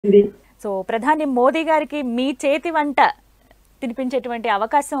So ప్రధాని మోదీ గారికి మీ చేతి వంట తినిపించేటువంటి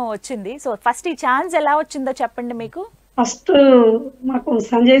అవకాశం వచ్చింది. సో ఫస్ట్ ఈ ఛాన్స్ ఎలా వచ్చిందో చెప్పండి మీకు. ఫస్ట్ మాకు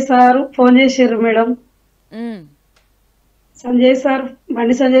సంజయ్ సార్ ఫోన్ చేసారు madam.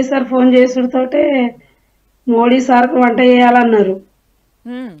 Bandi Sanjay sir phone చేసుడుతోటే Modi సార్కు వంట చేయాలన్నారు.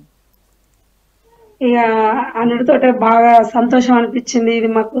 ఇక అన్నిటితోటే బాగా సంతోషం అనిపించింది.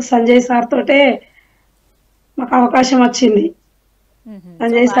 ఇది మాకు సంజయ్ సార్ తోటే మాకు అవకాశం వచ్చింది.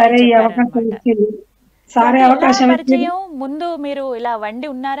 సంజయ్ సారే ఈ అవకాశం ఇచ్చింది. సారే అవకాశం ఇచ్చింది. ముందు మీరు ఇలా వండి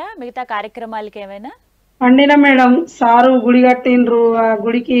ఉన్నారా మిగతా కార్యక్రమాలకి ఏమైనా? వండిన మేడం. సారు గుడి కట్టిండ్రు. ఆ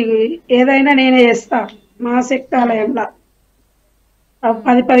గుడికి ఏదైనా నేనే చేస్తా. మా శక్తాలయంలో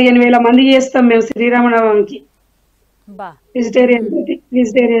 10-15 వేల మంది చేస్తాం మేము శ్రీరామనవమికి.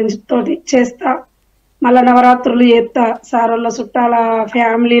 వెజిటేరియన్ తోటి చేస్తా. మళ్ళా నవరాత్రులు చేస్తా. సారోళ్ళ చుట్టాల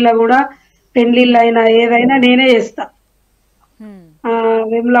ఫ్యామిలీలో కూడా పెళ్లిళ్ళు అయినా ఏదైనా నేనే చేస్తా.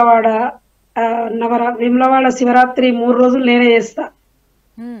 వేములవాడ శివరాత్రి 3 రోజులు నేనే చేస్తా.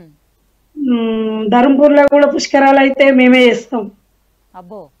 ధర్మపూర్లో కూడా పుష్కరాలు అయితే మేమే చేస్తాం.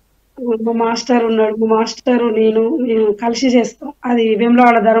 మా మాస్టర్ ఉన్నాడు. మా మాస్టర్ నేను కలిసి చేస్తాం. అది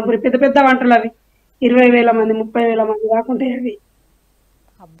వేములవాడ ధర్మపురి పెద్ద పెద్ద వంటలు అవి 20,000 మంది 30,000 మంది కాకుంటాయి అవి.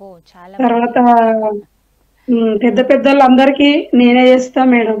 తర్వాత పెద్ద పెద్దోళ్ళు అందరికి నేనే చేస్తా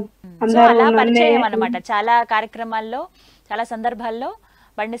మేడం. అన్నమాట చాలా కార్యక్రమాల్లో చాలా సందర్భాల్లో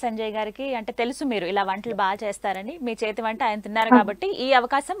బండి సంజయ్ గారికి అంటే తెలుసు మీరు ఇలా వంటలు బాగా చేస్తారని. మీ చేతి వంట ఆయన తిన్నారు కాబట్టి ఈ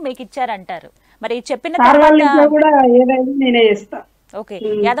అవకాశం మీకు ఇచ్చారంటారు. మరి చెప్పిన నేనే చేస్తా. ఓకే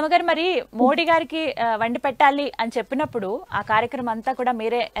యాదమ్మ గారు, మరి మోడీ గారికి వండి పెట్టాలి అని చెప్పినప్పుడు ఆ కార్యక్రమం అంతా కూడా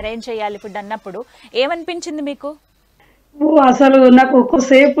మీరే అరేంజ్ చేయాలి ఫుడ్ అన్నప్పుడు ఏమనిపించింది మీకు? అసలు నాకు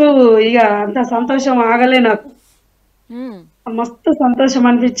ఒక్కసేపు ఇక అంత సంతోషం ఆగలే. నాకు మస్తు సంతోషం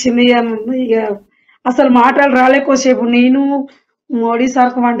అనిపించింది. ఇక అసలు మాటలు రాలేకోసేపు. నేను మోడీ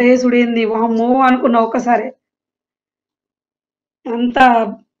సార్కు వంట చేసుడేంది వామ్మో అనుకున్నా ఒక్కసారి. అంత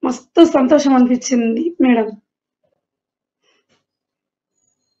మస్తు సంతోషం అనిపించింది మేడం.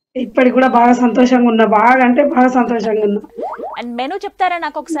 ఇప్పటికి కూడా బాగా సంతోషంగా ఉన్నా. బాగా అంటే బాగా సంతోషంగా ఉన్నా. అండ్ మెనూ చెప్తారా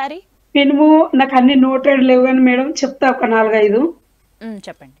నాకు ఒకసారి? మెనూ నాకు అన్ని నోటెడ్ లేవు కానీ మేడం చెప్తా. ఒక 4-5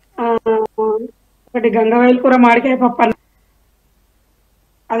 చెప్పండి. ఒకటి గంగవాయిల కూర మామిడికాయ పప్పు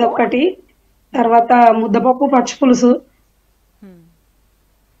అదొకటి. తర్వాత ముద్దపప్పు పచ్చి పులుసు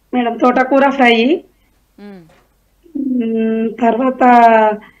మేడం. తోటకూర ఫ్రై. తర్వాత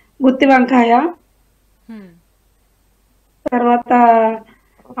గుత్తి వంకాయ. తర్వాత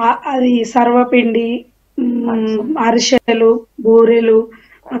అది సర్వపిండి, అరిసెలు, బూరెలు,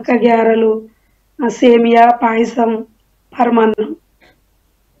 అక్క గ్యారెలు, సేమియా పాయసం, పరమాన్నం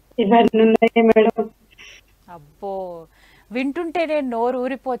ఇవన్నీ ఉన్నాయి మేడం. అబ్బో వింటుంటే నేను నోరు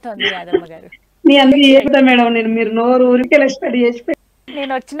ఊరిపోతుంది యాదమ్మ గారు. నీ అందరూ చెప్తా మేడం. మీరు నోరు ఊరికే స్టడీ చేసి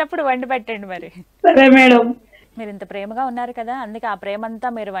నేను వచ్చినప్పుడు వండి పెట్టండి మరి. సరే మేడం. మీరు ఇంత ప్రేమగా ఉన్నారు కదా, అందుకే ఆ ప్రేమ అంతా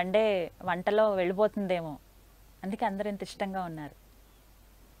మీరు వండే వంటలో వెళ్ళిపోతుందేమో, అందుకే అందరు ఇంత ఇష్టంగా ఉన్నారు.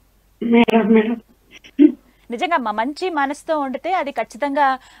 నిజంగా మంచి మనసుతో వండితే అది ఖచ్చితంగా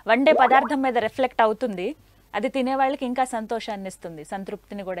వండే పదార్థం మీద రిఫ్లెక్ట్ అవుతుంది. అది తినే వాళ్ళకి ఇంకా సంతోషాన్ని ఇస్తుంది,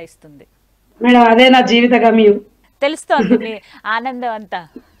 సంతృప్తిని కూడా ఇస్తుంది మేడం. అదే నా జీవిత గమ్యం. తెలుస్తోంది మీ ఆనందం అంతా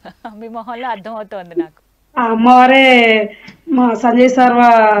మీ మొహంలో అర్థమవుతోంది నాకు. ఆ అమ్మవారే మా సంజయ్ సార్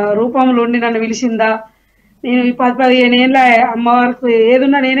రూపంలో ఉండి నన్ను పిలిచిందా. నేను ఈ 10-15 ఏళ్ళ అమ్మవారికి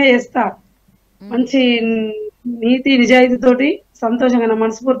ఏదున్నా నేనే చేస్తా. మంచి నీతి నిజాయితీతోటి సంతోషంగా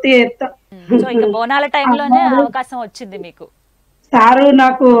మనస్ఫూర్తిగా చేస్తా. బోనాల టైంలోనే అవకాశం వచ్చింది మీకు. సారు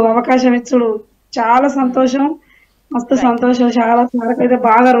నాకు అవకాశం ఇచ్చుడు చాలా సంతోషం, మస్తు సంతోషం. చాలా సార్కి అయితే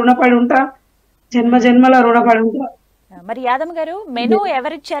బాగా రుణపడి ఉంటా. జన్మల రుణపడి ఉంటా. మరి యాదమ్మ గారు మెనూ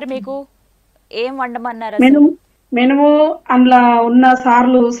ఎవరిచ్చారు మీకు? ఏం వండమన్నారు? మెనూ అందులో ఉన్న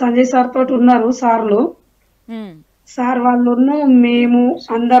సార్లు సంజయ్ సార్ తోటి ఉన్నారు. సార్ వాళ్ళు మేము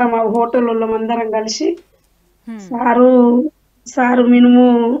అందరం హోటల్ అందరం కలిసి సారు మినిము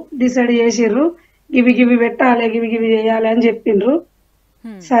డిసైడ్ చేసిర్రు. గివి పెట్టాలి, గివి చేయాలి అని చెప్పిండ్రు.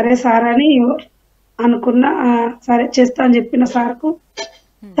 సరే సార్ అని అనుకున్నా. సరే చేస్తా అని చెప్పిన సార్కు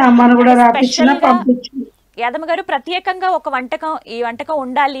సామాను కూడా రాపించిన పంపించింది. యాదమ్మ గారు ప్రత్యేకంగా ఒక వంటకం, ఈ వంటకం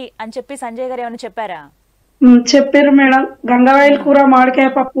ఉండాలి అని చెప్పి సంజయ్ గారు ఏమైనా చెప్పారా? చెప్పారు మేడం. గంగవాయిల కూర మామిడికాయ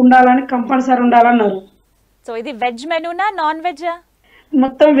పప్పు ఉండాలని, కంపల్సరీ ఉండాలన్నారు. సో ఇది వెజ్ మెనూనా నాన్ వెజ్?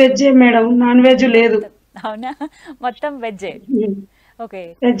 మొత్తం వెజ్ మేడం, నాన్ వెజ్ లేదు. అవునా? మొత్తం వెజ్. ఓకే,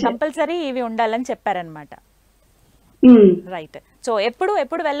 కంపల్సరీ ఇవి ఉండాలని చెప్పారనమాట. రైట్. సో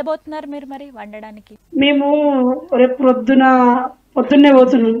ఎప్పుడు వెళ్ళబోతున్నారు మీరు మరి వండడానికి? మేము రేపు పొద్దున్నే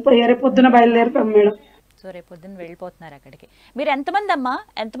పోతున్నాం. రేపు పొద్దున బయలుదేరుతాం మేడం. సో రేపు పొద్దున్న వెళ్ళిపోతున్నారు అక్కడికి. మీరు ఎంతమంది అమ్మా,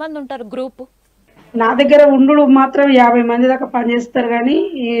 ఎంతమంది ఉంటారు గ్రూప్? నా దగ్గర ఉండు మాత్రం 50 మంది దాకా పనిచేస్తారు కానీ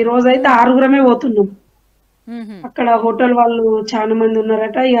ఈ రోజైతే ఆరుగురమే పోతున్నాం. మ్మ్హ్మ్. అక్కడ హోటల్ వాళ్ళు చాలా మంది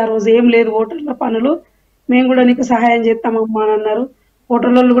ఉన్నారట. ఇక ఆ రోజు ఏం లేదు హోటల్లో పనులు. మేము కూడా మ్మ్. నీకు సహాయం చేస్తామమ్మా అని అన్నారు.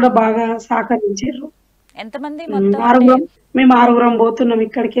 హోటల్ వాళ్ళు మ్మ్. కూడా బాగా సహకరించారు. ఎంతమంది మొత్తం అంటే? ఆరుగురం, మేము ఆరుగురం పోతున్నాం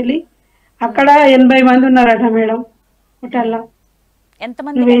ఇక్కడికి వెళ్ళి. మ్మ్. అక్కడ 80 మంది ఉన్నారట మేడం మ్మ్. హోటల్లో.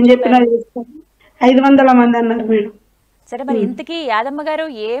 ఎంతమందికి నువ్వేం అని చెప్పినా చెప్పారు? చేస్తాం. 500 మంది అన్నారు మేడం. సరే, మరి ఇంతకీ యాదమ్మ గారు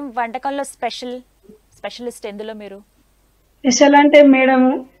ఏం వంటకంలో స్పెషలిస్ట్ ఎందులో మీరు? స్పెషల్ అంటే మేడం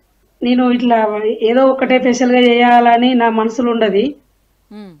నేను ఇట్లా ఏదో ఒకటే స్పెషల్ గా చేయాలని నా మనసులో ఉండదు.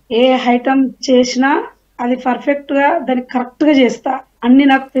 మ్మ్. ఏ ఐటమ్ చేసినా అది పర్ఫెక్ట్ గా దాన్ని కరెక్ట్ గా చేస్తా. అన్ని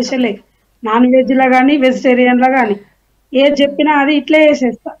నాకు స్పెషలే. ఓకే. నాన్ వెజ్ మ్మ్. లా గానీ వెజిటేరియన్ లా గానీ ఏది మ్మ్. చెప్పినా అది ఇట్లే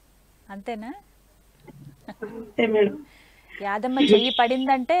చేసేస్తా. అంతేనా? అంతే మేడం. యాదమ్మ చెయ్యి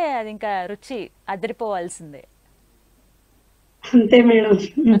పడిందంటే అది ఇంకా రుచి అదిరిపోవాల్సిందే. అంతే మేడం.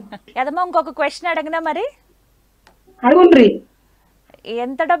 యాదమ్మ, ఇంకొక క్వశ్చన్ అడగనా మరి? అడుగుండ్రి.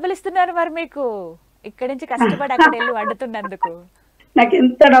 ఎంత డబ్బులు ఇస్తున్నారు మరి మీకు ఇక్కడి నుంచి కష్టపడి అక్కడ వెళ్ళి వండుతున్నందుకు? నాకు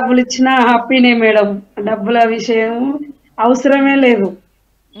ఎంత డబ్బులు ఇచ్చినా హ్యాపీనే మేడం. డబ్బుల విషయం అవసరమే మ్మ్. లేదు.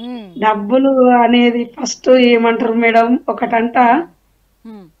 మ్మ్. డబ్బులు అనేది ఫస్ట్ ఏమంటారు మేడం ఒకటంట,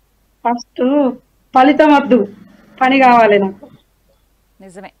 మ్మ్. మ్మ్. ఫస్ట్ ఫలితం వద్దు, పని కావాలి నాకు.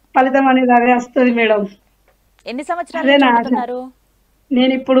 నిజమే. ఫలితం అనేది అదే వస్తుంది మేడం. ఎన్ని సంవత్సరాల అదే నుంచి నా ఆశ. వండుతున్నారు?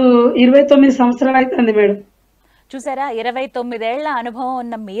 నేను ఇప్పుడు 29 సంవత్సరాలు అవుతుంది మేడం. చూసారా, 29 ఏళ్ల అనుభవం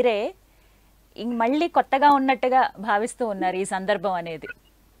ఉన్న మీరే మళ్ళీ కొత్తగా ఉన్నట్టుగా భావిస్తూ ఉన్నారు ఈ సందర్భం అనేది.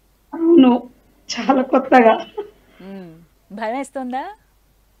 అవును, చాలా కొత్తగా. మ్మ్. భయం వేస్తుందా?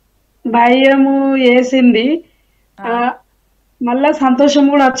 భయము వేసింది. ఆ, ఆ, మళ్ళా సంతోషం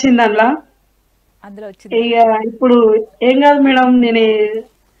కూడా వచ్చింది అందులో. అందులో వచ్చిందా? ఇక ఇప్పుడు ఏం కాదు మేడం. నేను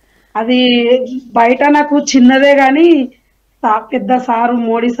అది బయట నాకు చిన్నదే గాని పెద్ద సారు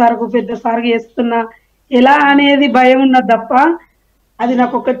మోడీ సార్కు పెద్ద సార్కి చేస్తున్నా ఎలా మ్మ్. అనేది భయం ఉన్నది తప్ప అది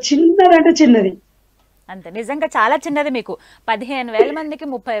నాకు ఒక చిన్నదంటే చిన్నది. అంతే, నిజంగా చాలా చిన్నది. మీకు 15,000 మందికి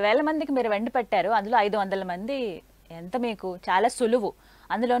 30,000 మందికి మీరు వండి పెట్టారు. అందులో 500 మంది ఎంత మీకు చాలా సులువు.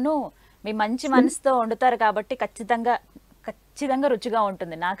 అందులోనూ మీ మంచి మనసుతో వండుతారు కాబట్టి ఖచ్చితంగా ఖచ్చితంగా రుచిగా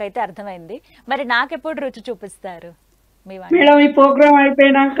ఉంటుంది. నాకైతే అర్థమైంది. మరి నాకెప్పుడు రుచి చూపిస్తారు మీ వంట? మేడం ఈ ప్రోగ్రామ్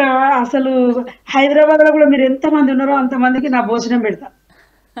అయిపోయినాక అసలు హైదరాబాద్ లో కూడా మీరు ఎంత మంది ఉన్నారో అంత మందికి నా భోజనం పెడతా.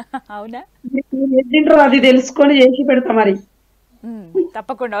 అవునా? మీరు ఏది తింటారో అది తెలుసుకొని చేసి పెడతా. మరి మ్మ్.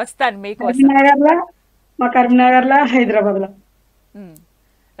 తప్పకుండా వస్తాను మీకోసం. కరీంనగర్ లా, మా కరీంనగర్ లా, హైదరాబాద్ లా. మ్మ్.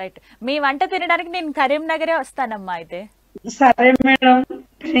 రైట్. మీ వంట తినడానికి నేను కరీంనగరే వస్తానమ్మా అయితే. సరే madam.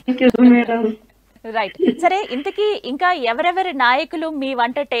 Thank you madam. Right. సరే, ఇంతకీ ఇంకా ఎవరెవరి నాయకులు మీ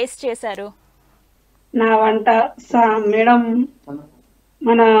వంట టేస్ట్ చేశారు? నా వంట మేడం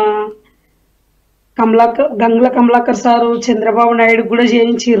మన గంగుల కమలాకర్ సారు చంద్రబాబు నాయుడు కూడా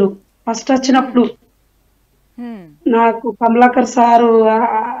చేయించిర్రు ఫస్ట్ మ్మ్. వచ్చినప్పుడు. మ్మ్. నాకు కమలాకర్ సారు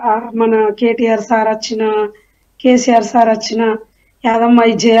మన కేటీఆర్ సార్ వచ్చిన, కేసీఆర్ సార్ వచ్చిన యాదమ్మ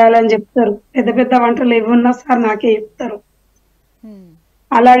ఇది చేయాలని చెప్తారు. పెద్ద పెద్ద వంటలు ఏమున్నా సార్ నాకే చెప్తారు. మ్మ్.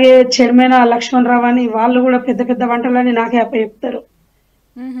 అలాగే చెర్మేన లక్ష్మణరావు అని వాళ్ళు కూడా పెద్ద పెద్ద వంటలని నాకే చెప్తారు.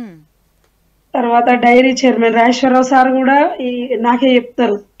 మ్మ్. తర్వాత డైరీ చైర్మన్ రాజేశ్వరరావు సార్ కూడా నాకే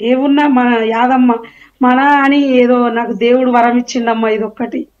చెప్తారు. ఏమున్నా మన యాదమ్మ మన అని ఏదో నాకు దేవుడు వరం ఇచ్చిండమ్మా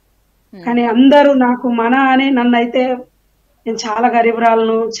ఇదొక్కటి. మ్మ్. కానీ అందరూ నాకు మన అని నన్ను అయితే, నేను చాలా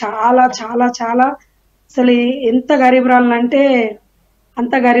గరీబురాలను, చాలా చాలా చాలా అసలు ఎంత గరీబురాలను అంటే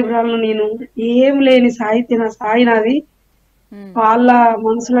అంత గరీబురాలను. నేను ఏం లేని సాయి నా సాయి నాది. మ్మ్. వాళ్ళ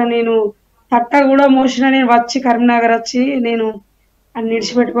మనసులో నేను తట్ట కూడా మోసిన. నేను వచ్చి కరీంనగర్ వచ్చి నేను అన్ని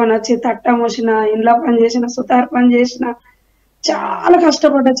విడిచిపెట్టుకొని వచ్చి తట్ట మోసిన, ఇంట్లో పని చేసిన, సుతార్ పని చేసిన, మ్మ్. చాలా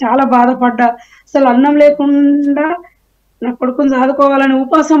కష్టపడ్డా, చాలా బాధపడ్డా. అసలు అన్నం మ్మ్. లేకుండా నా కొడుకుని చదువుకోవాలని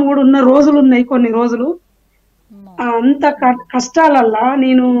ఉపాసం కూడా ఉన్న రోజులు ఉన్నాయి కొన్ని రోజులు. అమ్మో. అంత కష్టాలల్లా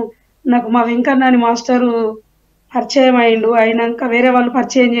నేను, నాకు మా వెంకన్న అని మాస్టరు పరిచయం అయిండు. అయినాక వేరే వాళ్ళు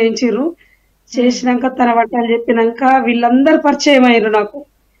పరిచయం చేయించిర్రు. మ్మ్. చేసినాక తన వంటలు చెప్పినాక వీళ్ళందరూ పరిచయం అయ్యారు నాకు.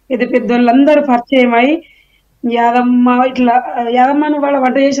 పెద్ద మ్మ్. పెద్దోళ్ళందరూ పరిచయం అయి యాదమ్మ ఇట్లా, యాదమ్మను వాళ్ళ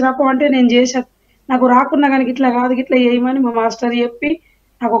వంట చేసి రాపో అంటే నేను చేసా. నాకు రాకున్నా కానీ ఇట్లా కాదు ఇట్లా చేయమని మా మాస్టర్ చెప్పి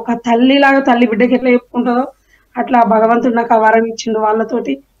నాకు ఒక తల్లిలాగా, తల్లి బిడ్డకి ఎట్లా చెప్పుకుంటుందో అట్లా మ్మ్. భగవంతుడు నాకు ఆ వరం ఇచ్చిండు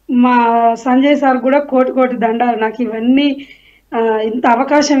వాళ్ళతోటి. మా సంజయ్ సార్ కూడా కోటి కోటి దండాలు నాకు ఇవన్నీ ఇంత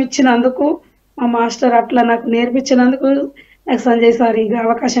అవకాశం ఇచ్చినందుకు. మా మాస్టర్ అట్లా నాకు నేర్పించినందుకు, నాకు సంజయ్ సార్ ఈ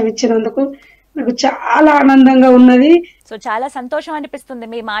అవకాశం ఇచ్చినందుకు నాకు చాలా ఆనందంగా ఉన్నది. సో చాలా సంతోషం అనిపిస్తుంది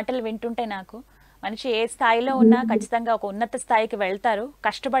మీ మాటలు వింటుంటే. నాకు మనిషి ఏ స్థాయిలో ఉన్నా ఖచ్చితంగా ఒక ఉన్నత స్థాయికి వెళ్తారు.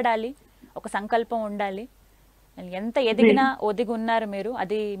 కష్టపడాలి, ఒక సంకల్పం ఉండాలి. ఎంత ఎదిగినా ఒదిగి ఉన్నారు మీరు.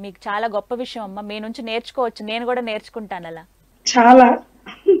 అది మీకు చాలా గొప్ప విషయం అమ్మ. మీ నుంచి నేర్చుకోవచ్చు. నేను కూడా నేర్చుకుంటాను అలా. చాలా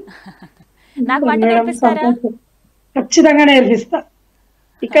నాకు వంట మేడం నేర్పిస్తారా? సంతోషం. ఖచ్చితంగా నేర్పిస్తా.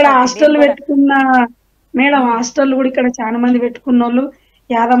 ఇక్కడ ఓకే, నేను హాస్టల్ కూడా. పెట్టుకున్న మేడం ఉమ్, హాస్టల్ కూడా ఇక్కడ చాలా మంది పెట్టుకున్నోళ్ళు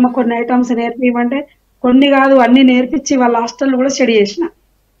యాదమ్మ కొన్ని ఐటమ్స్ నేర్పియమంటే కొన్ని కాదు అన్ని నేర్పించి వాళ్ళ హాస్టల్ కూడా స్టడీ చేసిన.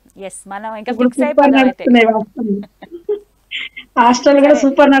 ఎస్, మనం ఇంకా ఇప్పుడు ఫిక్స్ సూపర్ అయిపోదాం అయితే. నడుస్తున్నాయి హాస్టల్. హాస్టల్ కూడా సరే,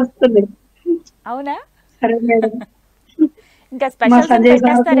 సూపర్ నడుస్తుంది. అవునా? సరే మేడం. ఇంకా మా స్పెషల్స్ అని సంజయ్ సార్కు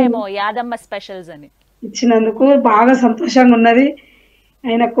పెట్టేస్తారేమో, యాదమ్మ స్పెషల్స్ అని. ఇచ్చినందుకు బాగా సంతోషంగా ఉన్నది.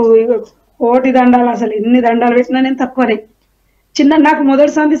 ఆయనకు కోటి దండాలు, అసలు ఎన్ని దండాలు పెట్టినా నేను తక్కువనే. నాకు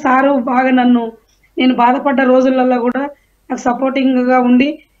మొదటి సంది సారు బాగా నేను బాధపడ్డ రోజులలో కూడా నాకు సపోర్టింగ్ గా ఉండి,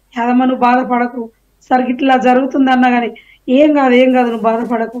 యాదమ్మ నువ్వు బాధపడకు, సరే ఇట్లా జరుగుతుందన్నా గానీ ఏం కాదు ఏం కాదు నువ్వు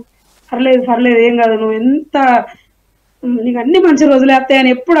బాధపడకు, పర్లేదు పర్లేదు ఏం కాదు, నువ్వు ఎంత నీకు అన్ని మంచి రోజులే వస్తాయని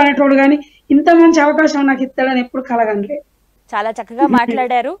ఎప్పుడు అనేటోడు. కానీ ఇంత మంచి అవకాశం నాకు ఇస్తాడని ఎప్పుడు కలగండి. చాలా చక్కగా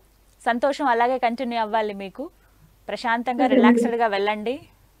మాట్లాడారు. సంతోషం అలాగే కంటిన్యూ అవ్వాలి మీకు. ప్రశాంతంగా రిలాక్స్డ్గా వెళ్ళండి,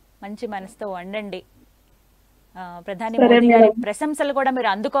 మంచి మనసుతో వండండి. ప్రధాని సరే మోదీ గారి మేడం. ప్రశంసలు కూడా మీరు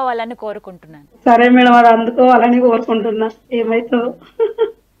అందుకోవాలని కోరుకుంటున్నాను. సరే మేడం, అది అందుకోవాలని కోరుకుంటున్నా. ఏమైతుందో.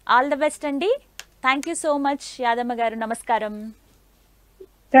 ఆల్ ద బెస్ట్ అండి. Thank you so much Yadamma గారు. నమస్కారం.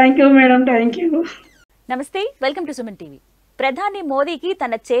 Thank you madam, thank you. నమస్తే, వెల్కమ్ టు సుమన్ టీవీ. ప్రధాని మోదీకి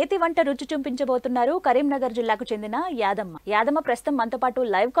తన చేతి వంట రుచి చూపించబోతున్నారు కరీంనగర్ జిల్లాకు చెందిన యాదమ్మ. యాదమ్మ ప్రస్తుతం మనతో పాటు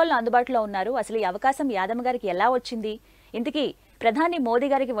లైవ్ కాల్ అందుబాటులో ఉన్నారు. అసలు ఈ అవకాశం యాదమ్మ గారికి ఎలా వచ్చింది, ఇంతకీ ప్రధాని మోదీ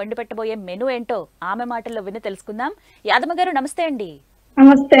గారికి వండి పెట్టబోయే మెనూ ఏంటో ఆమె మాటల్లో విని తెలుసుకుందాం. యాదమ్మ గారు నమస్తే అండి.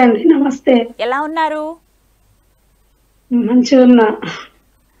 నమస్తే అండి. నమస్తే. ఎలా ఉన్నారు? మంచిగా ఉన్నా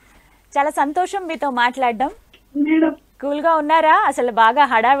చాలా సంతోషం మీతో మాట్లాడడం. మేడం. కూల్ గా ఉన్నారా? అసలు బాగా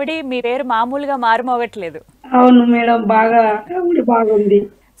హడావిడి, మీ పేరు మామూలుగా మారుమోగట్లేదు. అవును మేడం, బాగా హడావుడి బాగుంది.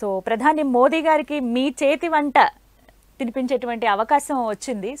 సో ప్రధాని మోదీ గారికి మీ చేతి వంట తినిపించేటువంటి అవకాశం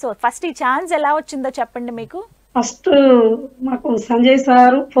వచ్చింది. సో ఫస్ట్ ఈ ఛాన్స్ ఎలా వచ్చిందో చెప్పండి మీకు. ఫస్ట్ మాకు సంజయ్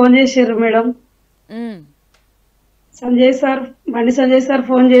సార్ ఫోన్ చేసారు మేడం. మ్మ్. సంజయ్ సార్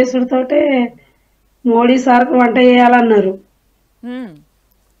ఫోన్ చేసుడితోటే మోడీ సార్కు వంట చేయాలన్నారు. మ్మ్.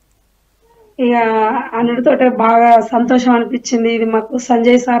 ఇక అన్నిటితోటే బాగా సంతోషం అనిపించింది. ఇది మాకు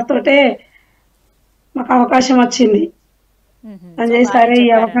సంజయ్ సార్ తోటే మాకు అవకాశం వచ్చింది. మ్మ్. సో సంజయ్ వారే సారే ఈ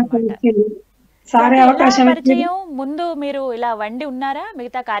అవకాశం చెప్పారనమాట. ఇచ్చింది. సో సారే అంటే ఎలా అవకాశం ఇచ్చింది. పరిచయం? ముందు మీరు ఇలా వండి ఉన్నారా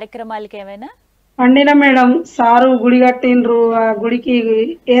మిగతా కార్యక్రమాలకి ఏమైనా? వండిన మేడం. సారు గుడి కట్టిండ్రు, ఆ గుడికి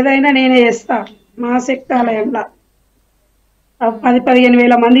ఏదైనా నేనే చేస్తా. మా శక్తి ఆలయంలో 10-15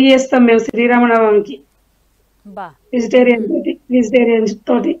 వేల మంది చేస్తాం మేము శ్రీరామనవమికి. బా. వెజిటేరియన్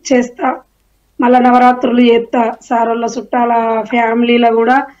తోటి చేస్తా. మళ్ళా నవరాత్రులు చేస్తా. సారోళ్ళ చుట్టాల ఫ్యామిలీలో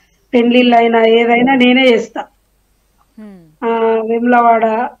కూడా పెండ్లిళ్ళు అయినా ఏదైనా నేనే చేస్తా. మ్మ్. వేములవాడ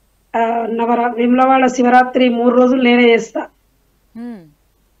వేములవాడ శివరాత్రి 3 రోజులు నేనే చేస్తా. మ్మ్.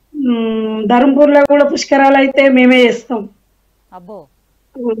 ధర్మపూర్లో కూడా పుష్కరాలు అయితే మేమే చేస్తాం. అబ్బో.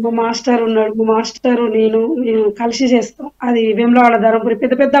 మా మాస్టర్ ఉన్నాడు, మా మాస్టరు నేను కలిసి చేస్తాం. అది వేములవాడ ధర్మపురి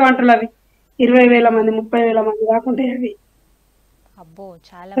పెద్ద పెద్ద వంటలు అవి 20,000 మంది 30,000 మంది దాకుంటాయి అవి. అబ్బో,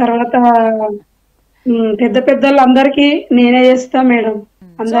 చాలా తర్వాత మంది. పెద్ద పెద్దోళ్ళు అందరికి నేనే చేస్తా మేడం.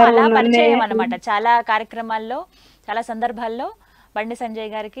 సో అందరూ అలా నన్నే. పరిచయం అన్నమాట. చాలా కార్యక్రమాల్లో, చాలా సందర్భాల్లో బండి సంజయ్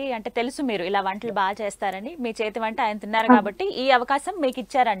గారికి అంటే తెలుసు మీరు ఇలా వంటలు బాగా చేస్తారని. మీ చేతి వంట ఆయన తిన్నారు కాబట్టి ఈ అవకాశం మీకు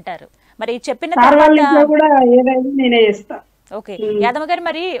ఇచ్చారంటారు. మరి చెప్పిన సార్ వాళ్ళ తర్వాత ఇంట్లో కూడా ఏదైనా నేనే చేస్తా. ఓకే యాదమ్మ గారు,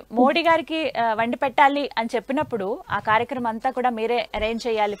 మరి మోడీ గారికి వండి పెట్టాలి అని చెప్పినప్పుడు ఆ కార్యక్రమం అంతా కూడా మీరే అరేంజ్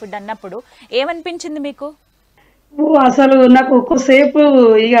చేయాలి ఫుడ్ అన్నప్పుడు ఏమనిపించింది మీకు? అసలు నాకు ఒక్కసేపు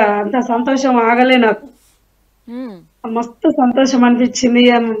ఇక అంత సంతోషం ఆగలే నాకు. మ్మ్. మస్తు సంతోషం అనిపించింది.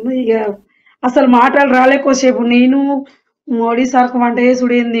 ఇక అసలు మాటలు రాలేకోసేపు. నేను మోడీ సార్కు వంట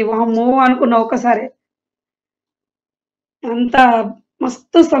చేసుడేంది వామ్మో అనుకున్నా ఒక్కసారి. అంత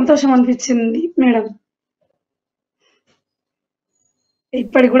మస్తు సంతోషం అనిపించింది మేడం.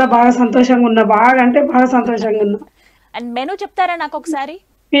 ఇప్పటికి కూడా బాగా సంతోషంగా ఉన్నా. బాగా అంటే బాగా సంతోషంగా ఉన్నా. అండ్ మెనూ చెప్తారా నాకు ఒకసారి?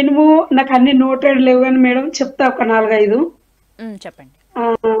 మినిము నాకు అన్ని నోటెడ్ లేవు కానీ మేడం చెప్తా ఒక 4-5. చెప్పండి.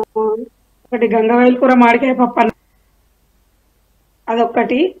 ఒకటి గంగవాయిల కూర మామిడికాయ పప్పు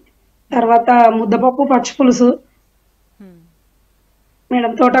అదొక్కటి. తర్వాత ముద్దపప్పు పచ్చి పులుసు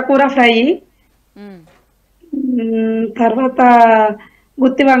మేడం. తోటకూర ఫ్రై. తర్వాత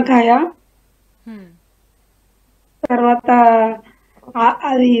గుత్తి వంకాయ. తర్వాత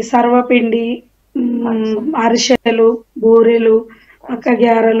అది సర్వపిండి, అరిసెలు, బూరెలు, అక్క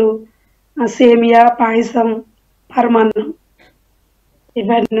గ్యారెలు, సేమియా పాయసం, పరమాన్నం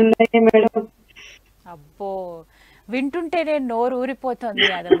ఇవన్నీ ఉన్నాయి మేడం. అబ్బో, వింటుంటేనే నోరు ఊరిపోతుంది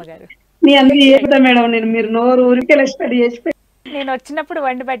యాదమ్మ గారు. మీ అందరికీ చెప్తా మేడం నేను. మీరు నోరు ఊరికే స్టడీ చేసి నేను వచ్చినప్పుడు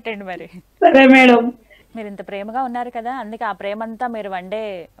వండి పెట్టండి మరి. సరే మేడం. మీరు ఇంత ప్రేమగా ఉన్నారు కదా, అందుకే ఆ ప్రేమంతా మీరు వండే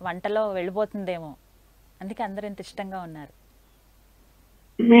వంటలో వెళ్ళిపోతుందేమో, అందుకే అందరు ఇంత ఇష్టంగా ఉన్నారు.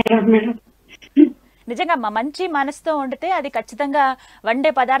 మేడం మేడం నిజంగా మంచి మనసుతో వండితే అది ఖచ్చితంగా వండే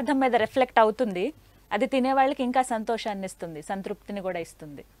పదార్థం మీద రిఫ్లెక్ట్ అవుతుంది. అది తినే వాళ్ళకి ఇంకా సంతోషాన్ని ఇస్తుంది, సంతృప్తిని కూడా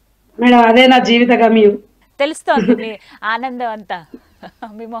ఇస్తుంది. మేడం అదే నా జీవిత గమ్యం. తెలుస్తోంది మీ ఆనందం అంతా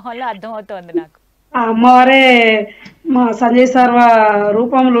మీ మొహంలో అర్థమవుతోంది నాకు. ఆ అమ్మవారే మా సంజయ్ సార్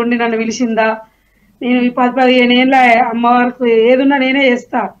రూపంలో ఉండి నన్ను పిలిచిందా. నేను ఈ 10-15 ఏళ్ళ అమ్మవారికి ఏదున్నా నేనే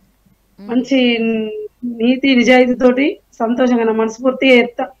చేస్తా. మంచి నీతి నిజాయితీతోటి సంతోషంగా నా మనస్ఫూర్తిగా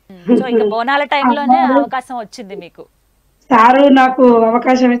చేస్తా. సో ఇక బోనాల టైంలోనే అవకాశం వచ్చింది మీకు. సారు నాకు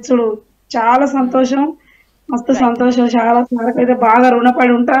అవకాశం ఇచ్చుడు చాలా సంతోషం, మస్తు సంతోషం. చాలా సార్కి అయితే బాగా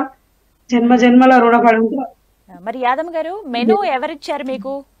రుణపడి ఉంటా, జన్మ జన్మల రుణపడి ఉంటా. మరి యాదమ్మ గారు మెనూ ఎవరిచ్చారు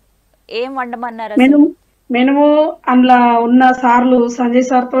మీకు? ఏం వండమన్నారు మెను అసలు? మెనుము అందులో ఉన్న సార్లు సంజయ్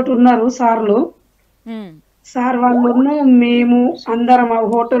సార్ తోటి ఉన్నారు సార్లు. సార్ వాళ్ళు మేము అందరం ఆ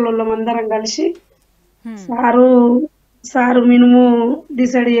హోటల్ వాళ్ళం అందరం కలిసి సారు మినుము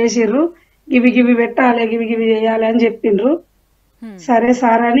డిసైడ్ చేసిర్రు. గివి పెట్టాలి, గివి చేయాలి అని చెప్పిండ్రు. సరే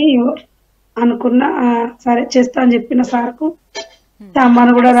సార్ అని అనుకున్నా. సరే చేస్తా అని చెప్పిన సార్కు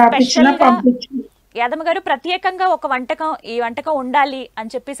సామాను కూడా రాపించిన, పంపించిన. యాదమ్మ గారు ప్రత్యేకంగా ఒక వంటకం, ఈ వంటకం ఉండాలి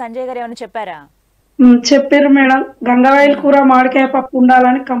అని చెప్పి సంజయ్ గారు ఏమైనా చెప్పారా? చెప్పారు మేడం. గంగవాయిల కూర మామిడికాయ పప్పు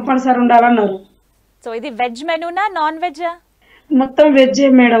ఉండాలని, కంపల్సరీ ఉండాలన్నారు. సో ఇది వెజ్ మెనూనా నాన్ వెజ్? మొత్తం వెజ్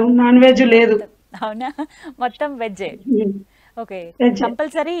మేడం, నాన్ వెజ్ లేదు. అవునా, మొత్తం వెజ్. ఓకే,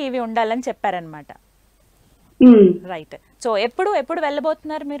 కంపల్సరీ ఇవి ఉండాలని చెప్పారనమాట. రైట్. సో ఎప్పుడు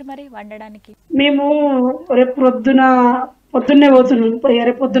వెళ్ళబోతున్నారు మీరు మరి వండడానికి? మేము రేపు పొద్దున్నే పోతున్నాం.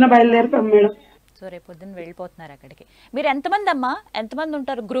 రేపు పొద్దున బయలుదేరుతాం మేడం. సో రేపు పొద్దున్న వెళ్ళిపోతున్నారు అక్కడికి. మీరు ఎంతమంది అమ్మా, ఎంతమంది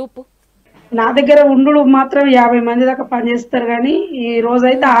ఉంటారు గ్రూప్? నా దగ్గర ఉండు మాత్రం 50 మంది దాకా పనిచేస్తారు, కానీ ఈ రోజు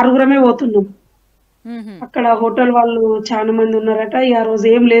అయితే 6గురమే పోతున్నాం. అక్కడ హోటల్ వాళ్ళు చాలా మంది ఉన్నారట. ఈ ఆ రోజు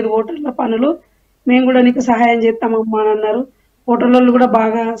ఏం లేదు హోటల్లో పనులు, మేము కూడా నీకు సహాయం చేస్తామమ్మా అని అన్నారు. హోటల్ వాళ్ళు కూడా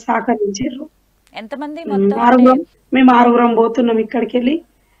బాగా సహకరించారు. ఎంతమంది? మేము 6గురం పోతున్నాం ఇక్కడికి వెళ్ళి.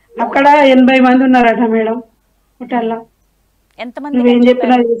 అక్కడ 80 మంది ఉన్నారట మేడం హోటల్లో. ఎంతమంది? నువ్వేం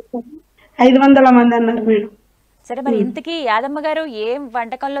చెప్పినా చేస్తాం. 500 మంది అన్నారు మేడం. సరే, మరి ఇంతకీ యాదమ్మ గారు ఏం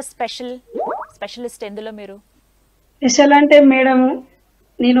వంటకంలో స్పెషలిస్ట్ ఎందులో మీరు? స్పెషల్ అంటే మేడం,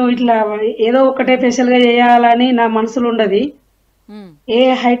 నేను ఇట్లా ఏదో ఒకటే స్పెషల్ గా చేయాలని నా మనసులో ఉండదు. ఏ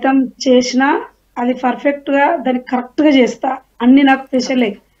ఐటమ్ చేసినా అది పర్ఫెక్ట్ గా దాన్ని కరెక్ట్ గా చేస్తా. అన్ని నాకు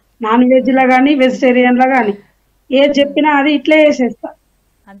స్పెషలే, నాన్ వెజ్ లా గానీ వెజిటేరియన్ లా గానీ ఏది చెప్పినా అది ఇట్లే చేసేస్తా.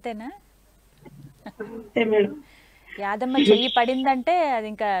 అంతేనా? అంతే మేడం. యాదమ్మ చెయ్యి పడిందంటే అది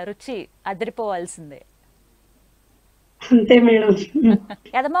ఇంకా రుచి అదిరిపోవాల్సిందే. అంతే మేడం.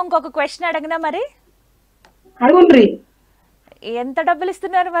 యాదమ్మ ఇంకొక క్వశ్చన్ అడగనా మరి? అడుగుండ్రి. ఎంత డబ్బులు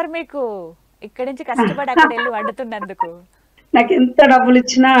ఇస్తున్నారు మరి మీకు ఇక్కడి నుంచి కష్టపడి అక్కడ వెళ్ళి వండుతున్నందుకు? నాకు ఎంత డబ్బులు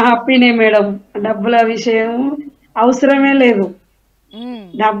ఇచ్చినా హ్యాపీనే మేడం. డబ్బుల విషయం అవసరమే లేదు.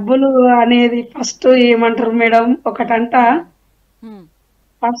 డబ్బులు అనేది ఫస్ట్ ఏమంటారు మేడం, ఒకటంట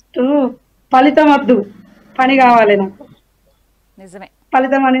ఫస్ట్ ఫలితం వద్దు, పని కావాలి నాకు. నిజమే,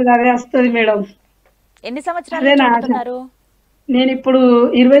 ఫలితం అనేది అదే వస్తుంది మేడం. ఎన్ని సంవత్సరాలు? నేను ఇప్పుడు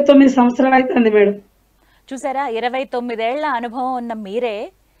 29 సంవత్సరాలు అవుతుంది మేడం. చూసారా, 29 ఏళ్ల అనుభవం ఉన్న మీరే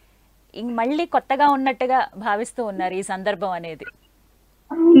మళ్ళీ కొత్తగా ఉన్నట్టుగా భావిస్తూ ఉన్నారు ఈ సందర్భం అనేది.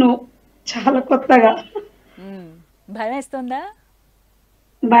 అవును, చాలా కొత్తగా. భయం వేస్తుందా?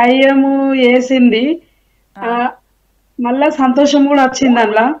 భయము వేసింది, మళ్ళా సంతోషం కూడా వచ్చింది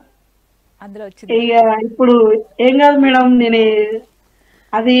అందులో వచ్చింది. ఇక ఇప్పుడు ఏం కాదు మేడం, నేను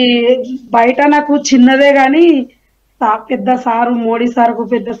అది బయట నాకు చిన్నదే గాని పెద్ద సారు, మోడీ సార్కు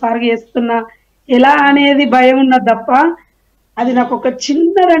పెద్ద సార్కి చేస్తున్నా ఎలా అనేది భయం ఉన్నది తప్ప, అది నాకు ఒక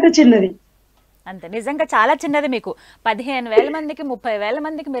చిన్నదంటే చిన్నది అంతే. నిజంగా చాలా చిన్నది. మీకు 15,000 మందికి 30,000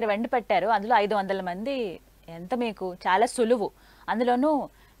 మందికి మీరు వండి పెట్టారు. అందులో 500 మంది ఎంత మీకు చాలా సులువు. అందులోనూ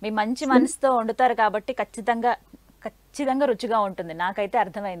మీ మంచి మనసుతో వండుతారు కాబట్టి ఖచ్చితంగా రుచిగా ఉంటుంది. నాకైతే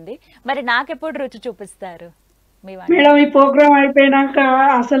అర్థమైంది. మరి నాకెప్పుడు రుచి చూపిస్తారు మేడం? ఈ ప్రోగ్రామ్ అయిపోయినాక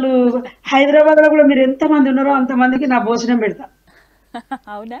అసలు హైదరాబాద్ లో కూడా మీరు ఎంత మంది ఉన్నారో అంత మందికి నా భోజనం పెడతా.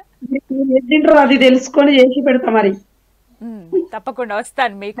 అవునా? తింటారో అది తెలుసుకొని చేసి పెడతా. మరి తప్పకుండా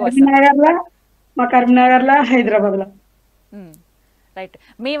వస్తాను మీకు. కరీంనగర్ లా హైదరాబాద్ లో. రైట్,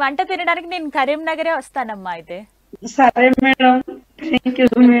 మీ వంట తినడానికి నేను కరీంనగరే వస్తానమ్మా అయితే. సరే madam, thank you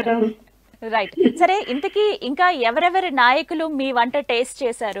madam. Right. సరే, ఇంతకీ ఇంకా ఎవరెవరి నాయకులు మీ వంట టేస్ట్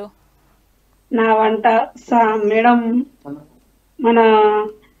చేశారు? నా వంట మేడం, మన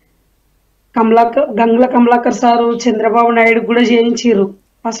గంగుల కమలాకర్ సారు, చంద్రబాబు నాయుడు కూడా చేయించారు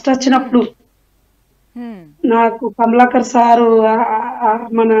ఫస్ట్ వచ్చినప్పుడు. నాకు కమలాకర్ సారు,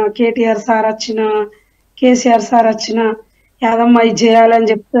 మన కేటీఆర్ సార్ వచ్చిన, కేసీఆర్ సార్ వచ్చిన, యాదమ్మ ఇది చేయాలని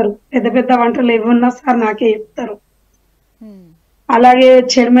చెప్తారు. పెద్ద పెద్ద వంటలు ఏమున్నా సార్ నాకే చెప్తారు. అలాగే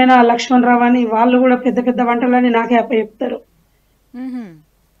చెడిమేన లక్ష్మణరావు అని వాళ్ళు కూడా పెద్ద పెద్ద వంటలని నాకే చెప్తారు.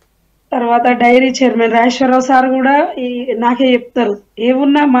 తర్వాత డైరీ చైర్మన్ రాజేశ్వరరావు సార్ కూడా నాకే చెప్తారు.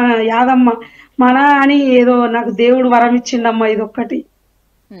 ఏమున్నా మన యాదమ్మ మన అని ఏదో నాకు దేవుడు వరం ఇచ్చిండమ్మా ఇదొక్కటి.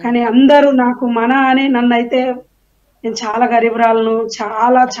 కానీ అందరూ నాకు మన అని నన్నైతే నేను చాలా గరీబురాలను,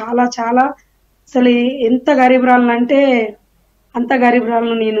 చాలా చాలా చాలా అసలు ఎంత గరీబురాలను అంటే అంత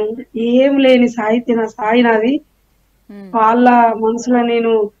గరీబురాలను. నేను ఏం లేని సాయి నాది. వాళ్ళ మనసులో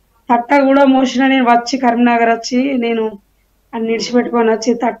నేను తట్ట కూడా మోసిన. నేను వచ్చి కరీంనగర్ వచ్చి నేను అన్ని విడిచిపెట్టుకొని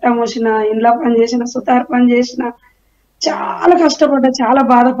వచ్చి తట్ట మోసిన, ఇంట్లో పని చేసిన, సుతార్ పని చేసిన, చాలా కష్టపడ్డా, చాలా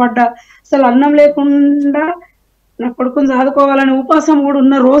బాధపడ్డా. అసలు అన్నం లేకుండా నా కొడుకుని చదువుకోవాలని ఉపాసం కూడా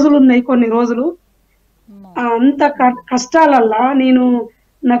ఉన్న రోజులు ఉన్నాయి, కొన్ని రోజులు. అంత కష్టాలల్లా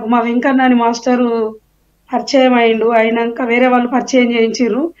నాకు మా వెంకన్న అని మాస్టరు పరిచయం అయిండు. అయినాక వేరే వాళ్ళు పరిచయం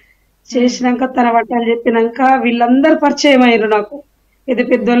చేయించారు. చేసినాక తన వంటలు చెప్పినాక వీళ్ళందరూ పరిచయం అయ్యారు నాకు. పెద్ద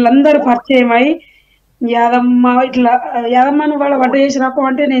పెద్దోళ్ళందరూ పరిచయం అయ్యి యాదమ్మను వాళ్ళ వంట చేసి రాకు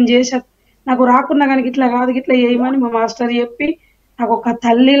అంటే నేను చేసా. నాకు రాకున్నా కానీ ఇట్లా కాదు ఇట్లా చేయమని మా మాస్టర్ చెప్పి నాకు ఒక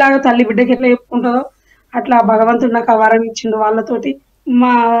తల్లిలాగా, తల్లి బిడ్డకి ఎట్లా చెప్పుకుంటుందో అట్లా భగవంతుడు నాకు ఆ వరం ఇచ్చిండు వాళ్ళతోటి.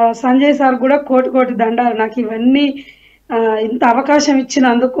 మా సంజయ్ సార్ కూడా కోటి కోటి దండాలు. నాకు ఇవన్నీ ఇంత అవకాశం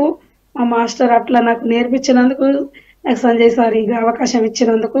ఇచ్చినందుకు, మా మాస్టర్ అట్లా నాకు నేర్పించినందుకు, నాకు సంజయ్ సార్ ఈ అవకాశం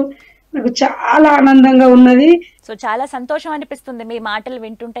ఇచ్చినందుకు నాకు చాలా ఆనందంగా ఉన్నది. సో చాలా సంతోషం అనిపిస్తుంది మీ మాటలు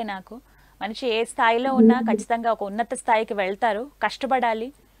వింటుంటే. నాకు మనిషి ఏ స్థాయిలో ఉన్నా ఖచ్చితంగా ఒక ఉన్నత స్థాయికి వెళ్తారు. కష్టపడాలి,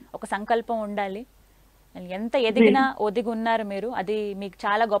 ఒక సంకల్పం ఉండాలి. ఎంత ఎదిగినా ఒదిగి ఉన్నారు మీరు. అది మీకు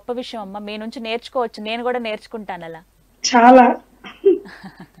చాలా గొప్ప విషయం అమ్మ. మీ నుంచి నేర్చుకోవచ్చు. నేను కూడా నేర్చుకుంటాను అలా. చాలా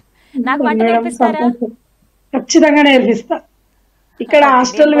నాకు వంట నేర్పిస్తారా? ఖచ్చితంగా నేర్పిస్తా. ఇక్కడ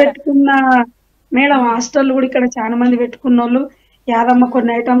హాస్టల్ పెట్టుకున్న మేడం, హాస్టల్ కూడా ఇక్కడ చాలా మంది పెట్టుకున్న వాళ్ళు యాదమ్మ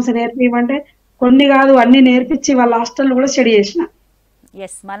కొన్ని ఐటమ్స్ నేర్పిమంటే కొన్ని కాదు అన్ని నేర్పించి వాళ్ళ హాస్టల్ కూడా స్టడీ చేసిన.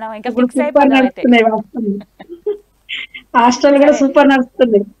 మనం ఇంకా ఫిక్స్ అయిపోదాం అయితే. హాస్టల్ కూడా సూపర్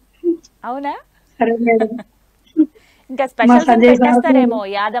నడుస్తుంది. అవునా? సరే మేడం. ఇంకా స్పెషల్స్ పెట్టేస్తారేమో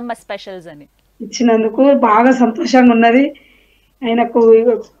యాదమ్మ స్పెషల్స్ అని ఇచ్చినందుకు బాగా సంతోషంగా ఉన్నది. ఆయనకు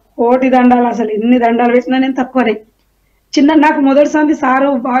కోటి దండాలు. అసలు ఎన్ని దండాలు పెట్టినా నేను తక్కువనే. నాకు మొదటిసారి సారు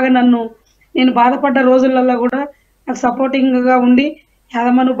బాగా నేను బాధపడ్డ రోజులలో కూడా నాకు సపోర్టింగ్ గా ఉండి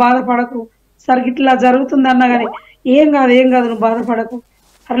యాదమ్మ నువ్వు బాధపడకు, సరికి ఇట్లా జరుగుతుంది అన్నా కానీ ఏం కాదు నువ్వు బాధపడకు,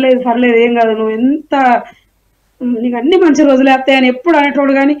 పర్లేదు ఏం కాదు, నువ్వు నీకు అన్ని మంచి రోజులు వస్తాయని ఎప్పుడు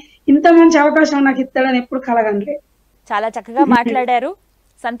అనేటోడు. కానీ ఇంత మంచి అవకాశం నాకు ఇస్తాడని ఎప్పుడు కలగండి. చాలా చక్కగా మాట్లాడారు.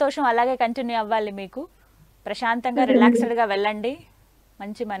 సంతోషం అలాగే కంటిన్యూ అవ్వాలి మీకు. ప్రశాంతంగా రిలాక్స్డ్ గా వెళ్ళండి,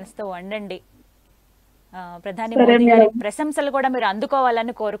 మంచి మనసుతో వండండి. ప్రధాని మోదీ గారి ప్రశంసలు కూడా మీరు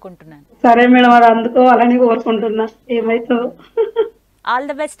అందుకోవాలని కోరుకుంటున్నాను. సరే మేడం, అది అందుకోవాలని కోరుకుంటున్నా. ఏమైతే ఆల్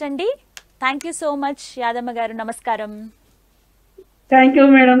ది బెస్ట్ అండి. Thank you so much Yadamma గారు. నమస్కారం. Thank you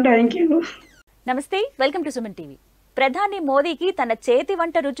madam. Thank you. నమస్తే, వెల్కమ్ టు సుమన్ టీవీ. ప్రధాని మోదీకి తన చేతి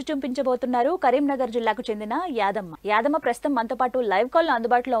వంట రుచి చూపించబోతున్నారు కరీంనగర్ జిల్లాకు చెందిన యాదమ్మ ప్రస్తుతం మనతో పాటు లైవ్ కాల్ లో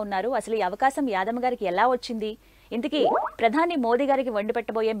అందుబాటులో ఉన్నారు. అసలు ఈ అవకాశం యాదమ్మ గారికి ఎలా వచ్చింది, ఇంతకీ ప్రధాని మోదీ గారికి వండి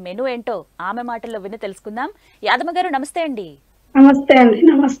పెట్టబోయే మెనూ ఏంటో ఆమె మాటల్లో విని తెలుసుకుందాం. యాదమ్మ గారు నమస్తే అండి. నమస్తే అండి.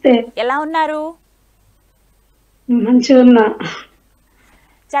 నమస్తే. ఎలా ఉన్నారు? మంచిగా ఉన్నా.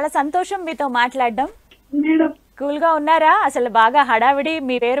 చాలా సంతోషం మీతో మాట్లాడడం. మేడం కూల్ గా ఉన్నారా? అసలు బాగా హడావిడి,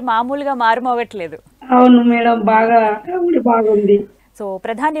 మీ పేరు మామూలుగా మారుమోగట్లేదు. అవును మేడం, బాగా బాగుంది. సో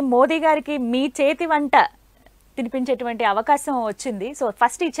ప్రధాని మోదీ గారికి మీ చేతి వంట తినిపించేటువంటి అవకాశం వచ్చింది. సో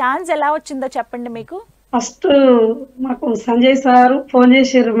ఫస్ట్ ఈ ఛాన్స్ ఎలా వచ్చిందో చెప్పండి. మీకు ఫస్ట్ మాకు సంజయ్ సార్ ఫోన్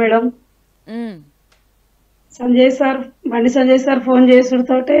చేసారు madam. Sanjay sir phone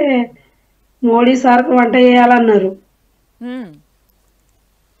చేసుడితోటే Modi sir కు వంట చేయాలన్నారు.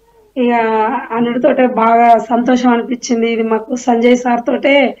 ఇక అన్నిటితోటే బాగా సంతోషం అనిపించింది. ఇది మాకు సంజయ్ సార్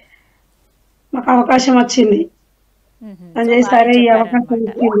తోటే మాకు అవకాశం వచ్చింది. సంజయ్ సారే ఈ అవకాశం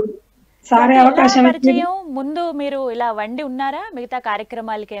ఇచ్చింది. సారే అవకాశం ఇచ్చింది. ముందు మీరు ఇలా వండి ఉన్నారా మిగతా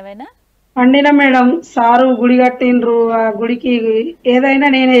కార్యక్రమాలకి ఏమైనా? వండిన మేడం. సారు గుడి కట్టిండ్రు, ఆ గుడికి ఏదైనా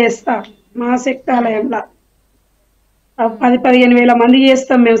నేనే చేస్తా. మా శక్తాలయంలో 10-15 వేల మంది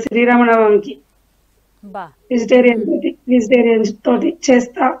చేస్తాం మేము శ్రీరామనవమికి. వెజిటేరియన్ తోటి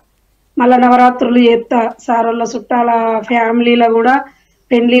చేస్తా. మళ్ళా నవరాత్రులు చేస్తా. సారోళ్ళ చుట్టాల ఫ్యామిలీలో కూడా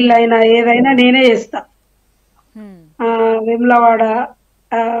పెళ్లిళ్ళు అయినా ఏదైనా నేనే చేస్తా.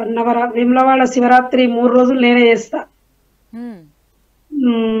 వేములవాడ శివరాత్రి 3 రోజులు నేనే చేస్తా.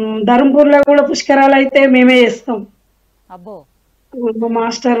 ధర్మపూర్ లో కూడా పుష్కరాలు అయితే మేమే చేస్తాం. మా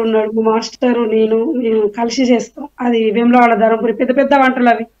మాస్టర్ ఉన్నాడు, మా మాస్టరు నేను కలిసి చేస్తాం. అది వేములవాడ ధర్మపురి పెద్ద పెద్ద వంటలు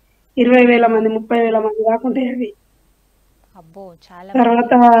అవి 20,000 మంది 30,000 మంది కాకుంటాయి అవి.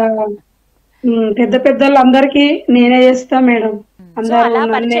 తర్వాత పెద్ద పెద్దోళ్ళు అందరికి నేనే చేస్తా మేడం. సో అందరూ అలా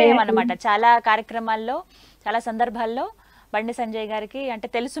నన్నే పరిచయం అన్నమాట. చాలా కార్యక్రమాల్లో, చాలా సందర్భాల్లో బండి సంజయ్ గారికి అంటే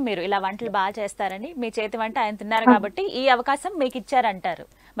తెలుసు మీరు ఇలా వంటలు బాగా చేస్తారని. మీ చేతి వంట ఆయన తిన్నారు కాబట్టి ఈ అవకాశం మీకు ఇచ్చారంటారు.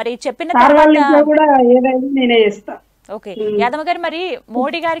 మరి చెప్పిన సార్ వాళ్ళ తర్వాత ఇంట్లో కూడా ఏదైనా నేనే చేస్తా. ఓకే. యాదమ్మ గారు మరి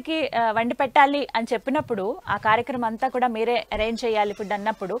మోడీ గారికి వండి పెట్టాలి అని చెప్పినప్పుడు ఆ కార్యక్రమం అంతా కూడా మీరే అరేంజ్ చేయాలి ఫుడ్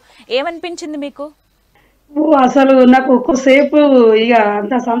అన్నప్పుడు ఏమనిపించింది మీకు? అసలు నాకు ఒక్కసేపు ఇక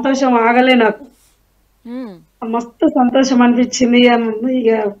అంత సంతోషం ఆగలే నాకు. మ్మ్. మస్తు సంతోషం అనిపించింది. ఇక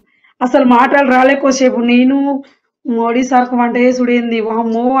అసలు మాటలు రాలే. కోసేపు నేను మోడీ సార్కు వంట చేసుడు ఏంది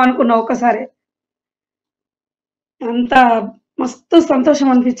వామ్మో అనుకున్నా ఒక్కసారి. అంత మస్తు సంతోషం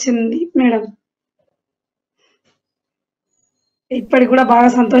అనిపించింది మేడం. ఇప్పటికి కూడా బాగా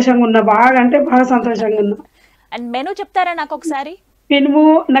సంతోషంగా ఉన్నా. బాగా అంటే బాగా సంతోషంగా ఉన్నా. అండ్ మెనూ చెప్తారా నాకు ఒకసారి? మినిము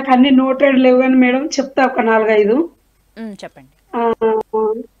నాకు అన్ని నోటెడ్ లేవు కానీ మేడం చెప్తా ఒక 4, 5. చెప్పండి.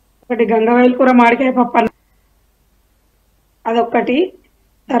 ఒకటి గంగవాయిల కూర మామిడికాయ పప్పు అదొక్కటి.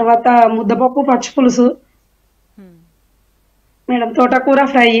 తర్వాత ముద్దపప్పు పచ్చి పులుసు మేడం, తోటకూర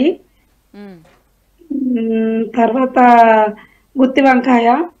ఫ్రై, తర్వాత గుత్తి వంకాయ,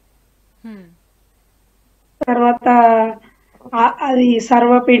 తర్వాత అది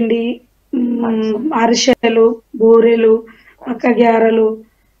సర్వపిండి, అరిసెలు, బూరెలు, అక్క గ్యారెలు,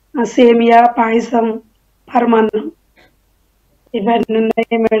 సేమియా పాయసం, పరమాన్నం ఇవన్నీ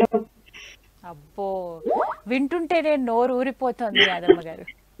ఉన్నాయి మేడం. అబ్బో, వింటుంటేనే నోరు ఊరిపోతుంది యాదమ్మ గారు.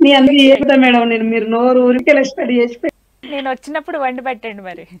 మీ అందరికీ చెప్తా మేడం నేను. మీరు నోరు ఊరికే స్టడీ చేసి నేను వచ్చినప్పుడు వండి పెట్టండి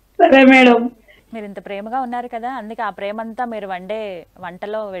మరి. సరే మేడం. మీరు ఇంత ప్రేమగా ఉన్నారు కదా, అందుకే ఆ ప్రేమంతా మీరు వండే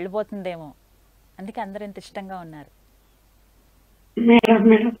వంటలో వెళ్ళిపోతుందేమో, అందుకే అందరు ఇంత ఇష్టంగా ఉన్నారు. మేడం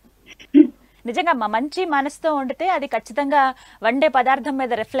మేడం నిజంగా మంచి మనసుతో వండితే అది ఖచ్చితంగా వండే పదార్థం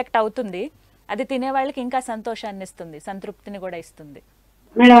మీద రిఫ్లెక్ట్ అవుతుంది. అది తినే వాళ్ళకి ఇంకా సంతోషాన్ని ఇస్తుంది, సంతృప్తిని కూడా ఇస్తుంది.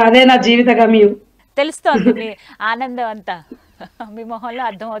 మేడం అదే నా జీవిత గమ్యం. తెలుస్తోంది మీ ఆనందం అంతా మీ మొహంలో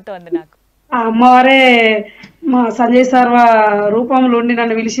అర్థమవుతోంది నాకు. ఆ అమ్మవారే మా సంజయ్ సార్ రూపంలో ఉండి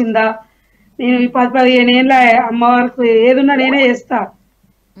నన్ను పిలిచిందా. నేను ఈ 10-15 ఏళ్ళ అమ్మవారికి ఏదున్నా నేనే చేస్తా.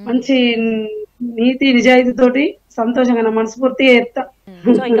 మంచి నీతి నిజాయితీతోటి సంతోషంగా నా మనస్ఫూర్తిగా చేస్తా.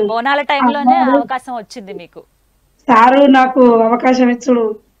 సో ఇక బోనాల టైంలోనే అవకాశం వచ్చింది మీకు. సారు నాకు అవకాశం ఇచ్చుడు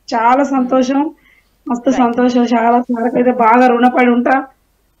చాలా సంతోషం, మస్తు సంతోషం. చాలా సార్కి అయితే బాగా రుణపడి ఉంటా,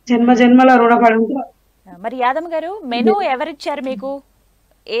 జన్మ జన్మల రుణపడి ఉంటా. మరి యాదమ్మ గారు మెనూ ఎవరిచ్చారు మీకు?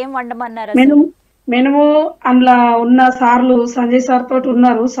 ఏం వండమన్నారు? మెనూ అందులో ఉన్న సార్లు సంజయ్ సార్ తోటి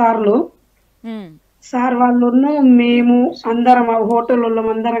ఉన్నారు. సార్ వాళ్ళు మేము అందరం ఆ హోటల్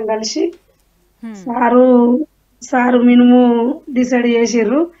అందరం కలిసి సారు మినిము డిసైడ్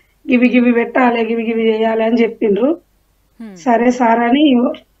చేసిర్రు. గివి పెట్టాలి, గివి చేయాలి అని చెప్పిండ్రు. సరే సార్ అని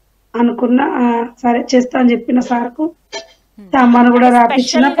అనుకున్నా. సరే చేస్తా అని చెప్పిన సార్కు సామాను కూడా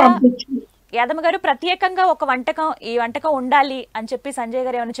రాపించిన, పంపించిన. యాదమ్మ గారు ప్రత్యేకంగా ఒక వంటకం, ఈ వంటకం ఉండాలి అని చెప్పి సంజయ్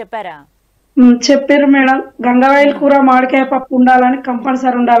గారు ఏమైనా చెప్పారా? చెప్పారు మేడం. గంగవాయిల కూర మామిడికాయ పప్పు ఉండాలని,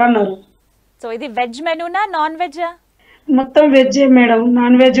 కంపల్సరీ ఉండాలన్నారు. సో ఇది వెజ్ మెనూనా నాన్ వెజ్? మొత్తం వెజ్ మేడం,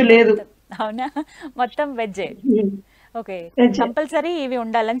 నాన్ వెజ్ లేదు. అవునా, మొత్తం వెజ్. ఓకే, కంపల్సరీ ఇవి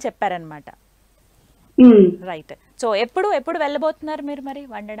ఉండాలని చెప్పారనమాట. రైట్. సో ఎప్పుడు వెళ్ళబోతున్నారు మీరు మరి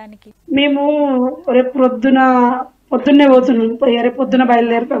వండడానికి? మేము రేపు పొద్దున్నే పోతున్నాం. రేపు పొద్దున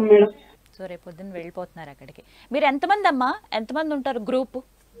బయలుదేరుతాం మేడం. సో రేపు పొద్దున్న వెళ్ళిపోతున్నారు అక్కడికి. మీరు ఎంతమంది అమ్మా, ఎంతమంది ఉంటారు గ్రూప్?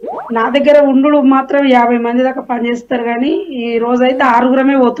 నా దగ్గర ఉండు మాత్రం 50 మంది దాకా పనిచేస్తారు, కానీ ఈ రోజైతే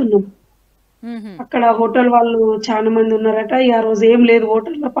 6గురమే పోతున్నాం. అక్కడ హోటల్ వాళ్ళు చాలా మంది ఉన్నారట. ఆ రోజు ఏం లేదు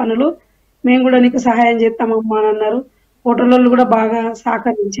హోటల్లో పనులు, మేము కూడా నీకు సహాయం చేస్తామమ్మా అని అన్నారు. హోటల్ వాళ్ళు కూడా బాగా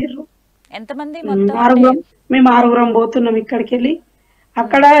సహకరించారు. ఎంతమంది? మేము 6గురం పోతున్నాం ఇక్కడికి వెళ్ళి.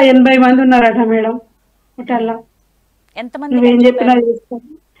 అక్కడ 80 మంది ఉన్నారట మేడం హోటల్లో. ఎంతమంది? నువ్వేం చెప్పినా చేస్తాం.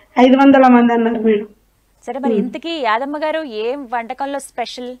 500 మంది అన్నారు మేడం. సరే, మరి ఇంతకీ యాదమ్మ గారు ఏం వంటకంలో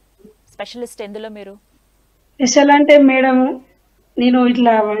స్పెషలిస్ట్ ఎందులో మీరు? స్పెషల్ అంటే మేడం, నేను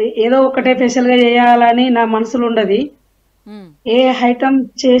ఇట్లా ఏదో ఒకటే స్పెషల్ గా చేయాలని నా మనసులో ఉండదు. ఏ ఐటమ్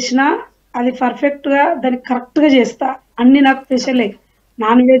చేసినా అది పర్ఫెక్ట్ గా దాన్ని కరెక్ట్ గా చేస్తా. అన్ని నాకు స్పెషలే.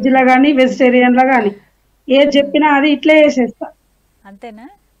 నాన్ వెజ్ లా గానీ, వెజిటేరియన్ లా గానీ ఏది చెప్పినా అది ఇట్లే చేసేస్తా. అంతేనా?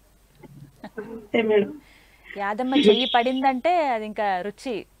 అంతే మేడం. యాదమ్మ చెయ్యి పడిందంటే అది ఇంకా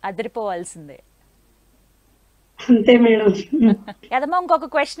రుచి అదిరిపోవాల్సిందే. అంతే మేడం. యాదమ్మ ఇంకొక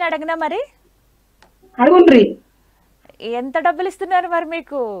క్వశ్చన్ అడగనా మరి? అడుగుండ్రి. ఎంత డబ్బులు ఇస్తున్నారు మరి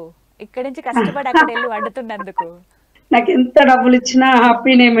మీకు ఇక్కడి నుంచి కష్టపడి అక్కడ వెళ్ళి వండుతున్నందుకు? నాకు ఎంత డబ్బులు ఇచ్చినా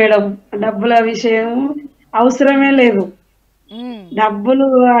హ్యాపీనే మేడం. డబ్బుల విషయం అవసరమే లేదు. డబ్బులు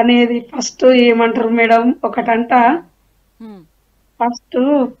అనేది ఫస్ట్ ఏమంటారు మేడం, ఒకటంట ఫస్ట్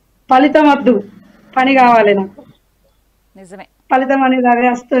ఫలితం వద్దు, పని కావాలి నాకు. నిజమే, ఫలితం అనేది అదే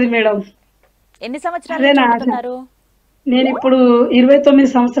వస్తుంది మేడం. ఎన్ని సంవత్సరాలు చదువుతున్నారు? నేను ఇప్పుడు 29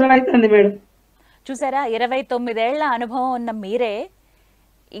 సంవత్సరాలు అవుతుంది మేడం. చూసారా, 29 ఏళ్ల అనుభవం ఉన్న మీరే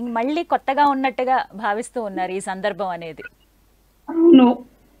మళ్ళీ కొత్తగా ఉన్నట్టుగా భావిస్తూ ఉన్నారు ఈ సందర్భం అనేది. అవును,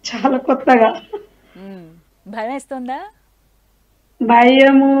 చాలా కొత్తగా. భయం వేస్తుందా?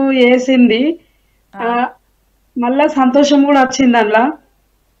 భయము వేసింది, ఆ, మళ్ళా సంతోషం కూడా వచ్చింది అందులో.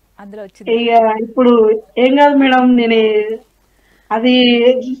 అందులో వచ్చింది. ఇక ఇప్పుడు ఏం కాదు మేడం, నేను అది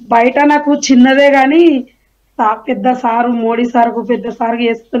బయట నాకు చిన్నదే గాని పెద్ద సారు, మోడీ సార్కు పెద్ద సార్కి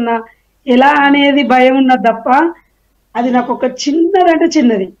చేస్తున్నా ఎలా అనేది భయం ఉన్నది తప్ప, అది నాకు ఒక చిన్నదంటే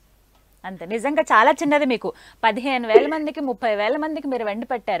చిన్నది. అంతే, నిజంగా చాలా చిన్నది. మీకు 15,000 మందికి 30,000 మందికి మీరు వెండి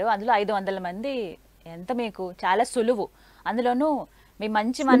పెట్టారు, అందులో 500 మంది. ఎంత మీకు చాలా సులువు. అందులోనూ మీ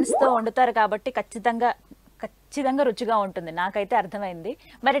మంచి మనసుతో వండుతారు కాబట్టి ఖచ్చితంగా ఖచ్చితంగా రుచిగా ఉంటుంది, నాకైతే అర్థమైంది.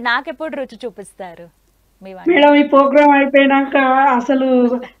 మరి నాకెప్పుడు రుచి చూపిస్తారు మీ వంట? మేడం ఈ ప్రోగ్రామ్ అయిపోయినాక అసలు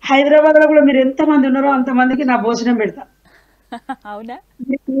హైదరాబాద్ లో కూడా మీరు ఎంత మంది ఉన్నారో అంతమందికి నా భోజనం పెడతా. అవునా?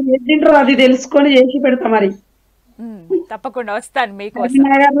 మీరు తింటారో అది తెలుసుకొని చేసి పెడతా. మరి తప్పకుండా వస్తాను మీకోసం.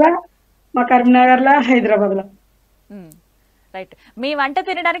 కరీంనగర్ లా, మా కరీంనగర్ లా, హైదరాబాద్ లో. రైట్, మీ వంట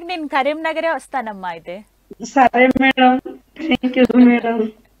తినడానికి నేను కరీంనగరే వస్తానమ్మా అయితే. సరే madam, thank you madam.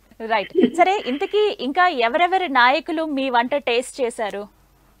 Right, సరే, ఇంతకీ ఇంకా ఎవరెవరి నాయకులు మీ వంట టేస్ట్ చేశారు?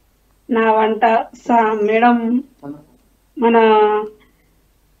 నా వంట మేడం, మన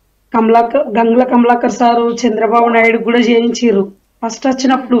గంగుల కమలాకర్ సారు, చంద్రబాబు నాయుడు కూడా చేయించారు ఫస్ట్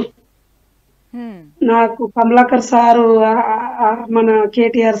వచ్చినప్పుడు. నాకు కమలాకర్ సారు, మన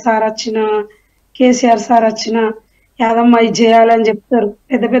కేటీఆర్ సార్ వచ్చిన, కేసీఆర్ సార్ వచ్చిన, యాదమ్మ ఇది చేయాలని చెప్తారు.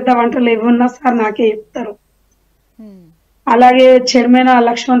 పెద్ద పెద్ద వంటలు ఏమున్నా సార్ నాకే చెప్తారు. అలాగే చెడ్మేన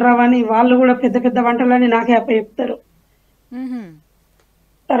లక్ష్మణరావు అని వాళ్ళు కూడా పెద్ద పెద్ద వంటలని నాకే అప్ప చెప్తారు.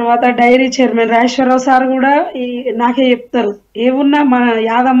 తర్వాత డైరీ చైర్మన్ రాజేశ్వరరావు సార్ కూడా నాకే చెప్తారు. ఏమున్నా మన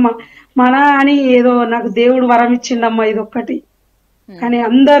యాదమ్మ మన అని ఏదో నాకు దేవుడు వరం ఇచ్చిండమ్మా ఇదొక్కటి. కానీ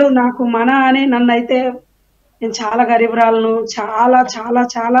అందరూ నాకు మన అని నన్ను అయితే, నేను చాలా గరీబురాలను, చాలా చాలా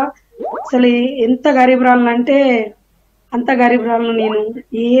చాలా అసలు ఎంత గరీబురాలను అంటే అంత గరీబురాలను. నేను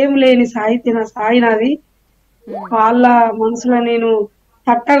ఏం లేని సాయి నాది. వాళ్ళ మనసులో నేను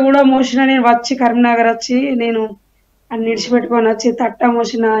తట్ట కూడా మోసిన, నేను వచ్చి కరీంనగర్ వచ్చి నేను అన్ని విడిచిపెట్టుకొని వచ్చి తట్ట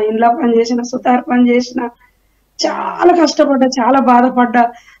మోసిన, ఇంట్లో పని చేసిన, సుతార్ పని చేసిన, చాలా కష్టపడ్డా, చాలా బాధపడ్డా.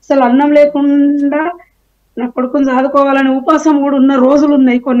 అసలు అన్నం లేకుండా నా కొడుకుని చదువుకోవాలని ఉపాసం కూడా ఉన్న రోజులు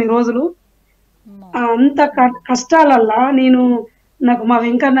ఉన్నాయి, కొన్ని రోజులు. అంత కష్టాలల్లా నాకు మా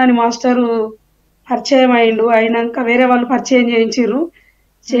వెంకన్నని మాస్టరు పరిచయం అయిండు. అయినాక వేరే వాళ్ళు పరిచయం చేయించారు.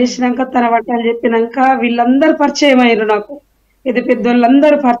 చేసినాక తన వంటలు చెప్పినాక వీళ్ళందరూ పరిచయం అయ్యారు నాకు. పెద్ద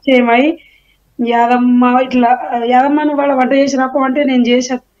పెద్దోళ్ళందరూ పరిచయం అయ్యి, యాదమ్మ ఇట్లా, యాదమ్మను వాళ్ళ వంట చేసి రాకు అంటే నేను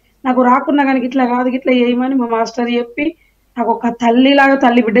చేసా, నాకు రాకున్నా కానీ ఇట్లా కాదు ఇట్లా చేయమని మా మాస్టర్ చెప్పి, నాకు ఒక తల్లిలాగా,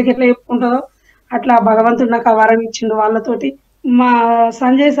 తల్లి బిడ్డకి ఎట్లా చెప్పుకుంటుందో అట్లా భగవంతుడు నాకు ఆ వరం ఇచ్చిండు వాళ్ళతోటి. మా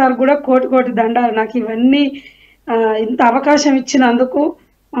సంజయ్ సార్ కూడా కోటి కోటి దండాలు. నాకు ఇవన్నీ ఇంత అవకాశం ఇచ్చినందుకు,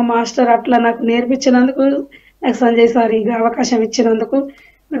 మా మాస్టర్ అట్లా నాకు నేర్పించినందుకు, నాకు సంజయ్ సార్ ఈ అవకాశం ఇచ్చినందుకు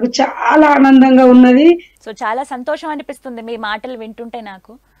నాకు చాలా ఆనందంగా ఉన్నది. సో చాలా సంతోషం అనిపిస్తుంది మీ మాటలు వింటుంటే.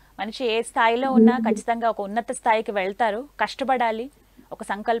 నాకు మనిషి ఏ స్థాయిలో ఉన్నా ఖచ్చితంగా ఒక ఉన్నత స్థాయికి వెళ్తారు. కష్టపడాలి, ఒక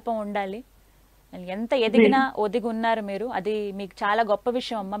సంకల్పం ఉండాలి. ఎంత ఎదిగినా ఒదిగి ఉన్నారు మీరు, అది మీకు చాలా గొప్ప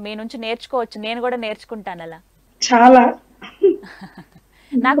విషయం అమ్మా. మీ నుంచి నేర్చుకోవచ్చు, నేను కూడా నేర్చుకుంటాను అలా. చాలా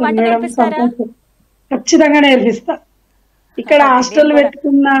నాకు వంట నేర్పిస్తారా? ఖచ్చితంగా నేర్పిస్తా. ఇక్కడ హాస్టల్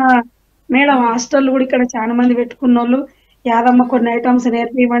పెట్టుకున్న మేడం, హాస్టల్ కూడా ఇక్కడ చాలా మంది పెట్టుకున్న వాళ్ళు యాదమ్మ కొన్ని ఐటమ్స్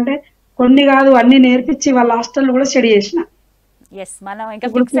నేర్పిమంటే కొన్ని కాదు అన్ని నేర్పించి వాళ్ళ హాస్టల్ కూడా స్టడీ చేసిన. మనం ఇంకా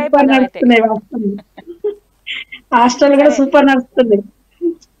ఫిక్స్ అయిపోయాం అయితే. హాస్టల్ కూడా సూపర్ నడుస్తుంది.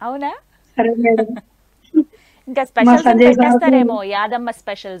 అవునా? సరే మేడం, ఇంకా స్పెషల్స్ పెట్టేస్తారేమో యాదమ్మ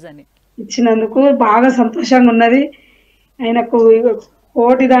స్పెషల్స్ అని ఇచ్చినందుకు బాగా సంతోషంగా ఉన్నది. ఆయనకు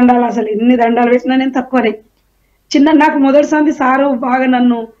కోటి దండాలు. అసలు ఎన్ని దండాలు పెట్టినా నేను తక్కువనే. నాకు మొదటిసారి సారు బాగా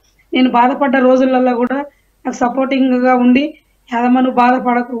నేను బాధపడ్డ రోజులలో కూడా నాకు సపోర్టింగ్ గా ఉండి, యాదమ్మ నువ్వు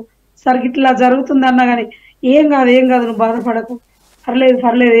బాధపడకు, సరికి ఇట్లా జరుగుతుంది అన్నా కానీ ఏం కాదు నువ్వు బాధపడకు,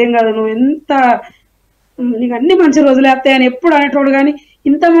 పర్లేదు ఏం కాదు, నువ్వు ఎంత నీకు అన్ని మంచి రోజులు వస్తాయని ఎప్పుడు అనేటోడు. కానీ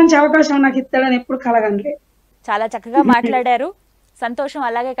ఇంత మంచి అవకాశం నాకు ఇస్తాడని ఎప్పుడు కలగండి. చాలా చక్కగా మాట్లాడారు. సంతోషం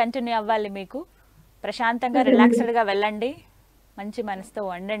అలాగే కంటిన్యూ అవ్వాలి మీకు. ప్రశాంతంగా రిలాక్స్డ్ గా వెళ్ళండి, మంచి మనసుతో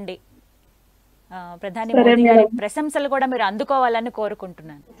వండండి. ప్రధాని మోదీ గారి ప్రశంసలు కూడా మీరు అందుకోవాలని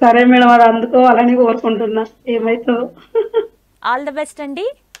కోరుకుంటున్నాను. సరే మేడం, అది అందుకోవాలని కోరుకుంటున్నా. ఏమైతుందో. ఆల్ ది బెస్ట్ అండి.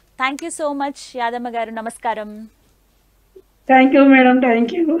 Thank you so much Yadamma గారు. నమస్కారం. Thank you madam,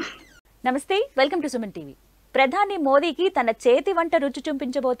 thank you. నమస్తే, వెల్కమ్ టు సుమన్ టీవీ. ప్రధాని మోదీకి తన చేతి వంట రుచి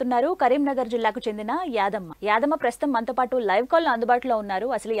చూపించబోతున్నారు కరీంనగర్ జిల్లాకు చెందిన యాదమ్మ ప్రస్తుతం మనతో పాటు లైవ్ కాల్ లో అందుబాటులో ఉన్నారు.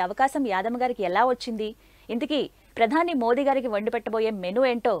 అసలు ఈ అవకాశం యాదమ్మ గారికి ఎలా వచ్చింది, ఇంతకీ ప్రధాని మోదీ గారికి వండి పెట్టబోయే మెను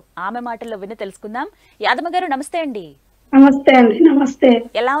ఏంటో ఆమె మాటల్లో విని తెలుసుకుందాం. యాదమ్మ గారు నమస్తే అండి. నమస్తే అండి. నమస్తే.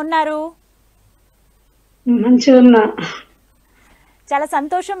 ఎలా ఉన్నారు? మంచిగా ఉన్నా చాలా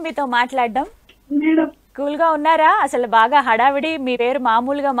సంతోషం మీతో మాట్లాడడం. మేడం. కూల్ గా ఉన్నారా? అసలు బాగా హడావిడి, మీ పేరు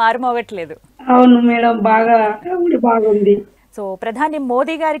మామూలుగా మారుమోగట్లేదు. అవును మేడం, బాగా హడావిడి బాగుంది. సో ప్రధాని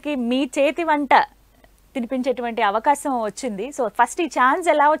మోదీ గారికి మీ చేతి వంట తినిపించేటువంటి అవకాశం వచ్చింది. సో ఫస్ట్ ఈ ఛాన్స్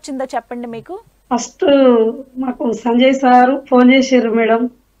ఎలా వచ్చిందో చెప్పండి. మీకు ఫస్ట్ మాకు సంజయ్ సార్ ఫోన్ చేసారు madam.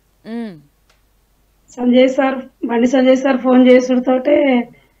 Bandi Sanjay sir phone చేసుడుతోటే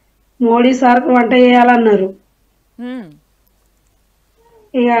Modi సార్కు వంట చేయాలన్నారు.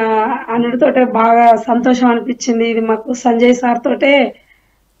 ఇక అన్నిటితోటే బాగా సంతోషం అనిపించింది. ఇది మాకు సంజయ్ సార్ తోటే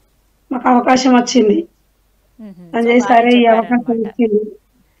మాకు అవకాశం వచ్చింది. సంజయ్ సారే ఈ అవకాశం ఇచ్చింది.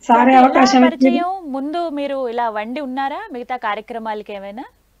 సారే అవకాశం ఇచ్చింది. ముందు మీరు ఇలా వండి ఉన్నారా మిగతా కార్యక్రమాలకి ఏమైనా?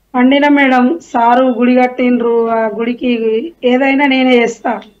 వండిన మేడం. సారు గుడి కట్టిండ్రు. ఆ గుడికి ఏదైనా నేనే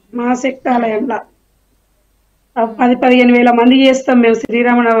చేస్తా. మా శక్తాలయంలో 10-15 వేల మంది చేస్తాం మేము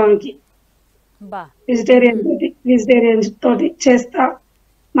శ్రీరామనవమికి. వెజిటేరియన్ తోటి చేస్తా.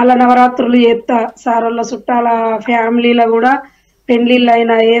 మళ్ళా నవరాత్రులు చేస్తా. సారోళ్ళ చుట్టాల ఫ్యామిలీలో కూడా పెళ్లిళ్ళు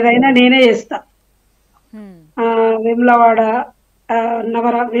అయినా ఏదైనా నేనే చేస్తా. వేములవాడ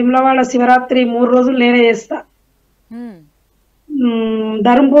శివరాత్రి 3 రోజులు నేనే చేస్తా.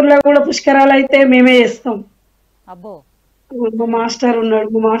 ధర్మపూర్ లో కూడా పుష్కరాలు అయితే మేమే చేస్తాం. మా మాస్టర్ ఉన్నాడు.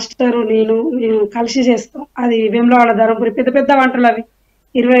 మా మాస్టర్ నేను కలిసి చేస్తాం. అది వేములవాడ ధర్మపురి పెద్ద పెద్ద వంటలు అవి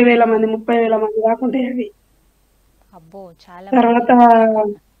 20,000 మంది 30,000 మంది కాకుంటాయి అవి. తర్వాత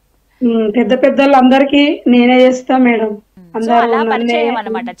పెద్ద పెద్దలు అందరికి నేనే చేస్తా మేడం.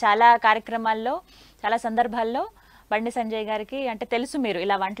 చాలా కార్యక్రమాల్లో చాలా సందర్భాల్లో బండి సంజయ్ గారికి అంటే తెలుసు మీరు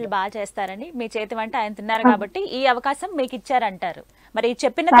ఇలా వంటలు బాగా చేస్తారని. మీ చేతి వంట ఆయన తిన్నారు కాబట్టి ఈ అవకాశం మీకు ఇచ్చారంటారు. మరి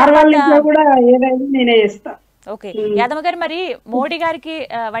చెప్పిన నేనే చేస్తా. ఓకే యాదమ్మ గారు, మరి మోడీ గారికి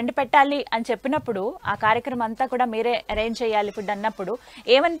వండి పెట్టాలి అని చెప్పినప్పుడు ఆ కార్యక్రమం అంతా కూడా మీరే అరేంజ్ చేయాలి ఫుడ్ అన్నప్పుడు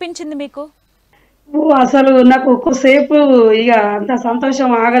ఏమనిపించింది మీకు? అసలు నాకు ఒక్కసేపు ఇక అంత సంతోషం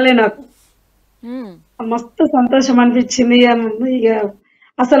ఆగలే. నాకు మస్తు సంతోషం అనిపించింది. ఇక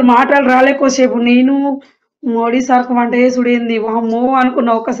అసలు మాటలు రాలేకోసేపు. నేను మోడీ సార్కు వంట చేసుడేంది వామ్మో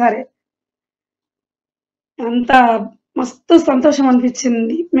అనుకున్నా ఒక్కసారి. అంత మస్తు సంతోషం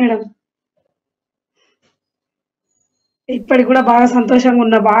అనిపించింది మేడం. ఇప్పటికి కూడా బాగా సంతోషంగా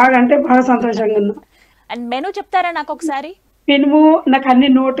ఉన్నా. బాగా అంటే బాగా సంతోషంగా ఉన్నా. అండ్ మెనూ చెప్తారా నాకు ఒకసారి? మెనూ నాకు అన్ని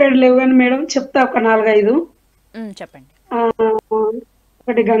నోటెడ్ లేవు కానీ మేడం చెప్తా. ఒక 4-5 చెప్పండి.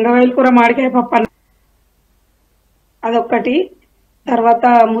 ఒకటి గంగవాయిల కూర మామిడికాయ పప్పు అదొక్కటి. తర్వాత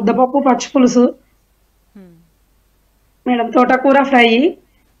ముద్దపప్పు పచ్చి పులుసు మేడం. తోటకూర ఫ్రై.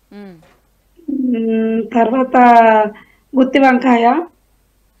 తర్వాత గుత్తి వంకాయ.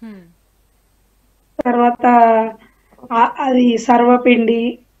 తర్వాత అది సర్వపిండి,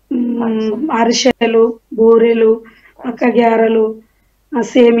 అరిసెలు, బూరెలు, అక్క గ్యారెలు,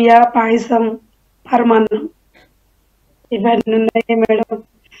 సేమియా పాయసం, పరమాన్నం ఇవన్నీ ఉన్నాయి మేడం.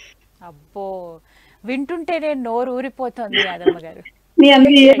 అబ్బో, వింటుంటేనే నోరు ఊరిపోతుంది యాదమ్మ గారు. నీ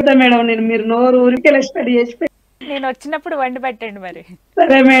అందుకే చెప్తా మేడం. మీరు నోరు ఊరికే స్టడీ చేసి నేను వచ్చినప్పుడు వండి పెట్టండి మరి.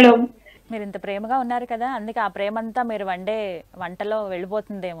 సరే మేడం. మీరు ఇంత ప్రేమగా ఉన్నారు కదా, అందుకే ఆ ప్రేమంతా మీరు వండే వంటలో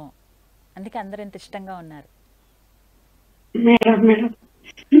వెళ్ళిపోతుందేమో, అందుకే అందరూ ఇంత ఇష్టంగా ఉన్నారు.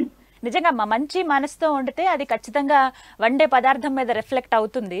 నిజంగా మంచి మనసుతో వండితే అది ఖచ్చితంగా వండే పదార్థం మీద రిఫ్లెక్ట్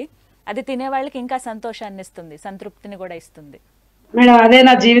అవుతుంది. అది తినే వాళ్ళకి ఇంకా సంతోషాన్ని ఇస్తుంది, సంతృప్తిని కూడా ఇస్తుంది. మేడం అదే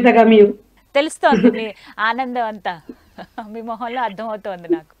నా జీవిత గమ్యం. తెలుస్తోంది మీ ఆనందం అంతా మీ మొహంలో అర్థమవుతోంది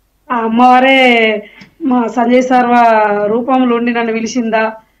నాకు. ఆ అమ్మవారే మా సంజయ్ సార్ రూపంలో ఉండి నన్ను పిలిచిందా.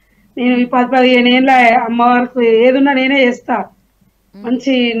 నేను ఈ 10-15 ఏళ్ళ అమ్మవారికి ఏదున్నా నేనే చేస్తా.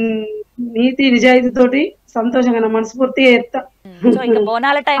 మంచి నీతి నిజాయితీతోటి సంతోషంగా మనస్ఫూర్తిగా చేస్తా.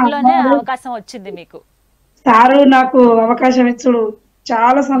 బోనాల టైంలోనే అవకాశం వచ్చింది మీకు. సారు నాకు అవకాశం ఇచ్చుడు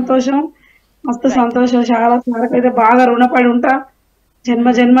చాలా సంతోషం, మస్తు సంతోషం. చాలా సార్కి అయితే బాగా రుణపడి ఉంటా, జన్మ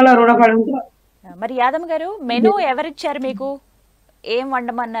జన్మల రుణపడి ఉంటా. మరి యాదమ్మ గారు, మెనూ ఎవరిచ్చారు మీకు? ఏం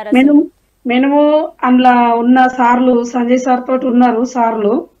వండమన్నారు? మెనూ అందులో ఉన్న సార్లు సంజయ్ సార్ తోటి ఉన్నారు.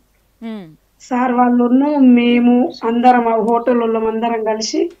 సార్ వాళ్ళు మేము అందరం హోటల్ అందరం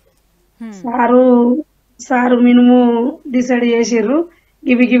కలిసి సారు మినిము డిసైడ్ చేసిర్రు.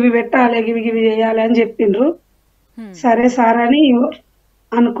 గివి పెట్టాలి, గివి చేయాలి అని చెప్పిండ్రు. సరే సార్ అని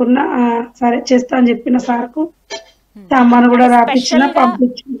అనుకున్నా. సరే చేస్తా అని చెప్పిన సార్కు సామాను కూడా రాపించిన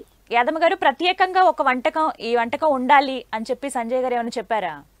పంపించిన. యాదమ్మ గారు, ప్రత్యేకంగా ఒక వంటకం, ఈ వంటకం ఉండాలి అని చెప్పి సంజయ్ గారు ఏమైనా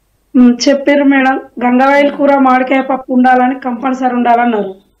చెప్పారా? చెప్పారు మేడం. గంగవాయిల కూర మామిడికాయ పప్పు ఉండాలని, కంపల్సరీ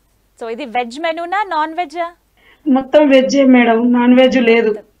ఉండాలన్నారు. సో ఇది వెజ్ మెనూనా నాన్ వెజ్? మొత్తం వెజ్ మేడం, నాన్ వెజ్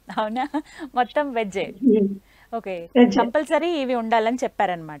లేదు. అవునా? మొత్తం వెజ్. Okay, veg. కంపల్సరీ ఇవి ఉండాలని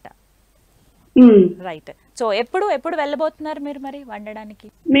చెప్పారనమాట. రైట్. సో ఎప్పుడు ఎప్పుడు వెళ్ళబోతున్నారు మీరు మరి వండడానికి?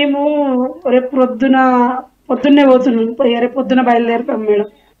 మేము రేపు పొద్దున్నే పోతున్నాం. రేపు పొద్దున బయలుదేరుతాం మేడం.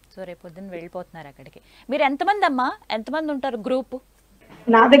 సో రేపు పొద్దున్న వెళ్ళిపోతున్నారు అక్కడికి. మీరు ఎంతమంది అమ్మా, ఎంతమంది ఉంటారు గ్రూప్?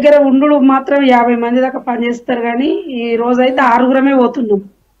 నా దగ్గర ఉండు మాత్రం 50 మంది దాకా పనిచేస్తారు, కానీ ఈ రోజైతే 6గురమే పోతున్నాం.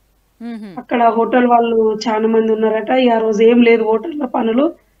 అక్కడ హోటల్ వాళ్ళు చాలా మంది ఉన్నారట. ఆ రోజు ఏం లేదు హోటల్లో పనులు,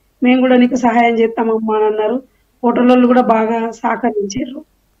 మేము కూడా నీకు సహాయం చేస్తామమ్మా అని అన్నారు. హోటల్ వాళ్ళు కూడా బాగా సహకరించారు.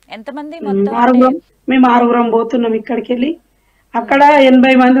 ఎంతమంది మొత్తం? మేము 6గురం పోతున్నాం ఇక్కడికి వెళ్ళి. అక్కడ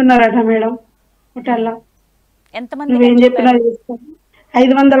 80 మంది ఉన్నారట మేడం హోటల్లో. ఎంతమంది నువ్వేం చెప్పినా చేస్తాం.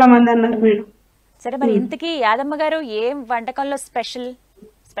 500 మంది అన్నారు మేడం. సరే, మరి ఇంతకీ యాదమ్మ గారు ఏం వంటకంలో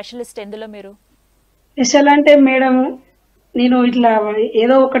స్పెషలిస్ట్ ఎందులో మీరు? స్పెషల్ అంటే మేడం, నేను ఇట్లా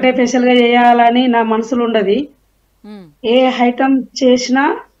ఏదో ఒకటే స్పెషల్ గా చేయాలని నా మనసులో ఉండదు. ఏ ఐటమ్ చేసినా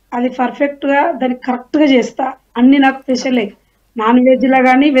అది పర్ఫెక్ట్ గా దానికి కరెక్ట్ గా చేస్తా. అన్ని నాకు స్పెషలే. నాన్ వెజ్ లా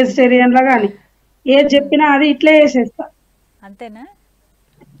గానీ వెజిటేరియన్ లా గానీ ఏది చెప్పినా అది ఇట్లే చేసేస్తా. అంతేనా?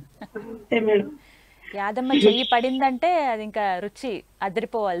 అంతే మేడం. యాదమ్మ చెయ్యి పడిందంటే అది ఇంకా రుచి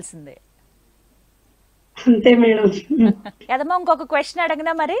అదిరిపోవాల్సిందే. అంతే మేడం. యాదమ్మ, ఇంకొక క్వశ్చన్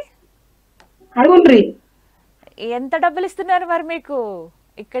అడగనా మరి? అడుగుండ్రి. ఎంత డబ్బులు ఇస్తున్నారు మరి మీకు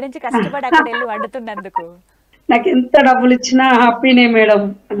ఇక్కడి నుంచి కష్టపడి అక్కడ వెళ్ళి వండుతున్నందుకు? నాకు ఎంత డబ్బులు ఇచ్చినా హ్యాపీనే మేడం.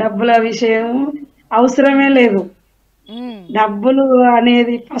 డబ్బుల విషయం అవసరమే లేదు. డబ్బులు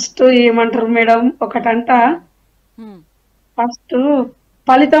అనేది ఫస్ట్ ఏమంటారు మేడం, ఒకటంట, ఫస్ట్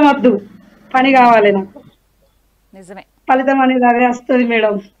ఫలితం వద్దు, పని కావాలి నాకు. నిజమే. ఫలితం అనేది అదే వస్తుంది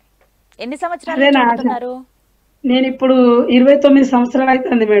మేడం. ఎన్ని సంవత్సరాలు? నేను ఇప్పుడు 29 సంవత్సరాలు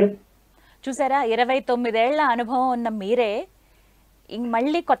అవుతుంది మేడం. చూసారా, 29 ఏళ్ల అనుభవం ఉన్న మీరే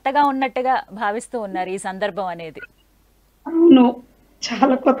మళ్ళీ కొత్తగా ఉన్నట్టుగా భావిస్తూ ఉన్నారు ఈ సందర్భం అనేది. అవును,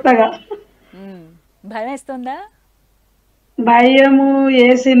 చాలా కొత్తగా. భయం వేస్తుందా? భయము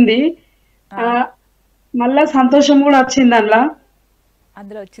వేసింది, మళ్ళా సంతోషం కూడా వచ్చింది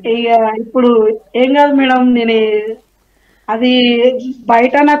అందులో వచ్చింది. ఇక ఇప్పుడు ఏం కాదు మేడం, నేను అది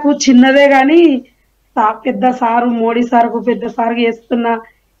బయట నాకు చిన్నదే గాని పెద్ద సారు, మోడీ సార్కు పెద్ద సార్కి చేస్తున్నా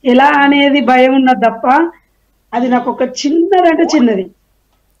ఎలా అనేది భయం ఉన్నది తప్ప, అది నాకు ఒక చిన్నదంటే చిన్నది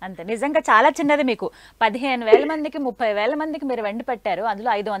అంతే. నిజంగా చాలా చిన్నది. మీకు 15,000 మందికి 30,000 మందికి మీరు వెండి పెట్టారు. అందులో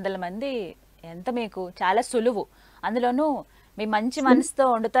 500 మంది ఎంత మీకు చాలా సులువు. అందులోనూ మీ మంచి మనసుతో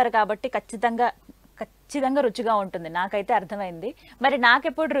వండుతారు కాబట్టి ఖచ్చితంగా రుచిగా ఉంటుంది. నాకైతే అర్థమైంది. మరి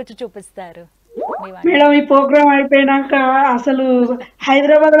నాకెప్పుడు రుచి చూపిస్తారు మేడం? ఈ ప్రోగ్రామ్ అయిపోయినాక అసలు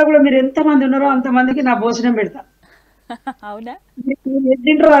హైదరాబాద్ లో కూడా మీరు ఎంత మంది ఉన్నారో అంత మందికి నా భోజనం పెడతా. అవునా?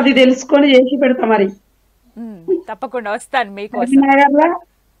 తింటారో అది తెలుసుకొని చేసి పెడతా. మరి తప్పకుండా వస్తాను మీకు.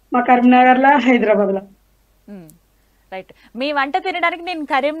 కరీంనగర్ లా, హైదరాబాద్ లో. రైట్. మీ వంట తినడానికి నేను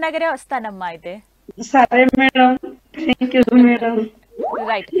కరీంనగరే వస్తానమ్మా అయితే. సరే madam, thank you madam.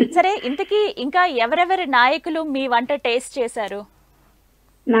 Right. సరే, ఇంతకీ ఇంకా ఎవరెవరి నాయకులు మీ వంట టేస్ట్ చేశారు?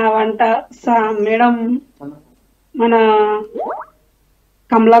 నా వంట మేడం, మన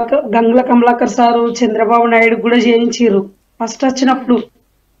గంగుల కమలాకర్ సారు, చంద్రబాబు నాయుడు కూడా చేయించారు ఫస్ట్ వచ్చినప్పుడు.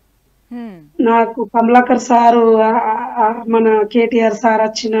 నాకు కమలాకర్ సారు, మన కేటీఆర్ సార్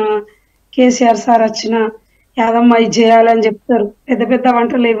వచ్చిన, కేసీఆర్ సార్ వచ్చిన, యాదమ్మ ఇది చేయాలని చెప్తారు. పెద్ద పెద్ద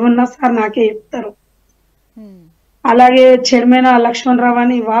వంటలు ఏమన్నా సార్ నాకే చెప్తారు. అలాగే చైర్మన్ లక్ష్మణ్ రావు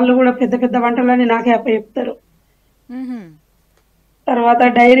అని వాళ్ళు కూడా పెద్ద పెద్ద వంటలని నాకే చెప్తారు. తర్వాత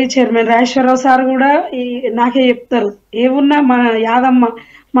డైరీ చైర్మన్ రాజేశ్వరరావు సార్ కూడా నాకే చెప్తారు. ఏమున్నా మన యాదమ్మ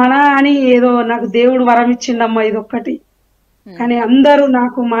మన అని ఏదో నాకు దేవుడు వరం ఇచ్చిండమ్మా ఇదొక్కటి. కానీ అందరూ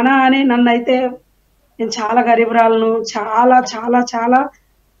నాకు మన అని నన్ను అయితే, నేను చాలా గరీబురాలను, చాలా చాలా చాలా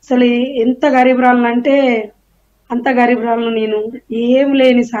అసలు ఎంత గరీబురాలను అంటే అంత గరీబురాలను. నేను ఏం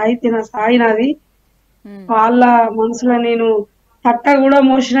లేని సాయి నాది. వాళ్ళ మనసులో నేను తట్ట కూడా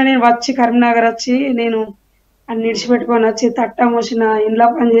మోసిన, నేను వచ్చి కరీంనగర్ వచ్చి నేను అన్ని విడిచిపెట్టుకొని వచ్చి తట్ట మోసిన, ఇంట్లో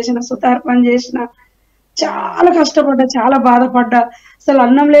పని చేసిన, సుతారు పని చేసిన, చాలా కష్టపడ్డా, చాలా బాధపడ్డా. అసలు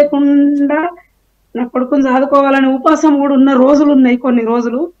అన్నం లేకుండా నా కొడుకుని చదువుకోవాలని ఉపాసం కూడా ఉన్న రోజులు ఉన్నాయి, కొన్ని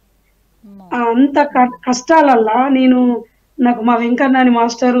రోజులు. అంత కష్టాలల్లా నాకు మా వెంకన్నని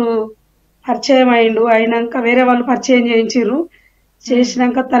మాస్టరు పరిచయం అయిండు. అయినాక వేరే వాళ్ళు పరిచయం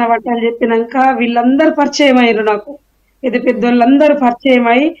చేసినాక తన వంటలు చెప్పినాక వీళ్ళందరూ పరిచయం అయ్యారు నాకు. పెద్దోళ్ళందరూ పరిచయం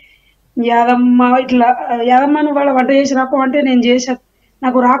అయ్యి యాదమ్మని వాళ్ళ వంట చేసినప్పు అంటే నేను చేసా,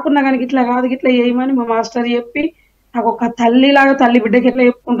 నాకు రాకున్నా కానీ ఇట్లా కాదు ఇట్లా చేయమని మా మాస్టర్ చెప్పి, నాకు ఒక తల్లిలాగా, తల్లి బిడ్డకి ఎట్లా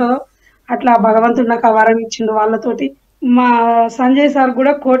చెప్పుకుంటుందో అట్లా భగవంతుడు నాకు ఆ వరం ఇచ్చిండు వాళ్ళతోటి. మా సంజయ్ సార్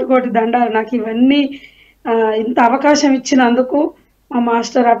కూడా కోటి దండాలు. నాకు ఇవన్నీ ఇంత అవకాశం ఇచ్చినందుకు, మా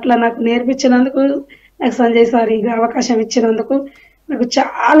మాస్టర్ అట్లా నాకు నేర్పించినందుకు, నాకు సంజయ్ సార్ ఇక అవకాశం ఇచ్చినందుకు నాకు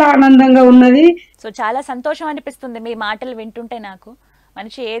చాలా ఆనందంగా ఉన్నది. సో చాలా సంతోషం అనిపిస్తుంది మీ మాటలు వింటుంటే నాకు.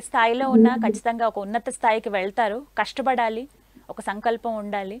 మనిషి ఏ స్థాయిలో ఉన్నా ఖచ్చితంగా ఒక ఉన్నత స్థాయికి వెళ్తారు. కష్టపడాలి, ఒక సంకల్పం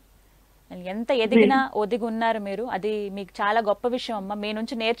ఉండాలి. ఎంత ఎదిగినా ఒదిగి ఉన్నారు మీరు. అది మీకు చాలా గొప్ప విషయం అమ్మ. మీ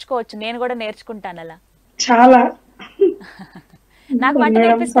నుంచి నేర్చుకోవచ్చు. నేను కూడా నేర్చుకుంటాను అలా. చాలా నాకు వంట మేడం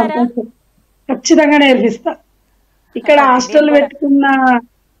నేర్పిస్తారా? సంతోషం. ఖచ్చితంగా నేర్పిస్తా. ఇక్కడ ఓకే, హాస్టల్ నేను కూడా. పెట్టుకున్న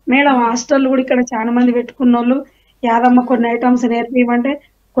మేడం, హాస్టల్ కూడా ఇక్కడ చాలా మంది పెట్టుకున్న వాళ్ళు యాదమ్మ కొన్ని ఐటమ్స్ నేర్పిమంటే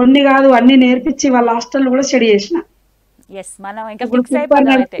కొన్ని కాదు అన్ని నేర్పించి వాళ్ళ హాస్టల్ కూడా స్టడీ చేసిన. ఎస్, మనం ఇంకా ఇప్పుడు ఫిక్స్ సూపర్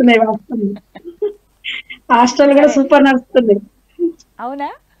అయిపోదాం అయితే. నడుస్తున్నాయి హాస్టల్. హాస్టల్ కూడా సరే, సూపర్ నడుస్తుంది. అవునా?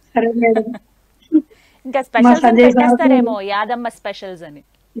 సరే మేడం. ఇంకా మా స్పెషల్స్ అని సంజయ్ సార్ పెట్టేస్తారేమో, యాదమ్మ స్పెషల్స్ అని.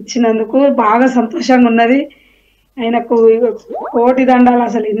 ఇచ్చినందుకు బాగా సంతోషంగా ఉన్నది. ఆయనకు కోటి దండాలు,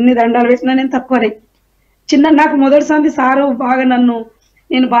 అసలు ఎన్ని దండాలు పెట్టినా నేను తక్కువనే. నాకు మొదటిసారి సారు బాగా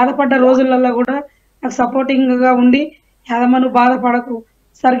నేను బాధపడ్డ రోజులలో కూడా నాకు సపోర్టింగ్ గా ఉండి, యాదమ్మ నువ్వు బాధపడకు,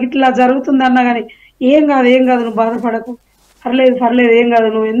 సార్ ఇట్లా జరుగుతుంది అన్నా కానీ ఏం కాదు ఏం కాదు నువ్వు బాధపడకు, పర్లేదు పర్లేదు ఏం కాదు,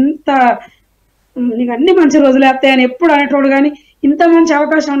 నువ్వు ఎంత నీకు అన్ని మంచి రోజులు వస్తాయని ఎప్పుడు అనేటోడు, కానీ ఇంత మంచి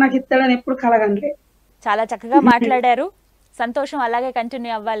అవకాశం నాకు ఇస్తాడని ఎప్పుడు కలగనలే. చాలా చక్కగా మాట్లాడారు. సంతోషం అలాగే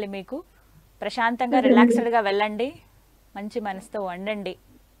కంటిన్యూ అవ్వాలి మీకు. ప్రశాంతంగా రిలాక్స్డ్ గా వెళ్ళండి, మంచి మనసుతో వండండి.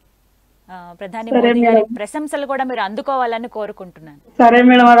 ప్రధాని సరే మోదీ గారి మేడం. ప్రశంసలు కూడా మీరు అందుకోవాలని కోరుకుంటున్నాను. సరే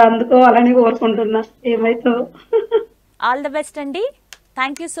మేడం, అది అందుకోవాలని కోరుకుంటున్నా. ఏమైతుందో. ఆల్ ద బెస్ట్ అండి.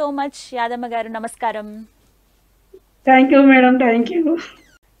 Thank you so much Yadamma గారు. నమస్కారం. Thank you madam, thank you.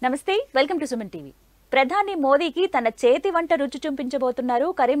 నమస్తే, వెల్కమ్ టు సుమన్ టీవీ. ప్రధాని మోదీకి తన చేతి వంట రుచి చూపించబోతున్నారు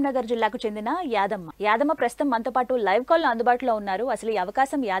కరీంనగర్ జిల్లాకు చెందిన యాదమ్మ. యాదమ్మ ప్రస్తుతం మనతో పాటు లైవ్ కాల్ లో అందుబాటులో ఉన్నారు. అసలు ఈ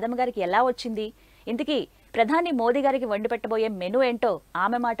అవకాశం యాదమ్మ గారికి ఎలా వచ్చింది, ఇంతకీ ప్రధాని మోదీ గారికి వండి పెట్టబోయే మెనూ ఏంటో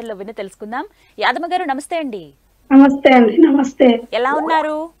ఆమె మాటల్లో విని తెలుసుకుందాం. యాదమ్మ గారు నమస్తే అండి. నమస్తే అండి. నమస్తే. ఎలా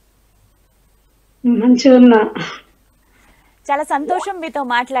ఉన్నారు? మంచిగా ఉన్నా చాలా సంతోషం మీతో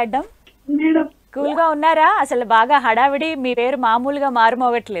మాట్లాడడం. మేడం. కూల్ గా ఉన్నారా? అసలు బాగా హడావిడి, మీ పేరు మామూలుగా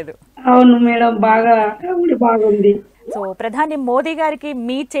మారుమోగట్లేదు. అవును మేడం, బాగా హడావుడి బాగుంది. సో ప్రధాని మోదీ గారికి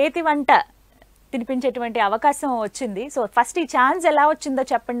మీ చేతి వంట తినిపించేటువంటి అవకాశం వచ్చింది. సో ఫస్ట్ ఈ ఛాన్స్ ఎలా వచ్చిందో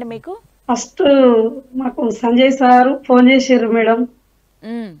చెప్పండి మీకు. ఫస్ట్ మాకు సంజయ్ సార్ ఫోన్ చేసారు madam.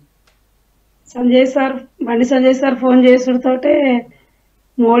 Sanjay sir phone చేసుడితోటే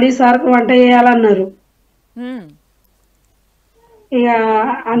Modi సార్కు వంట చేయాలన్నారు. ఇక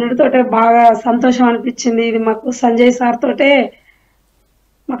అన్నిటితోటే బాగా సంతోషం అనిపించింది. ఇది మాకు సంజయ్ సార్ తోటే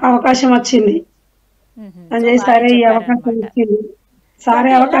మాకు అవకాశం వచ్చింది. సంజయ్ సారే ఈ అవకాశం ఇచ్చింది.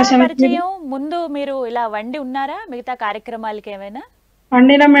 సారే అవకాశం ఇచ్చింది. ముందు మీరు ఇలా వండి ఉన్నారా మిగతా కార్యక్రమాలకి ఏమైనా?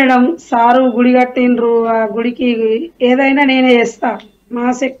 వండిన మేడం. సారు గుడి కట్టిండ్రు, ఆ గుడికి ఏదైనా నేనే చేస్తా. మా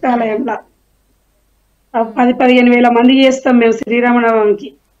శక్తాలయంలో 10-15 వేల మంది చేస్తాం మేము శ్రీరామనవమికి.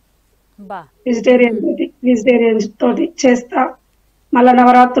 వెజిటేరియన్ తోటి చేస్తా. మళ్ళా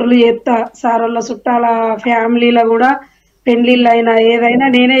నవరాత్రులు చేస్తా. సారోళ్ళ చుట్టాల ఫ్యామిలీలో కూడా పెళ్లిళ్ళు అయినా ఏదైనా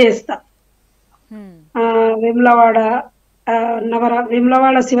నేనే చేస్తా. వేములవాడ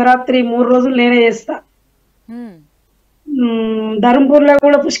వేములవాడ శివరాత్రి 3 రోజులు నేనే చేస్తా. ధర్మపూర్లో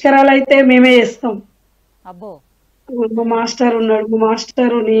కూడా పుష్కరాలు అయితే మేమే చేస్తాం. మా మాస్టర్ ఉన్నాడు, మా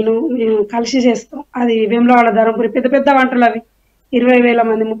మాస్టర్ నేను కలిసి చేస్తాం. అది వేములవాడ ధర్మపురి పెద్ద పెద్ద వంటలు అవి 20,000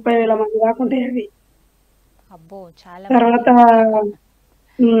 మంది 30,000 మంది కాకుంటాయి అవి. తర్వాత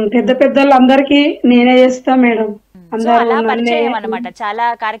పెద్ద పెద్దలు అందరికి నేనే చేస్తా మేడం. అలా పరిచయం అన్నమాట. చాలా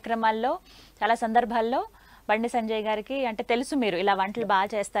కార్యక్రమాల్లో, చాలా సందర్భాల్లో బండి సంజయ్ గారికి అంటే తెలుసు మీరు ఇలా వంటలు బాగా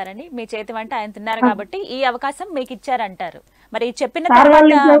చేస్తారని. మీ చేతి వంట ఆయన తిన్నారు కాబట్టి ఈ అవకాశం మీకు ఇచ్చారంటారు. మరి చెప్పిన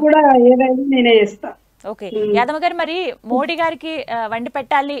తర్వాత కూడా ఏదైనా నేనే చేస్తా. ఓకే యాదమ్మ గారు, మరి మోడీ గారికి వండి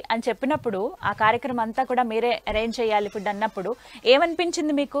పెట్టాలి అని చెప్పినప్పుడు ఆ కార్యక్రమం అంతా కూడా మీరే అరేంజ్ చేయాలి ఫుడ్ అన్నప్పుడు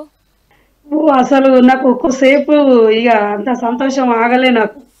ఏమనిపించింది మీకు? అసలు నాకు ఒక్కసేపు ఇక అంత సంతోషం ఆగలే.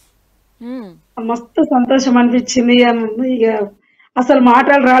 నాకు మస్తు సంతోషం అనిపించింది. ఇక అసలు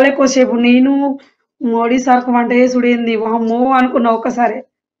మాటలు రాలేకోసేపు. నేను మోడీ సార్కు వంట చేసుడేంది వామ్మో అనుకున్నా ఒక్కసారి.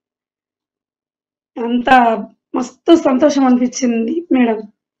 అంత మస్తు సంతోషం అనిపించింది మేడం.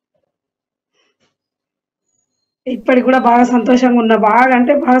 ఇప్పటికి కూడా బాగా సంతోషంగా ఉన్నా. బాగా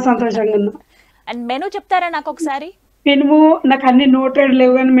అంటే బాగా సంతోషంగా ఉన్నా. అండ్ మెనూ చెప్తారా నాకు ఒకసారి? మెనూ నాకు అన్ని నోటెడ్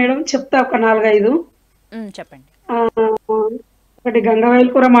లేవు కానీ మేడం చెప్తా, ఒక 4-5 చెప్పండి. ఒకటి గంగవాయిల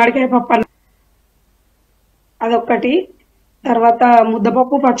కూర మామిడికాయ పప్పు అదొక్కటి. తర్వాత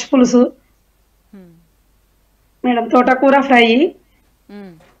ముద్దపప్పు పచ్చి పులుసు మేడం. తోటకూర ఫ్రై.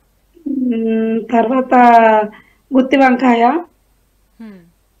 తర్వాత గుత్తి వంకాయ.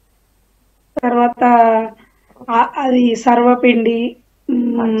 తర్వాత అది సర్వపిండి,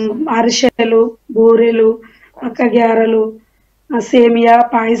 అరిసెలు, బూరెలు, అక్క గ్యారెలు, సేమియా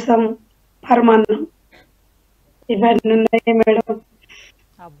పాయసం, పరమాన్నం ఇవన్నీ ఉన్నాయి మేడం.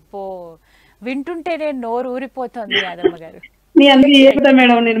 అబ్బో, వింటుంటేనే నోరు ఊరిపోతుంది యాదమ్మ గారు. నీ అందుకే చెప్తా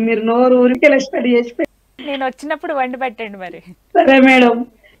మేడం, నేను మీరు నోరు ఊరికే స్టడీ చేసి నేను వచ్చినప్పుడు వండి పెట్టండి మరి. సరే మేడం.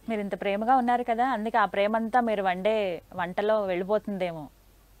 మీరు ఇంత ప్రేమగా ఉన్నారు కదా, అందుకే ఆ ప్రేమంతా మీరు వండే వంటలో వెళ్ళిపోతుందేమో,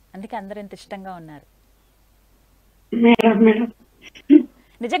 అందుకే అందరు ఇంత ఇష్టంగా ఉన్నారు. మేడం మేడం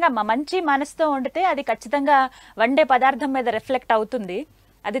నిజంగా అమ్మా, మంచి మనసుతో వండితే అది ఖచ్చితంగా వండే పదార్థం మీద రిఫ్లెక్ట్ అవుతుంది.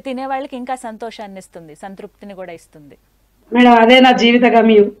 అది తినే వాళ్ళకి ఇంకా సంతోషాన్ని ఇస్తుంది, సంతృప్తిని కూడా ఇస్తుంది. మేడం అదే నా జీవిత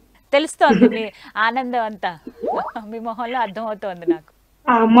గమ్యం. తెలుస్తోంది మీ ఆనందం అంతా మీ మొహంలో అర్థమవుతోంది నాకు.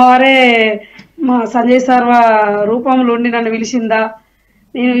 ఆ అమ్మవారే మా సంజయ్ సార్ రూపంలో ఉండి నన్ను పిలిచిందా.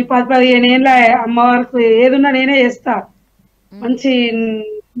 నేను ఈ 10-15 ఏళ్ళ అమ్మవారికి ఏదున్నా నేనే చేస్తా. మంచి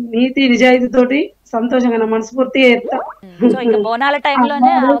నీతి నిజాయితీతోటి సంతోషంగా నా మనస్ఫూర్తిగా చేస్తా. సో ఇక బోనాల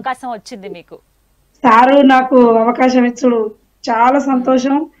టైంలోనే అవకాశం వచ్చింది మీకు. సారు నాకు అవకాశం ఇచ్చుడు చాలా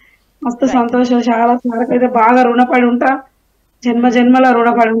సంతోషం, మస్తు సంతోషం. చాలా సార్కి అయితే బాగా రుణపడి ఉంటా, జన్మ జన్మల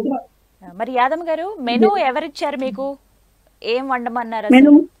రుణపడి ఉంటా. మరి యాదమ్మ గారు, మెనూ ఎవరిచ్చారు మీకు? ఏం వండమన్నారు?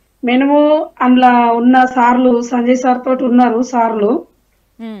 మెనూ అందులో ఉన్న సార్లు సంజయ్ సార్ తోటి ఉన్నారు సార్లు.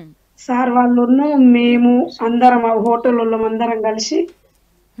 సార్ వాళ్ళు మేము అందరం ఆ హోటల్లో అందరం కలిసి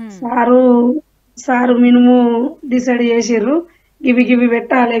సారు మినిము డిసైడ్ చేసిర్రు. గివి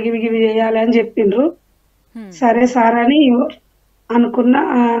పెట్టాలి, గివి చేయాలి అని చెప్పిండ్రు. సరే సార్ అని అనుకున్నా.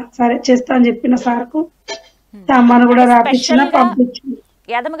 సరే చేస్తా అని చెప్పిన సార్కు సామాను కూడా రాపించిన, పంపించిన.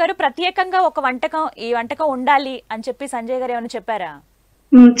 యాదమ్మ గారు, ప్రత్యేకంగా ఒక వంటకం, ఈ వంటకం ఉండాలి అని చెప్పి సంజయ్ గారు ఏమైనా చెప్పారా?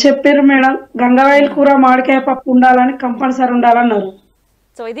 చెప్పారు మేడం. గంగవాయిల కూర మామిడికాయ పప్పు ఉండాలని, కంపల్సరీ ఉండాలన్నారు.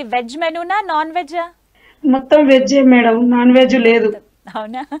 సో ఇది వెజ్ మెనూనా నాన్ వెజ్? మొత్తం వెజ్ మేడం, నాన్ వెజ్ లేదు.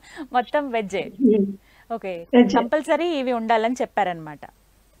 అవునా, మొత్తం వెజ్జే. ఓకే, కంపల్సరీ ఇవి ఉండాలని చెప్పారనమాట.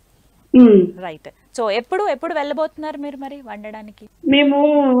 రైట్. సో ఎప్పుడు వెళ్ళబోతున్నారు మీరు మరి వండడానికి? మేము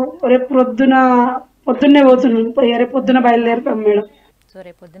రేపు పొద్దున్నే పోతున్నాం. రేపు పొద్దున బయలుదేరుతాం మేడం. సో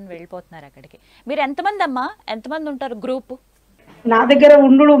రేపు పొద్దున్న వెళ్ళిపోతున్నారు అక్కడికి. మీరు ఎంతమంది అమ్మా, ఎంతమంది ఉంటారు గ్రూప్? నా దగ్గర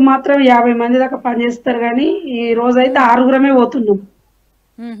ఉండు మాత్రం 50 మంది దాకా పనిచేస్తారు, కానీ ఈ రోజైతే 6గురమే పోతున్నాం.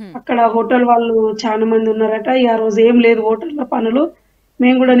 అక్కడ హోటల్ వాళ్ళు చాలా మంది ఉన్నారట. ఆ రోజు ఏం లేదు హోటల్లో పనులు,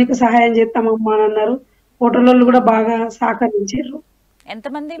 మేము కూడా నీకు సహాయం చేస్తామమ్మా అని అన్నారు. హోటల్ వాళ్ళు కూడా బాగా సహకరించారు.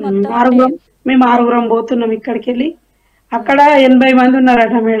 ఎంతమంది? మేము 6గురం పోతున్నాం ఇక్కడికి వెళ్ళి. అక్కడ 80 మంది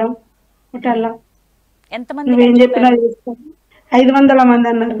ఉన్నారట మేడం హోటల్లో. ఎంతమంది? నువ్వేం చెప్పినా చేస్తాం. 500 మంది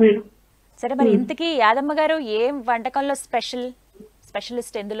అన్నారు మేడం. సరే, మరి ఇంతకీ యాదమ్మ గారు ఏం వంటకంలో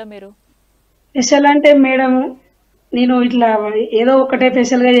స్పెషలిస్ట్ ఎందులో మీరు? స్పెషల్ అంటే మేడం, నేను ఇట్లా ఏదో ఒకటే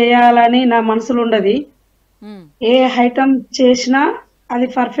స్పెషల్ గా చేయాలని నా మనసులో ఉండదు. ఏ ఐటమ్ చేసినా అది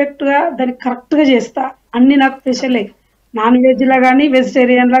పర్ఫెక్ట్ గా దాన్ని కరెక్ట్ గా చేస్తా. అన్ని నాకు స్పెషలే, నాన్ వెజ్ లా గానీ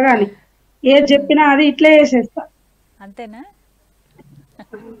వెజిటేరియన్ లా గానీ ఏది చెప్పినా అది ఇట్లే చేసేస్తా. అంతేనా?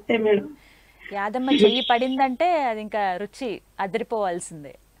 అంతే మేడం. యాదమ్మ చెయ్యి పడిందంటే అది ఇంకా రుచి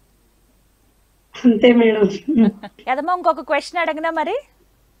అదిరిపోవాల్సిందే. అంతే మేడం. యాదమ్మ, ఇంకొక క్వశ్చన్ అడగనా మరి?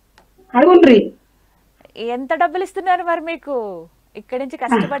 అడుగుండ్రి. ఎంత డబ్బులు ఇస్తున్నారు మరి మీకు ఇక్కడి నుంచి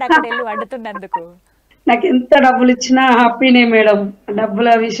కష్టపడి అక్కడ వెళ్ళి వండుతున్నందుకు? నాకు ఎంత డబ్బులు ఇచ్చినా హ్యాపీనే మేడం. డబ్బుల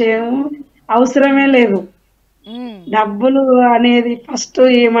విషయం అవసరమే లేదు. డబ్బులు అనేది ఫస్ట్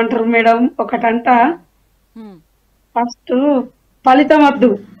ఏమంటారు మేడం, ఒకటంట, ఫస్ట్ ఫలితం వద్దు,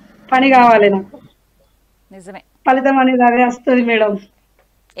 పని కావాలి నాకు. నిజమే, ఫలితం అనేది అదే వస్తుంది మేడం.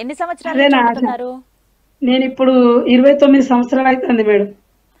 ఎన్ని సంవత్సరాలు? నేను ఇప్పుడు 29 సంవత్సరాలు అవుతుంది మేడం.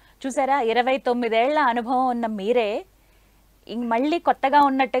 చూసారా, 29 ఏళ్ల అనుభవం ఉన్న మీరే మళ్ళీ కొత్తగా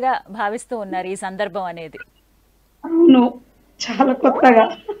ఉన్నట్టుగా భావిస్తూ ఉన్నారు ఈ సందర్భం అనేది. అవును, చాలా కొత్తగా.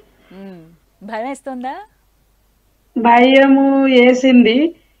 భయం వేస్తుందా? భయము వేసింది,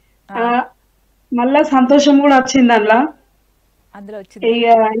 మళ్ళా సంతోషం కూడా వచ్చింది అందులో వచ్చింది. ఇక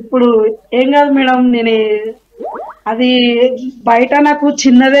ఇప్పుడు ఏం కాదు మేడం, నేను అది బయట నాకు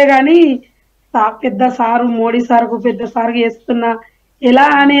చిన్నదే గాని పెద్ద సారు, మోడీ సార్కు పెద్ద సార్కి చేస్తున్నా ఎలా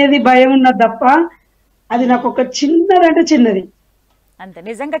అనేది భయం ఉన్నది తప్ప, అది నాకు ఒక చిన్నదంటే చిన్నది అంతే.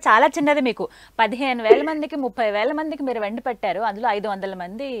 నిజంగా చాలా చిన్నది. మీకు 15,000 మందికి 30,000 మందికి మీరు వండి పెట్టారు, అందులో 500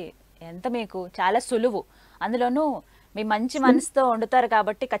 మంది. ఎంత మీకు చాలా సులువు. అందులోనూ మీ మంచి మనసుతో వండుతారు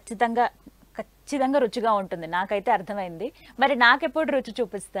కాబట్టి ఖచ్చితంగా రుచిగా ఉంటుంది. నాకైతే అర్థమైంది. మరి నాకెప్పుడు రుచి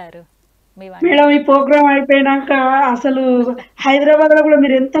చూపిస్తారు మేడం? ఈ ప్రోగ్రామ్ అయిపోయినాక అసలు హైదరాబాద్ లో కూడా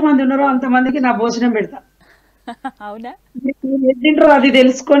మీరు ఎంత మంది ఉన్నారో అంత మందికి నా భోజనం పెడతా. అవునా? తింటారో అది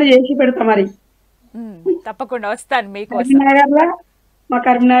తెలుసుకొని చేసి పెడతా. మరి తప్పకుండా వస్తాను మీకు.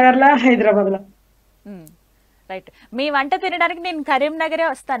 కరీంనగర్ లా, హైదరాబాద్ లో. రైట్, మీ వంట తినడానికి నేను కరీంనగరే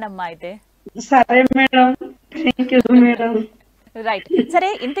వస్తానమ్మా అయితే. సరే madam, thank you madam. Right. సరే,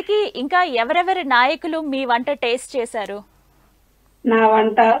 ఇంతకీ ఇంకా ఎవరెవరి నాయకులు మీ వంట టేస్ట్ చేశారు? నా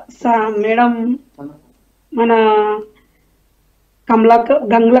వంట మేడం, మన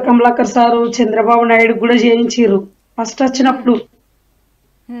గంగుల కమలాకర్ సారు చంద్రబాబు నాయుడు కూడా చేయించారు ఫస్ట్ వచ్చినప్పుడు.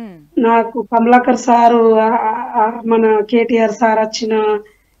 నాకు కమలాకర్ సారు మన కేటీఆర్ సార్ వచ్చిన,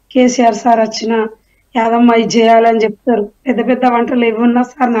 కేసీఆర్ సార్ వచ్చిన యాదమ్మ ఇది చేయాలని చెప్తారు. పెద్ద పెద్ద వంటలు ఏమున్నా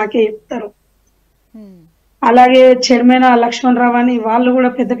సార్ నాకే చెప్తారు. అలాగే చెడ్మేన లక్ష్మణరావు అని వాళ్ళు కూడా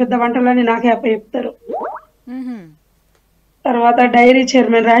పెద్ద పెద్ద వంటలని నాకే అప్ప చెప్తారు. తర్వాత డైరీ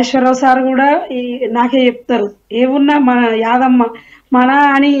చైర్మన్ రాజేశ్వరరావు సార్ కూడా నాకే చెప్తారు. ఏమున్నా మన యాదమ్మ మన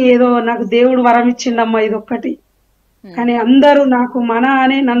అని ఏదో నాకు దేవుడు వరం ఇచ్చిండమ్మా ఇదొక్కటి. కానీ అందరూ నాకు మన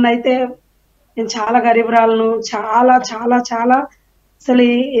అని నన్ను అయితే, నేను చాలా గరీబురాలను, చాలా చాలా చాలా అసలు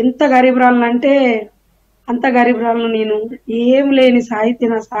ఎంత గరీబురాలను అంటే అంత గరీబురాలను. నేను ఏం లేని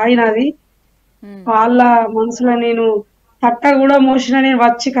సాయి నాది. వాళ్ళ మనసులో నేను తట్ట కూడా మోసిన, నేను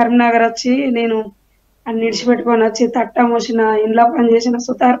వచ్చి కరీంనగర్ వచ్చి నేను అన్ని విడిచిపెట్టుకొని వచ్చి తట్ట మోసిన, ఇంట్లో పని చేసిన,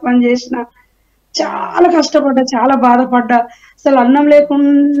 సుతార్ పని చేసిన, చాలా కష్టపడ్డా, చాలా బాధపడ్డా. అసలు అన్నం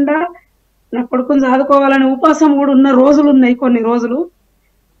లేకుండా నా కొడుకుని చదువుకోవాలని ఉపాసం కూడా ఉన్న రోజులు ఉన్నాయి, కొన్ని రోజులు.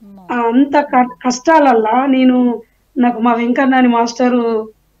 అంత కష్టాలల్లా నాకు మా వెంకన్న మాస్టరు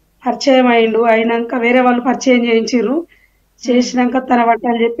పరిచయం అయిండు. అయినాక వేరే వాళ్ళు పరిచయం చేయించారు. చేసినాక తన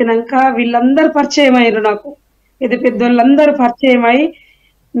వంటలు చెప్పినాక వీళ్ళందరూ పరిచయం అయ్యారు నాకు. పెద్ద పెద్దోళ్ళందరూ పరిచయం అయ్యి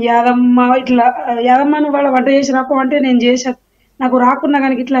యాదమ్మను వాళ్ళ వంట చేసి రాకు అంటే నేను చేసా. నాకు రాకున్నా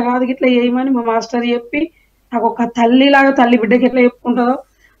కానీ ఇట్లా కాదు ఇట్లా చేయమని మా మాస్టర్ చెప్పి నాకు ఒక తల్లిలాగా, తల్లి బిడ్డకి ఎట్లా చెప్పుకుంటుందో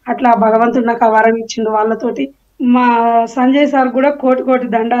అట్లా భగవంతుడు నాకు ఆ వరం ఇచ్చిండు వాళ్ళతోటి. మా సంజయ్ సార్ కూడా కోటి కోటి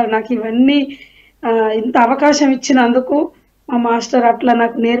దండాలు. నాకు ఇవన్నీ ఇంత అవకాశం ఇచ్చినందుకు, మా మాస్టర్ అట్లా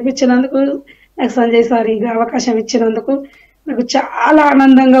నాకు నేర్పించినందుకు, నాకు సంజయ్ సార్ ఈ అవకాశం ఇచ్చినందుకు నాకు చాలా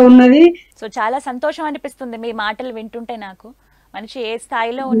ఆనందంగా ఉన్నది. సో చాలా సంతోషం అనిపిస్తుంది మీ మాటలు వింటుంటే. నాకు మనిషి ఏ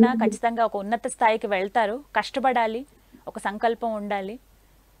స్థాయిలో ఉన్నా ఖచ్చితంగా ఒక ఉన్నత స్థాయికి వెళ్తారు. కష్టపడాలి, ఒక సంకల్పం ఉండాలి.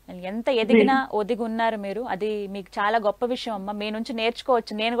 ఎంత ఎదిగినా ఒదిగి ఉన్నారు మీరు. అది మీకు చాలా గొప్ప విషయం అమ్మ. మీ నుంచి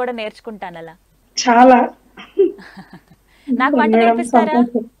నేర్చుకోవచ్చు. నేను కూడా నేర్చుకుంటాను అలా. చాలా నాకు వంట నేర్పిస్తారా?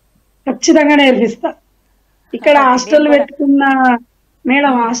 ఖచ్చితంగా నేర్పిస్తా. ఇక్కడ హాస్టల్ పెట్టుకున్న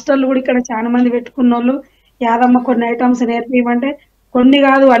మేడం, హాస్టల్ కూడా ఇక్కడ చాలా మంది పెట్టుకున్న వాళ్ళు యాదమ్మ కొన్ని ఐటమ్స్ నేర్పిమంటే కొన్ని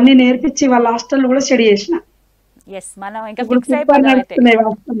కాదు అన్ని నేర్పించి వాళ్ళ హాస్టల్ కూడా స్టడీ చేసిన. సూపర్ నడుస్తున్నాయి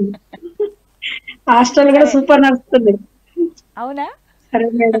హాస్టల్ కూడా, సూపర్ నడుస్తుంది. అవునా? సరే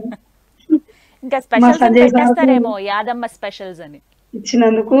మేడం. ఇంకా స్పెషల్స్ పెట్టేస్తారేమో యాదమ్మ స్పెషల్స్ అని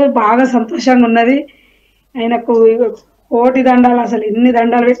ఇచ్చినందుకు బాగా సంతోషంగా ఉన్నది. ఆయనకు కోటి దండాలు. అసలు ఎన్ని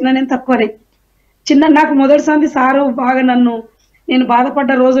దండాలు పెట్టినా నేను తక్కువనే. నాకు మొదటిసారి సారు బాగా నేను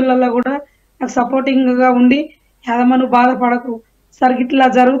బాధపడ్డ రోజులలో కూడా నాకు సపోర్టింగ్ గా ఉండి, యాదమ్మ నువ్వు బాధపడకు, సరే ఇట్లా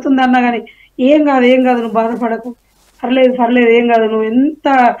జరుగుతుంది అన్నా కానీ ఏం కాదు నువ్వు బాధపడకు, పర్లేదు ఏం కాదు, నువ్వు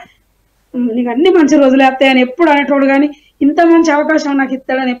నీకు అన్ని మంచి రోజులు వస్తాయని ఎప్పుడు అనేటోడు. కానీ ఇంత మంచి అవకాశం నాకు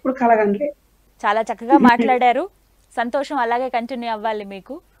ఇస్తాడని ఎప్పుడు కలగండి. చాలా చక్కగా మాట్లాడారు. సంతోషం అలాగే కంటిన్యూ అవ్వాలి.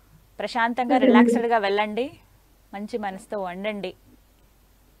 మీకు ప్రశాంతంగా రిలాక్స్డ్ గా వెళ్ళండి, మంచి మనసుతో వండండి.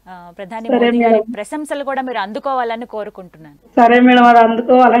 ప్రధాని మోదీ గారి ప్రశంసలు కూడా మీరు అందుకోవాలని కోరుకుంటున్నాను. సరే మేడం, అది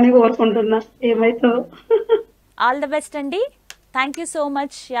అందుకోవాలని కోరుకుంటున్నా. ఏమైతే ఆల్ ది బెస్ట్ అండి. Thank you so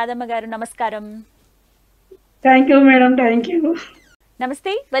much Yadamma గారు. నమస్కారం. Thank you madam. Thank you.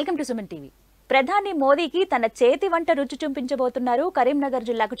 నమస్తే, వెల్కమ్ టు సుమన్ టీవీ. ప్రధాని మోదీకి తన చేతి వంట రుచి చూపించబోతున్నారు కరీంనగర్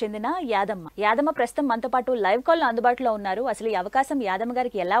జిల్లాకు చెందిన యాదమ్మ ప్రస్తుతం మనతో పాటు లైవ్ కాల్ అందుబాటులో ఉన్నారు. అసలు ఈ అవకాశం యాదమ్మ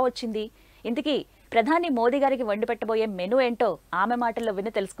గారికి ఎలా వచ్చింది, ఇంతకీ ప్రధాని మోదీ గారికి వండి పెట్టబోయే మెనూ ఏంటో ఆమె మాటల్లో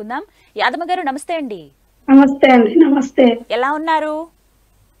విని తెలుసుకుందాం. యాదమ్మ గారు నమస్తే అండి. నమస్తే అండి. నమస్తే. ఎలా ఉన్నారు?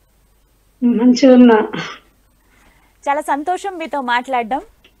 మంచిగా ఉన్నా. చాలా సంతోషం మీతో మాట్లాడడం.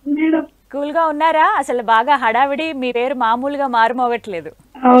 మేడం కూల్ గా ఉన్నారా? అసలు బాగా హడావిడి, మీ పేరు మామూలుగా మారుమోగట్లేదు.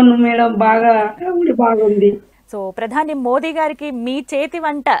 అవును మేడం, బాగా బాగుంది. సో ప్రధాని మోదీ గారికి మీ చేతి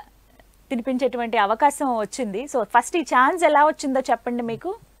వంట తినిపించేటువంటి అవకాశం వచ్చింది. సో ఫస్ట్ ఈ ఛాన్స్ ఎలా వచ్చిందో చెప్పండి.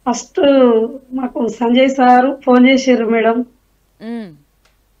 మీకు ఫస్ట్ మాకు సంజయ్ సార్ ఫోన్ చేసారు madam.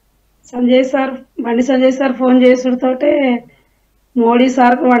 Sanjay sir phone చేసుడితోటే Modi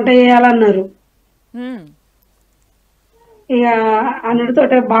sir వంట చేయాలన్నారు. ఇక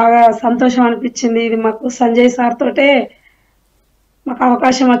అన్నిటితోటే బాగా సంతోషం అనిపించింది. ఇది మాకు సంజయ్ సార్ తోటే మాకు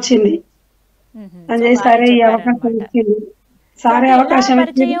అవకాశం వచ్చింది. సంజయ్ సారే ఈ అవకాశం ఇచ్చింది. సారే అవకాశం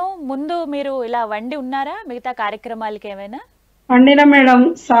ఇచ్చింది. ముందు మీరు ఇలా వండి ఉన్నారా మిగతా కార్యక్రమాలకి ఏమైనా? వండిన మేడం.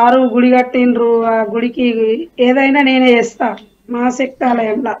 సారు గుడి కట్టిండ్రు, ఆ గుడికి ఏదైనా నేనే చేస్తా. మా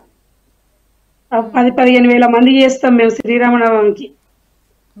శక్తాలయంలో 10-15 వేల మంది చేస్తాం మేము శ్రీరామనవమికి.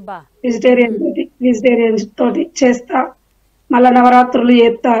 వెజిటేరియన్స్ తోటి చేస్తా. మళ్ళా నవరాత్రులు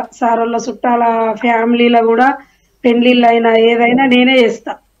చేస్తా. సారోళ్ళ చుట్టాల ఫ్యామిలీలో కూడా పెళ్లిళ్ళు అయినా ఏదైనా నేనే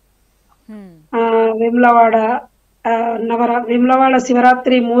చేస్తా. వేములవాడ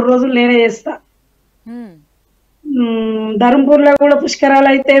శివరాత్రి 3 రోజులు నేనే చేస్తా. ధర్మపూర్లో కూడా పుష్కరాలు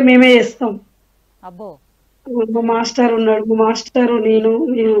అయితే మేమే చేస్తాం. అబ్బో. మా మాస్టర్ ఉన్నాడు, మా మాస్టరు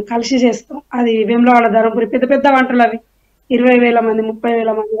మేము కలిసి చేస్తాం. అది వేములవాడ ధర్మపురి పెద్ద పెద్ద వంటలు అవి 20,000 మంది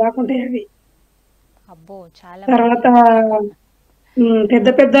 30,000 మంది దాకుంటాయి అవి. అబ్బో, చాలా మంది. తర్వాత పెద్ద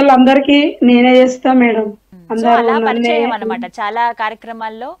పెద్దోళ్ళందరికీ నేనే చేస్తా మేడం. సో అందరూ అలా నన్నే పరిచయం అన్నమాట. చాలా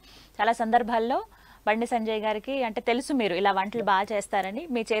కార్యక్రమాల్లో, చాలా సందర్భాల్లో బండి సంజయ్ గారికి అంటే తెలుసు మీరు ఇలా వంటలు బాగా చేస్తారని.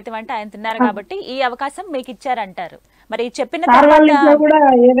 మీ చేతి వంట ఆయన తిన్నారు కాబట్టి ఈ అవకాశం మీకు ఇచ్చారంటారు. మరి చెప్పిన సార్ వాళ్ళ తర్వాత ఇంట్లో కూడా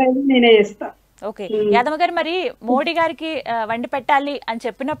ఏదైనా నేనే చేస్తా. ఓకే, యాదమ్మ గారు, మరి మోడీ గారికి వండి పెట్టాలి అని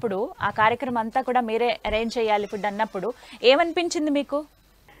చెప్పినప్పుడు ఆ కార్యక్రమం అంతా కూడా మీరే అరేంజ్ చేయాలి ఫుడ్ అన్నప్పుడు ఏమనిపించింది మీకు?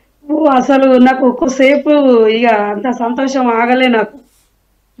 అసలు నాకు ఒక్కసేపు ఇక అంత సంతోషం ఆగలే నాకు.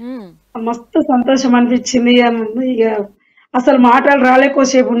 మస్తు సంతోషం అనిపించింది. ఇక అసలు మాటలు రాలే.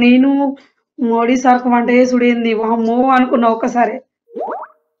 కోసేపు నేను మోడీ సార్కు వంట చేసుడు ఏంది వామ్మో అనుకున్నా ఒక్కసారి.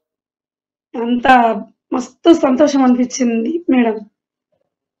 అంత మస్తు సంతోషం అనిపించింది మేడం.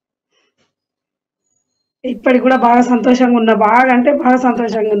 ఇప్పటికి కూడా బాగా సంతోషంగా ఉన్నా. బాగా అంటే బాగా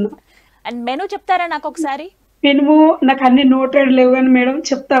సంతోషంగా ఉన్నా. అండ్ మెనూ చెప్తారా నాకు ఒకసారి? మినిము నాకు అన్ని నోటెడ్ లేవు కానీ మేడం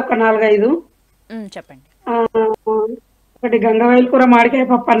చెప్తా ఒక 4-5. చెప్పండి. ఒకటి గంగవాయిల కూర మామిడికాయ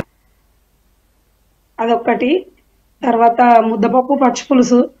పప్పు అదొక్కటి. తర్వాత ముద్దపప్పు పచ్చి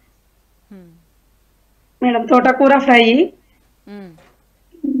పులుసు మేడం, తోటకూర ఫ్రై,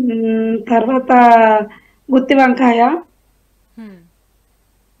 తర్వాత గుత్తి వంకాయ,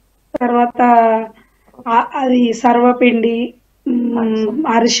 తర్వాత అది సర్వపిండి,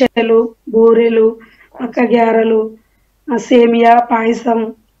 అరిసెలు, బూరెలు, అక్క గ్యారెలు, సేమియా పాయసం,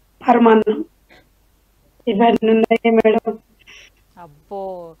 పరమాన్నం ఇవన్నీ ఉన్నాయి మేడం. అబ్బో,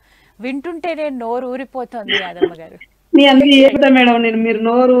 వింటుంటేనే నోరు ఊరిపోతుంది యాదమ్మ గారు. మీ అందరూ చెప్తా మేడం, మీరు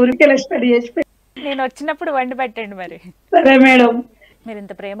నోరు ఊరికే స్టడీ చేసి నేను వచ్చినప్పుడు వండి పెట్టండి మరి. సరే మేడం. మీరు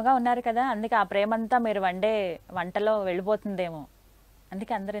ఇంత ప్రేమగా ఉన్నారు కదా, అందుకే ఆ ప్రేమంతా మీరు వండే వంటలో వెళ్ళిపోతుందేమో,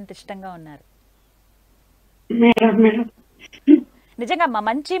 అందుకే అందరు ఇంత ఇష్టంగా ఉన్నారు మేడం. మేడం నిజంగా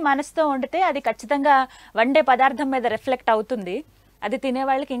మంచి మనసుతో వండితే అది ఖచ్చితంగా వండే పదార్థం మీద రిఫ్లెక్ట్ అవుతుంది. అది తినే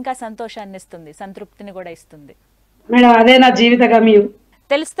వాళ్ళకి ఇంకా సంతోషాన్ని ఇస్తుంది, సంతృప్తిని కూడా ఇస్తుంది మేడం. అదే నా జీవిత గమ్యం.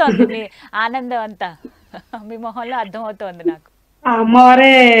 తెలుస్తోంది మీ ఆనందం అంతా మీ మొహంలో అర్థమవుతోంది నాకు. ఆ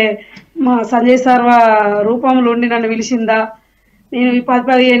అమ్మవారే మా సంజయ్ సార్ రూపంలో ఉండి నన్ను పిలిచిందా. నేను ఈ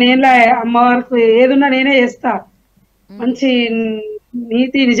 10-15 ఏళ్ళ అమ్మవారికి ఏదున్నా నేనే చేస్తా. మంచి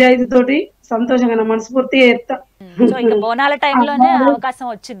నీతి నిజాయితీతోటి సంతోషంగా నా మనస్ఫూర్తిగా చేస్తా. సో ఇక బోనాల టైంలోనే అవకాశం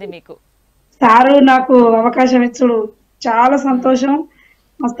వచ్చింది మీకు. సారు నాకు అవకాశం ఇచ్చుడు చాలా సంతోషం,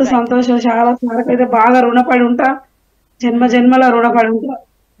 మస్తు సంతోషం. చాలా సార్కైతే బాగా రుణపడి ఉంటా, జన్మ జన్మల రుణపడి ఉంటా.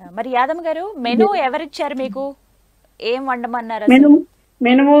 మరి యాదమ్మ గారు, మెనూ ఎవరిచ్చారు మీకు? ఏం వండమన్నారు?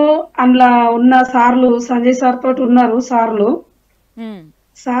 మెనూ అందులో ఉన్న సార్లు సంజయ్ సార్ తోటి ఉన్నారు.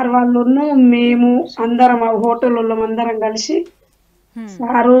 సార్ వాళ్ళు మేము అందరం ఆ హోటల్ అందరం కలిసి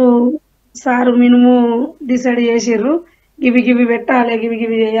సారు మినిము డిసైడ్ చేసిర్రు. గివి పెట్టాలి,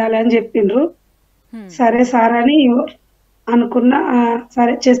 గివి చేయాలి అని చెప్పిండ్రు. సరే సార్ అని అనుకున్నా.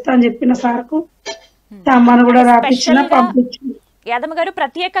 సరే చేస్తా అని చెప్పిన సార్కు సామాను కూడా రాపించిన, పంపించిన. యాదమ్మ గారు,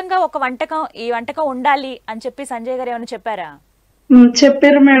 ప్రత్యేకంగా ఒక వంటకం, ఈ వంటకం ఉండాలి అని చెప్పి సంజయ్ గారు ఏమైనా చెప్పారా?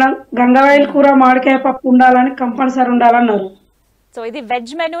 చెప్పారు మేడం. గంగవాయిల కూర మామిడికాయ పప్పు ఉండాలని, కంపల్సరీ ఉండాలన్నారు. సో ఇది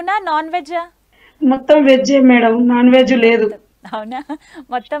వెజ్ మెనూనా నాన్ వెజ్? మొత్తం వెజ్ మేడం, నాన్ వెజ్ లేదు. అవునా,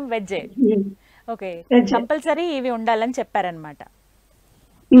 మొత్తం వెజ్. ఓకే, కంపల్సరీ ఇవి ఉండాలని చెప్పారనమాట.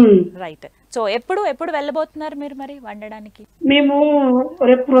 రైట్. సో ఎప్పుడు వెళ్ళబోతున్నారు మీరు మరి వండడానికి? మేము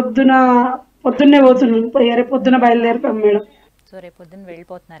రేపు పొద్దున్నే పోతున్నాం. రేపు పొద్దున బయలుదేరుతాం మేడం. సో రేపు పొద్దున్న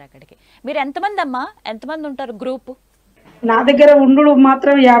వెళ్ళిపోతున్నారు అక్కడికి. మీరు ఎంతమంది అమ్మా, ఎంతమంది ఉంటారు గ్రూప్? నా దగ్గర ఉండు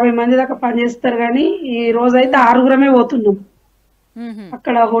మాత్రం 50 మంది దాకా పనిచేస్తారు, కానీ ఈ రోజైతే 6గురమే పోతున్నాం.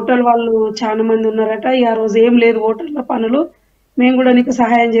 అక్కడ హోటల్ వాళ్ళు చాలా మంది ఉన్నారట. ఆ రోజు ఏం లేదు హోటల్లో పనులు, మేము కూడా నీకు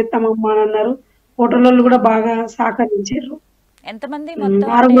సహాయం చేస్తామమ్మా అని అన్నారు. హోటల్ వాళ్ళు కూడా బాగా సహకరించారు. ఎంతమంది?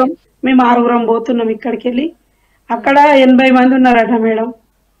 మేము 6గురం పోతున్నాం ఇక్కడికి వెళ్ళి. అక్కడ 80 మంది ఉన్నారట మేడం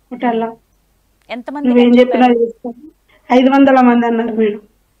హోటల్లో. ఎంతమంది? నువ్వేం చెప్పినా చేస్తాం. 500 మంది అన్నారు మేడం.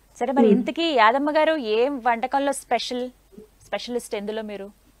 సరే, మరి ఇంతకీ యాదమ్మ గారు ఏం వంటకంలో స్పెషలిస్ట్ ఎందులో మీరు?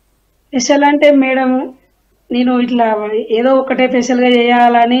 స్పెషల్ అంటే మేడం, నేను ఇట్లా ఏదో ఒకటే స్పెషల్ గా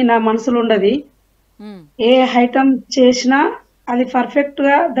చేయాలని నా మనసులో ఉండదు. ఏ ఐటమ్ చేసినా అది పర్ఫెక్ట్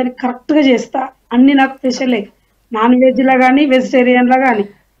గా దాన్ని కరెక్ట్ గా చేస్తా. అన్ని నాకు స్పెషలే, నాన్ వెజ్ లా గానీ వెజిటేరియన్ లా గానీ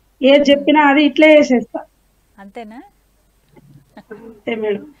ఏది చెప్పినా అది ఇట్లే చేసేస్తా. అంతేనా? అంతే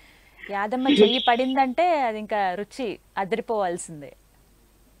మేడం. యాదమ్మ చెయ్యి పడిందంటే అది ఇంకా రుచి అదిరిపోవాల్సిందే.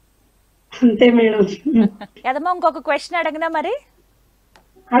 అంతే మేడం. యాదమ్మ, ఇంకొక క్వశ్చన్ అడగనా మరి?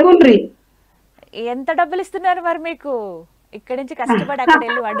 అడుగుండ్రి. ఎంత డబ్బులు ఇస్తున్నారు మరి మీకు ఇక్కడి నుంచి కష్టపడి అక్కడ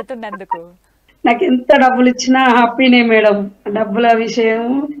వెళ్ళి వండుతున్నందుకు? నాకు ఎంత డబ్బులు ఇచ్చినా హ్యాపీనే మేడం. డబ్బుల విషయం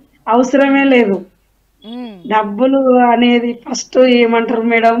అవసరమే లేదు. ఉమ్, డబ్బులు అనేది ఫస్ట్ ఏమంటారు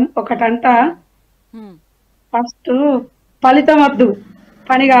మేడం, ఒకటంట ఉమ్, ఫస్ట్ ఫలితం వద్దు,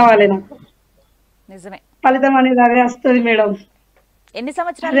 పని కావాలి నాకు. నిజమే. ఫలితం అనేది అదే వస్తుంది మేడం. ఎన్ని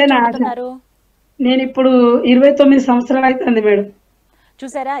సంవత్సరాల అదే నుంచి నా ఆశ. వండుతున్నారు? నేను ఇప్పుడు 29 సంవత్సరాలు అవుతుంది మేడం.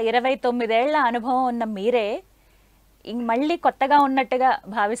 చూసారా, 29 ఏళ్ల అనుభవం ఉన్న మీరే మళ్ళీ కొత్తగా ఉన్నట్టుగా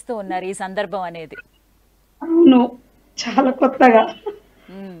భావిస్తూ ఉన్నారు ఈ సందర్భం అనేది. అవును, చాలా కొత్తగా.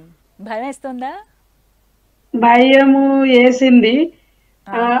 ఉమ్, భయం వేస్తుందా? భయము వేసింది.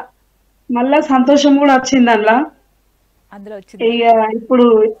 ఆ, ఆ, మళ్ళా సంతోషం కూడా వచ్చింది అందులో. అందులో వచ్చిందా? ఇక ఇప్పుడు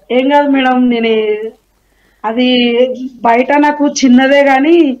ఏం కాదు మేడం, నేను అది బయట నాకు చిన్నదే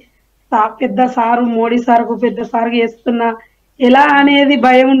గాని పెద్ద సారు, మోడీ సార్కు పెద్ద సార్కి చేస్తున్నా ఎలా అనేది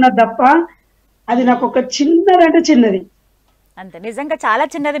భయం ఉన్నది తప్ప, అది నాకు ఒక చిన్నదంటే చిన్నది. అంతే, నిజంగా చాలా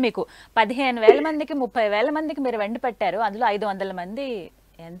చిన్నది. మీకు 15,000 మందికి 30,000 మందికి మీరు వెండి పెట్టారు, అందులో 500 మంది.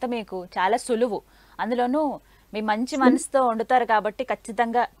 ఎంత మీకు చాలా సులువు. అందులోనూ మీ మంచి మనసుతో వండుతారు కాబట్టి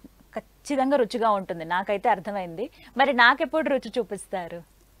ఖచ్చితంగా ఖచ్చితంగా రుచిగా ఉంటుంది. నాకైతే అర్థమైంది. మరి నాకెప్పుడు రుచి చూపిస్తారు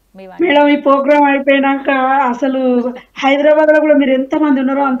మీ వంట? మేడం ఈ ప్రోగ్రామ్ అయిపోయినాక అసలు హైదరాబాద్ లో కూడా మీరు ఎంత మంది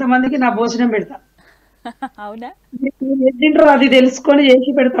ఉన్నారో అంతమందికి నా భోజనం పెడతా. అవునా? మీరు ఏది తింటారో అది తెలుసుకొని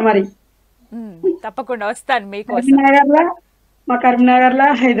చేసి పెడతా. మరి ఉమ్, తప్పకుండా వస్తాను మీకోసం. కరీంనగర్ లా, మా కరీంనగర్ లా,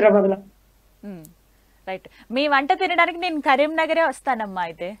 హైదరాబాద్ లో. ఉమ్, రైట్. మీ వంట తినడానికి నేను కరీంనగరే వస్తానమ్మా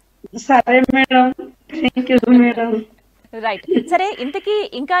అయితే. సరే madam, thank you madam. Right. సరే, ఇంతకీ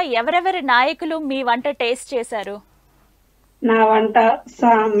ఇంకా ఎవరెవరి నాయకులు మీ వంట టేస్ట్ చేశారు? నా వంట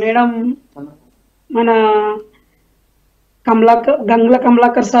మేడం, మన గంగుల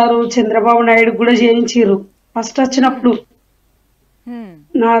కమలాకర్ సారు, చంద్రబాబు నాయుడు కూడా చేయించిర్రు ఫస్ట్ వచ్చినప్పుడు. హ్మ్.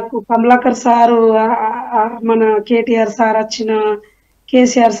 నాకు కమలాకర్ సారు, మన కేటీఆర్ సార్ వచ్చిన,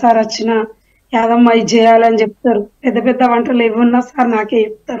 కేసీఆర్ సార్ వచ్చిన, యాదమ్మ ఇది చేయాలని చెప్తారు. పెద్ద పెద్ద వంటలు ఏమున్నా సార్ నాకే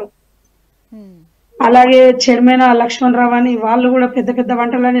చెప్తారు. హ్మ్. అలాగే చెడిమేన లక్ష్మణరావు అని వాళ్ళు కూడా పెద్ద పెద్ద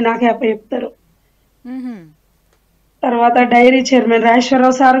వంటలని నాకే చెప్తారు. మ్హూ. తర్వాత డైరీ చైర్మన్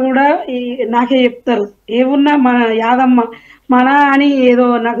రాజేశ్వరరావు సార్ కూడా నాకే చెప్తారు. ఏమున్నా మన యాదమ్మ మన అని ఏదో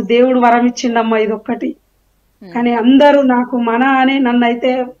నాకు దేవుడు వరం ఇచ్చిండమ్మా ఇదొక్కటి. కానీ అందరూ నాకు మన అని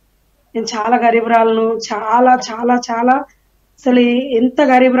నన్నైతే, నేను చాలా గరీబురాలను, చాలా చాలా చాలా అసలు ఎంత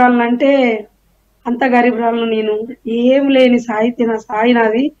గరీబురాలను అంటే అంత గరీబురాలను. నేను ఏం లేని సాయి, నా సాయి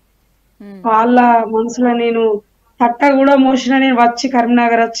నాది. హ్మ్. వాళ్ళ మనసులో నేను తట్ట కూడా మోసిన, నేను వచ్చి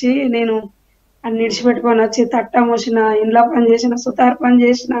కరీంనగర్ వచ్చి నేను అన్ని విడిచిపెట్టుకొని వచ్చి తట్ట మోసిన, ఇంట్లో పని చేసిన, సుతార్ పని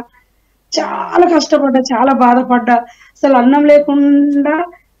చేసిన, చాలా కష్టపడ్డా, చాలా బాధపడ్డా. అసలు అన్నం లేకుండా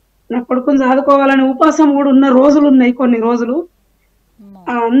నా కొడుకుని చదువుకోవాలని ఉపాసం కూడా ఉన్న రోజులు ఉన్నాయి, కొన్ని రోజులు. అమ్మో.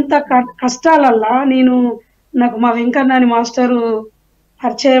 అంత కష్టాలల్లా నేను, నాకు మా వెంకన్న అని మాస్టరు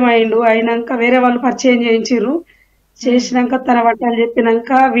పరిచయం అయిండు. అయినాక వేరే వాళ్ళు పరిచయం చేయించిర్రు. చేసినాక తన వంటలు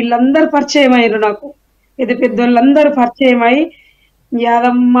చెప్పినాక వీళ్ళందరూ పరిచయం అయ్యారు నాకు. పెద్ద పెద్దోళ్ళందరూ పరిచయం అయ్యి,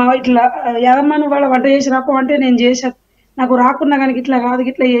 యాదమ్మ ఇట్లా, యాదమ్మను వాళ్ళ వంట చేసి రాకు అంటే నేను చేసా. నాకు రాకున్నా కానీ ఇట్లా కాదు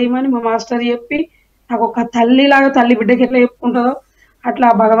ఇట్లా చేయమని మా మాస్టర్ చెప్పి, నాకు ఒక తల్లిలాగా, తల్లి బిడ్డకి ఎట్లా చెప్పుకుంటుందో అట్లా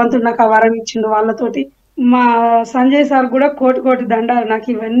భగవంతుడు నాకు ఆ వరం ఇచ్చిండు వాళ్ళతోటి. మా సంజయ్ సార్ కూడా కోటి కోటి దండాలు. నాకు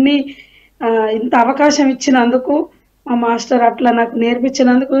ఇవన్నీ ఇంత అవకాశం ఇచ్చినందుకు, మా మాస్టర్ అట్లా నాకు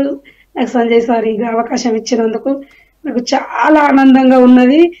నేర్పించినందుకు, నాకు సంజయ్ సార్ ఈ అవకాశం ఇచ్చినందుకు నాకు చాలా ఆనందంగా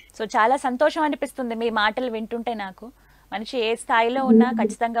ఉన్నది. సో చాలా సంతోషం అనిపిస్తుంది మీ మాటలు వింటుంటే. నాకు మనిషి ఏ స్థాయిలో ఉన్నా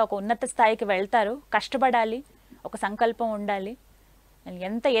ఖచ్చితంగా ఒక ఉన్నత స్థాయికి వెళ్తారు. కష్టపడాలి, ఒక సంకల్పం ఉండాలి.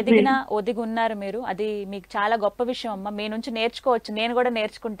 ఎంత ఎదిగినా ఒదిగి ఉన్నారు మీరు. అది మీకు చాలా గొప్ప విషయం అమ్మా. మీ నుంచి నేర్చుకోవచ్చు, నేను కూడా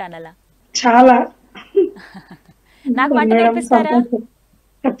నేర్చుకుంటాను అలా. చాలా నాకు వంట మేడం నేర్పిస్తారా? సంతోషం.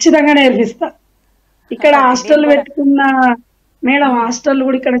 ఖచ్చితంగా నేర్పిస్తా. ఇక్కడ ఓకే, హాస్టల్ నేను కూడా. పెట్టుకున్న మేడం, హాస్టల్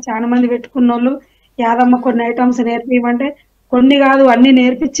కూడా ఇక్కడ చాలా మంది పెట్టుకున్న వాళ్ళు, యాదమ్మ కొన్ని ఐటమ్స్ నేర్పిమంటే కొన్ని కాదు అన్ని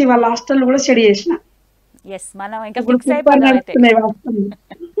నేర్పించి వాళ్ళ హాస్టల్ కూడా స్టడీ చేసిన. ఎస్, మనం ఇంకా ఇప్పుడు ఫిక్స్ సూపర్ అయిపోదాం అయితే. నడుస్తున్నాయి హాస్టల్.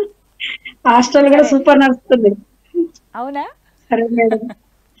 హాస్టల్ కూడా సరే. సూపర్ నడుస్తుంది. అవునా? సరే మేడం,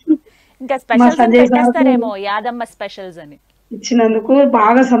 ఇంకా మా స్పెషల్స్ అని సంజయ్ సార్ పెట్టేస్తారేమో, యాదమ్మ స్పెషల్స్ అని. ఇచ్చినందుకు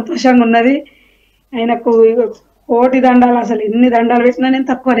బాగా సంతోషంగా ఉన్నది. ఆయనకు కోటి దండాలు. అసలు ఎన్ని దండాలు పెట్టినా నేను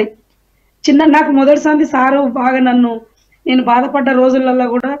తక్కువనే. నాకు మొదటి సంది సారు బాగా నన్ను, నేను బాధపడ్డ రోజులలో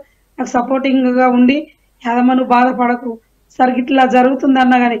కూడా నాకు సపోర్టింగ్ గా ఉండి, యాదమ్మ నువ్వు బాధపడకు సార్, ఇట్లా జరుగుతుంది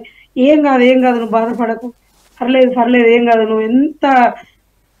అన్నా కానీ ఏం కాదు ఏం కాదు నువ్వు బాధపడకు, పర్లేదు పర్లేదు ఏం కాదు, నువ్వు ఎంత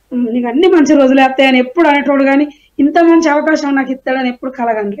నీకు అన్ని మంచి రోజులు వస్తాయని ఎప్పుడు అనేటోడు. కానీ ఇంత మంచి అవకాశం నాకు ఇస్తాడని ఎప్పుడు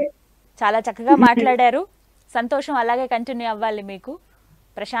కలగండి. చాలా చక్కగా మాట్లాడారు. సంతోషం అలాగే కంటిన్యూ అవ్వాలి మీకు.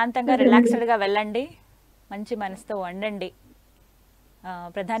 ప్రశాంతంగా రిలాక్స్డ్గా వెళ్ళండి, మంచి మనసుతో వండండి.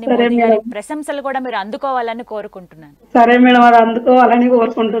 ప్రధాని సరే మోదీ గారి మేడం. ప్రశంసలు కూడా మీరు అందుకోవాలని కోరుకుంటున్నాను. సరే మేడం, అది అందుకోవాలని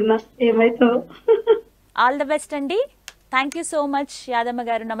కోరుకుంటున్నా. ఏమైతుందో. ఆల్ ది బెస్ట్ అండి. Thank you so much Yadamma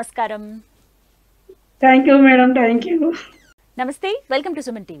గారు. నమస్కారం. Thank you madam, thank you. నమస్తే, వెల్కమ్ టు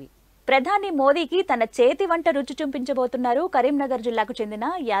సుమన్ టీవీ. ప్రధాని మోదీకి తన చేతి వంట రుచి చూపించబోతున్నారు కరీంనగర్ జిల్లాకు చెందిన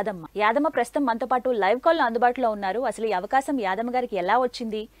యాదమ్మ. యాదమ్మ ప్రస్తుతం మనతో పాటు లైవ్ కాల్ అందుబాటులో ఉన్నారు. అసలు ఈ అవకాశం యాదమ్మ గారికి ఎలా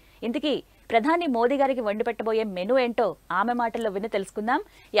వచ్చింది, ఇంతకీ ప్రధాని మోదీ గారికి వండి పెట్టబోయే మెనూ ఏంటో ఆమె మాటల్లో విని తెలుసుకుందాం.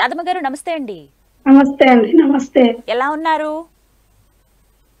 యాదమ్మ గారు నమస్తే అండి. నమస్తే అండి. నమస్తే. ఎలా ఉన్నారు?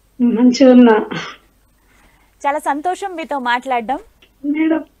 మంచిగా ఉన్నా చాలా సంతోషం మీతో మాట్లాడడం.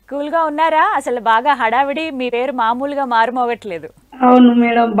 మేడం. కూల్ గా ఉన్నారా? అసలు బాగా హడావిడి, మీ పేరు మామూలుగా మారుమోగట్లేదు. అవును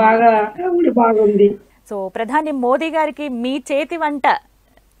మేడం, బాగా హడావిడి బాగుంది. సో ప్రధాని మోదీ గారికి మీ చేతి వంట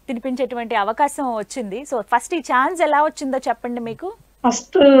తినిపించేటువంటి అవకాశం వచ్చింది. సో ఫస్ట్ ఈ ఛాన్స్ ఎలా వచ్చిందో చెప్పండి. మీకు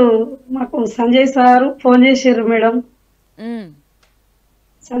ఫస్ట్ మాకు సంజయ్ సార్ ఫోన్ చేసారు madam.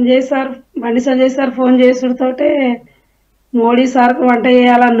 Bandi Sanjay sir phone చేసుడితోటే Modi sir వంట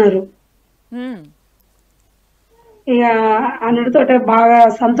చేయాలన్నారు. ఇక అన్నిటితోటే బాగా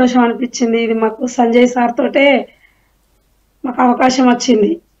సంతోషం అనిపించింది. ఇది మాకు సంజయ్ సార్ తోటే మాకు అవకాశం వచ్చింది.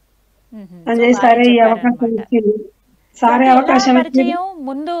 సంజయ్ సారే ఈ అవకాశం ఇచ్చింది. సారే అవకాశం ఇచ్చింది.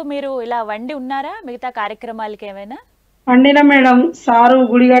 ముందు మీరు ఇలా వండి ఉన్నారా మిగతా కార్యక్రమాలకి ఏమైనా? వండిన మేడం. సారు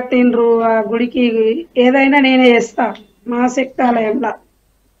గుడి కట్టిండ్రు. ఆ గుడికి ఏదైనా నేనే చేస్తా. మా శక్తాలయంలో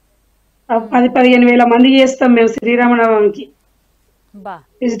 10-15 వేల మంది చేస్తాం మేము శ్రీరామనవమికి.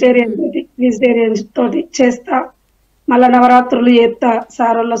 వెజిటేరియన్ తోటి చేస్తా. మళ్ళా నవరాత్రులు చేస్తా.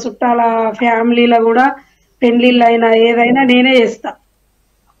 సారోళ్ళ చుట్టాల ఫ్యామిలీలో కూడా పెళ్లిళ్ళు అయినా ఏదైనా నేనే చేస్తా.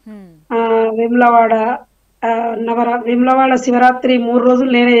 వేములవాడ వేములవాడ శివరాత్రి 3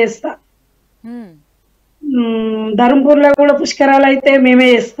 రోజులు నేనే చేస్తా. ధర్మపూర్ లో కూడా పుష్కరాలు అయితే మేమే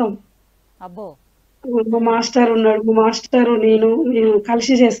చేస్తాం. మా మాస్టర్ ఉన్నాడు. మా మాస్టరు మేము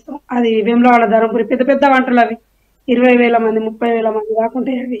కలిసి చేస్తాం. అది వేములవాడ ధర్మపురి పెద్ద పెద్ద వంటలు అవి 20,000 మంది 30,000 మంది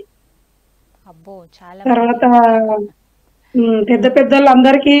దాకుంటాయి అవి. తర్వాత పెద్ద పెద్దలు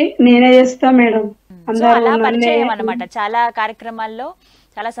అందరికి నేనే చేస్తా మేడం. అన్నమాట. చాలా కార్యక్రమాల్లో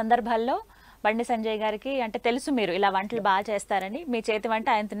చాలా సందర్భాల్లో బండి సంజయ్ గారికి అంటే తెలుసు మీరు ఇలా వంటలు బాగా చేస్తారని. మీ చేతి వంట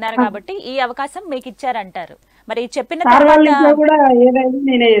ఆయన తిన్నారు కాబట్టి ఈ అవకాశం మీకు ఇచ్చారంటారు. మరి చెప్పిన తర్వాత కూడా ఏదైనా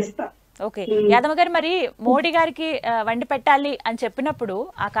నేనే చేస్తా. ఓకే యాదమ్మ గారు, మరి మోడీ గారికి వండి పెట్టాలి అని చెప్పినప్పుడు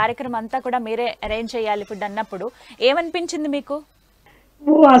ఆ కార్యక్రమం అంతా కూడా మీరే అరేంజ్ చేయాలి ఫుడ్ అన్నప్పుడు ఏమనిపించింది మీకు?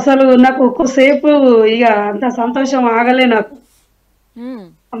 అసలు నాకు ఒక్కసేపు ఇక అంత సంతోషం ఆగలే. నాకు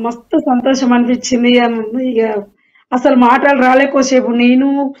మస్తు సంతోషం అనిపించింది. ఇక అసలు మాటలు రాలేకోసేపు. నేను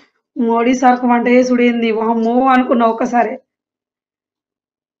మోడీ సార్కు వంట చేసుడేంది వామ్మో అనుకున్నా ఒక్కసారి.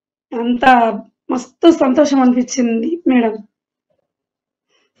 అంత మస్తు సంతోషం అనిపించింది మేడం.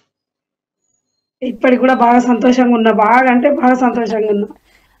 ఇప్పటికి కూడా బాగా సంతోషంగా ఉన్నా. బాగా అంటే బాగా సంతోషంగా ఉన్నా.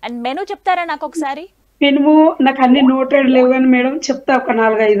 అండ్ మెనూ చెప్తారా నాకు ఒకసారి? మెనూ నాకు అన్ని నోటెడ్ లేవు కానీ మేడం చెప్తా. ఒక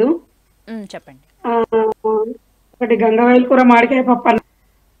 4-5 చెప్పండి. ఒకటి గంగవాయిల కూర మామిడికాయ పప్పు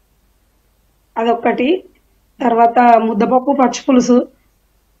అదొక్కటి. తర్వాత ముద్దపప్పు పచ్చి పులుసు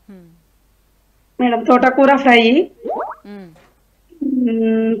మేడం. తోటకూర ఫ్రై.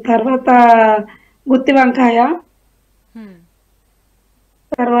 తర్వాత గుత్తి వంకాయ.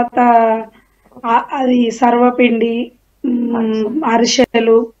 తర్వాత అది సర్వపిండి,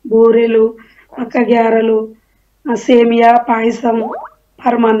 అరిసెలు, బూరెలు, అక్క గ్యారెలు, సేమియా పాయసం,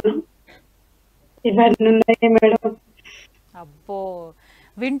 పరమాన్నం ఇవన్నీ ఉన్నాయి మేడం. అబ్బో,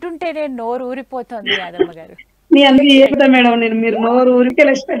 వింటుంటేనే నోరు ఊరిపోతుంది యాదమ్మ గారు. మీ అందరికీ చెప్తా మేడం నేను. మీరు నోరు ఊరికే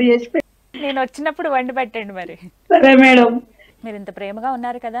స్టడీ చేసి నేను వచ్చినప్పుడు వండి పెట్టండి మరి. సరే మేడం. మీరు ఇంత ప్రేమగా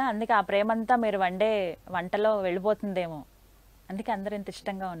ఉన్నారు కదా, అందుకే ఆ ప్రేమంతా మీరు వండే వంటలో వెళ్ళిపోతుందేమో, అందుకే అందరు ఇంత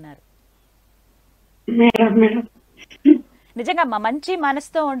ఇష్టంగా ఉన్నారు. నిజంగా మంచి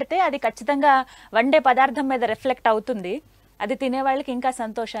మనసుతో వండితే అది ఖచ్చితంగా వండే పదార్థం మీద రిఫ్లెక్ట్ అవుతుంది. అది తినే వాళ్ళకి ఇంకా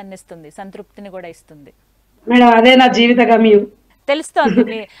సంతోషాన్ని ఇస్తుంది, సంతృప్తిని కూడా ఇస్తుంది. మేడం అదే నా జీవిత గమ్యం. తెలుస్తోంది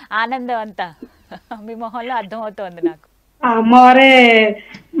మీ ఆనందం అంతా మీ మొహంలో అర్థమవుతోంది నాకు. ఆ అమ్మవారే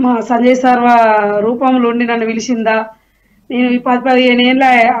మా సంజయ్ సార్ రూపంలో ఉండి నన్ను పిలిచిందా. నేను 10-15 ఏళ్ళ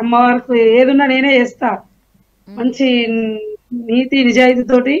అమ్మవారికి ఏదున్నా నేనే చేస్తా. మంచి నీతి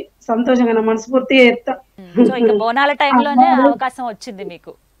నిజాయితీతోటి సంతోషంగా నా మనస్ఫూర్తిగా చేస్తా. బోనాల టైంలోనే అవకాశం వచ్చింది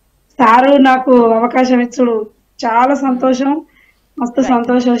మీకు. సారు నాకు అవకాశం ఇచ్చుడు చాలా సంతోషం, మస్తు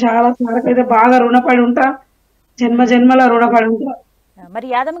సంతోషం. చాలా సార్కి అయితే బాగా రుణపడి ఉంటా, జన్మ జన్మల రుణపడి ఉంటా. మరి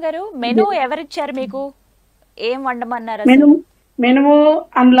యాదమ్మ గారు మెనూ ఎవరిచ్చారు మీకు? ఏం వండమన్నారు? మెనూ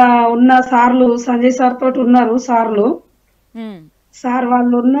అందులో ఉన్న సార్లు సంజయ్ సార్ తోటి ఉన్నారు. సార్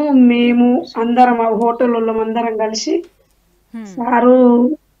వాళ్ళు మేము అందరం ఆ హోటల్ అందరం కలిసి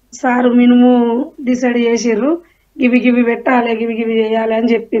సారు మినిము డిసైడ్ చేసిర్రు. గివి గివి పెట్టాలి, గివి గివి చేయాలి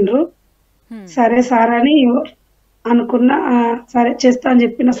అని చెప్పిండ్రు. సరే సార్ అని అనుకున్నా. సరే చేస్తా అని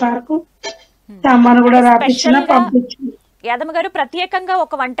చెప్పిన సార్కు సామాను కూడా రాపించిన, పంపించిన. యాదమ్మ గారు ప్రత్యేకంగా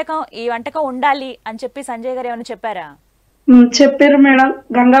ఒక వంటకం, ఈ వంటకం ఉండాలి అని చెప్పి సంజయ్ గారు ఏమైనా చెప్పారా? చెప్పారు మేడం.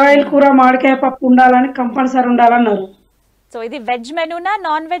 గంగవాయిల్ కూర మామిడికాయ పప్పు ఉండాలని, కంపల్సరీ ఉండాలన్నారు. సో ఇది వెజ్ మెనూనా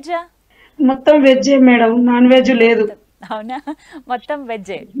నాన్ వెజ్? మొత్తం వెజ్ మేడం, నాన్ వెజ్ లేదు. అవునా, మొత్తం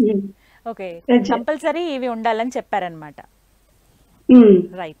వెజ్. ఓకే, కంపల్సరీ ఇవి ఉండాలని చెప్పారనమాట.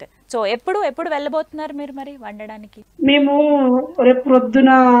 రైట్. సో ఎప్పుడు వెళ్ళబోతున్నారు మీరు మరి వండడానికి? మేము రేపు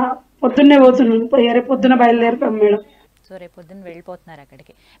పొద్దున్నే పోతున్నాం. రేపు పొద్దున బయలుదేరుతాం మేడం. సో రేపు పొద్దున్న వెళ్ళిపోతున్నారు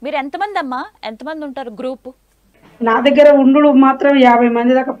అక్కడికి. మీరు ఎంతమంది అమ్మా, ఎంతమంది ఉంటారు గ్రూప్? నా దగ్గర ఉండు మాత్రం 50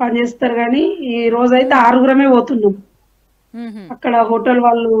 మంది దాకా పనిచేస్తారు, కానీ ఈ రోజు అయితే 6గురమే పోతున్నాం. అక్కడ హోటల్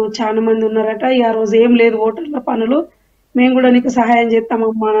వాళ్ళు చాలా మంది ఉన్నారట. ఆ రోజు ఏం లేదు హోటల్లో పనులు, మేము కూడా నీకు సహాయం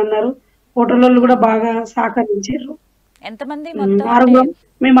చేస్తామమ్మా అని అన్నారు. హోటల్ వాళ్ళు కూడా బాగా సహకరించారు. ఎంతమంది?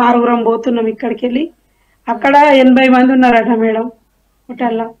 మేము 6గురం పోతున్నాం ఇక్కడికి వెళ్ళి. అక్కడ 80 మంది ఉన్నారట మేడం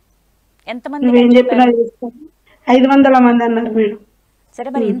హోటల్లో. ఎంతమంది? నువ్వేం చెప్పినా చేస్తాం. 500 మంది అన్నారు మేడం. సరే,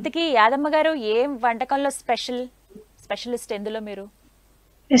 మరి ఇంతకీ యాదమ్మ గారు ఏం వంటకంలో స్పెషలిస్ట్ ఎందులో మీరు?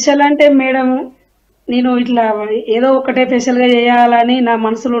 స్పెషల్ అంటే మేడం, నేను ఇట్లా ఏదో ఒకటే స్పెషల్ గా చేయాలని నా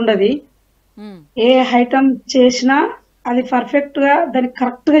మనసులో ఉండదు. ఏ ఐటమ్ చేసినా అది పర్ఫెక్ట్ గా దాన్ని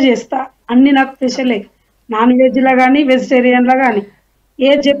కరెక్ట్ గా చేస్తా. అన్ని నాకు స్పెషలే, నాన్ వెజ్ లా గానీ వెజిటేరియన్ లా గానీ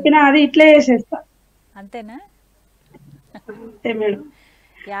ఏది చెప్పినా అది ఇట్లే చేసేస్తా. అంతేనా? అంతే మేడం.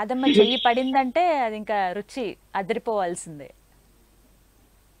 యాదమ్మ చెయ్యి పడిందంటే అది ఇంకా రుచి అదిరిపోవాల్సిందే.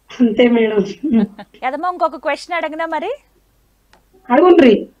 అంతే మేడం. యాదమ్మ, ఇంకొక క్వశ్చన్ అడగనా మరి?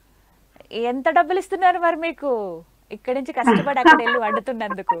 అడుగుండ్రి. ఎంత డబ్బులు ఇస్తున్నారు మరి మీకు ఇక్కడి నుంచి కష్టపడి అక్కడ వెళ్ళి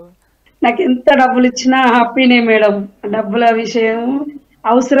వండుతున్నందుకు? నాకు ఎంత డబ్బులు ఇచ్చినా హ్యాపీనే మేడం. డబ్బుల విషయం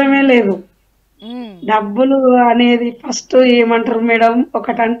అవసరమే లేదు. డబ్బులు అనేది ఫస్ట్ ఏమంటారు మేడం,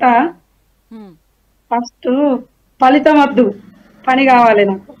 ఒకటంట, ఫస్ట్ ఫలితం వద్దు, పని కావాలి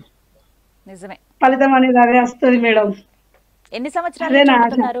నాకు. నిజమే, ఫలితం అనేది అదే వస్తుంది మేడం. ఎన్ని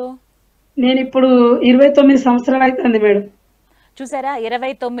సంవత్సరాలు? నేను ఇప్పుడు 29 సంవత్సరాలు అవుతుంది మేడం. చూసారా,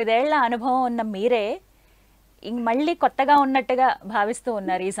 29 ఏళ్ల అనుభవం ఉన్న మీరే మళ్ళీ కొత్తగా ఉన్నట్టుగా భావిస్తూ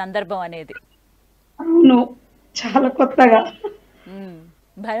ఉన్నారు ఈ సందర్భం అనేది. అవును, చాలా కొత్తగా.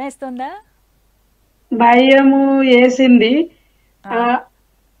 భయం వేస్తుందా? భయము వేసింది,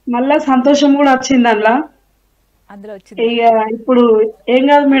 మళ్ళా సంతోషం కూడా వచ్చింది అందులో వచ్చింది. ఇక ఇప్పుడు ఏం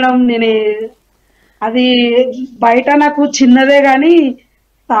కాదు మేడం, నేను అది బయట నాకు చిన్నదే గాని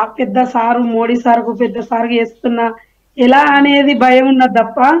పెద్ద సారు, మోడీ సార్కు పెద్ద సార్కు చేస్తున్నా ఎలా అనేది భయం ఉన్నది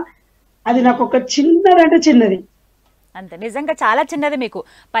తప్ప, అది నాకు ఒక చిన్నదంటే చిన్నది అంతే. నిజంగా చాలా చిన్నది. మీకు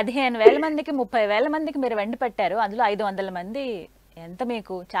 15,000 మందికి 30,000 మందికి మీరు వండి పెట్టారు. అందులో 500 మంది ఎంత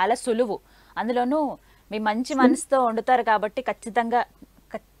మీకు చాలా సులువు. అందులోనూ మీ మంచి మనసుతో వండుతారు కాబట్టి ఖచ్చితంగా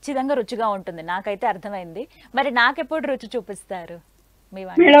రుచిగా ఉంటుంది. నాకైతే అర్థమైంది. మరి నాకెప్పుడు రుచి చూపిస్తారు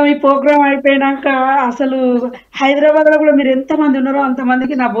మేడం? ఈ ప్రోగ్రామ్ అయిపోయినాక అసలు హైదరాబాద్ లో కూడా మీరు ఎంత మంది ఉన్నారో అంత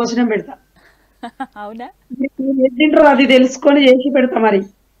మందికి నా భోజనం పెడతా. అవునా? తింటారో అది తెలుసుకొని చేసి పెడతా. మరి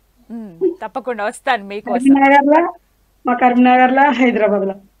తప్పకుండా వస్తాను మీకోసం. కరీంనగర్ లో హైదరాబాద్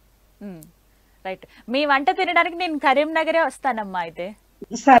లో. రైట్, మీ వంట తినడానికి నేను కరీంనగరే వస్తానమ్మా అయితే.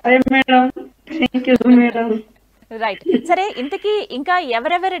 సరే madam, thank you madam. Right. సరే, ఇంతకీ ఇంకా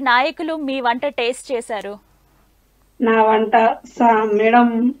ఎవరెవరి నాయకులు మీ వంట టేస్ట్ చేశారు? నా వంట మేడం,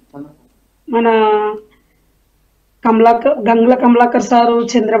 మన గంగుల కమలాకర్ సారు,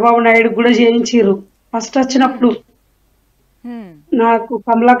 చంద్రబాబు నాయుడు కూడా చేయించారు ఫస్ట్ వచ్చినప్పుడు. నాకు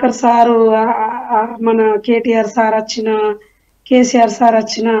కమలాకర్ సారు, మన కేటీఆర్ సార్ వచ్చిన, కేసీఆర్ సార్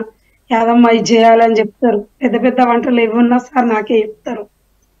వచ్చిన, యాదమ్మ ఇది చేయాలని చెప్తారు. పెద్ద పెద్ద వంటలు ఏమున్నా సార్ నాకే చెప్తారు.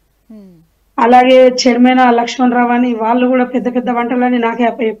 అలాగే చెడ్మేన లక్ష్మణరావు అని వాళ్ళు కూడా పెద్ద పెద్ద వంటలని నాకే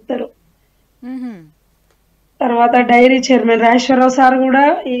చెప్తారు. తర్వాత డైరీ చైర్మన్ రాజేశ్వరరావు సార్ కూడా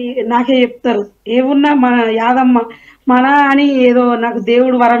నాకే చెప్తారు. ఏమున్నా మన యాదమ్మ మన అని ఏదో నాకు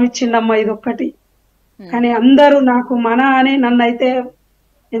దేవుడు వరం ఇచ్చిండమ్మా ఇదొక్కటి. కానీ అందరూ నాకు మన అని నన్ను అయితే,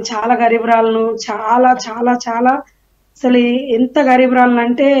 నేను చాలా గరీబురాలను, చాలా చాలా చాలా అసలు ఎంత గరీబురాలను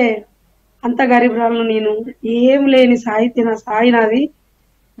అంటే అంత గరీబురాలను. నేను ఏం లేని సాయి నాది.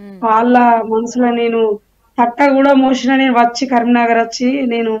 వాళ్ళ మనసులో నేను తట్ట కూడా మోసిన. నేను వచ్చి కరీంనగర్ వచ్చి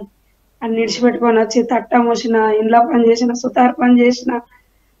నేను అన్ని విడిచిపెట్టుకొని వచ్చి తట్ట మోసిన, ఇంట్లో పని చేసిన, సుతార్ పని చేసిన,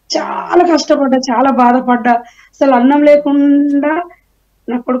 చాలా కష్టపడ్డా, చాలా బాధపడ్డా. అసలు అన్నం లేకుండా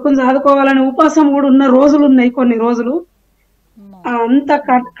నా కొడుకుని చదువుకోవాలని ఉపాసం కూడా ఉన్న రోజులు ఉన్నాయి, కొన్ని రోజులు. అంత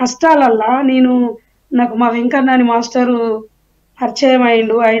కష్టాలల్లా నాకు మా వెంకన్న మాస్టరు పరిచయం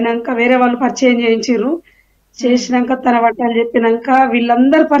అయిండు. అయినాక వేరే వాళ్ళు పరిచయం చేయించారు. చేసినాక తన వంటలు చెప్పినాక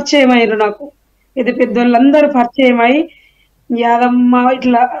వీళ్ళందరూ పరిచయం అయ్యారు నాకు. పెద్ద పెద్దోళ్ళందరూ పరిచయం అయ్యి యాదమ్మ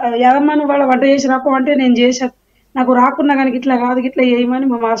ఇట్లా యాదమ్మని వాళ్ళ వంట చేసి రాపమంటే నేను చేసా. నాకు రాకున్నా గాని ఇట్లా కాదు గిట్లా చేయమని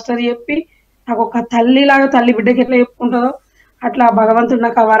మా మాస్టర్ చెప్పి నాకు ఒక తల్లిలాగా తల్లి బిడ్డకి ఎట్లా చెప్పుకుంటుందో అట్లా భగవంతుడు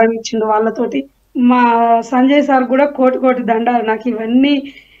నాకు ఆ వరం ఇచ్చిండు వాళ్ళతోటి. మా సంజయ్ సార్ కూడా కోటి కోటి దండాలు. నాకు ఇవన్నీ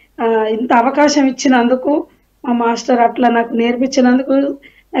ఇంత అవకాశం ఇచ్చినందుకు మా మాస్టర్ అట్లా నాకు నేర్పించినందుకు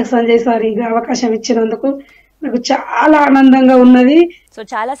నాకు సంజయ్ సార్ ఈ అవకాశం ఇచ్చినందుకు నాకు చాలా ఆనందంగా ఉన్నది. సో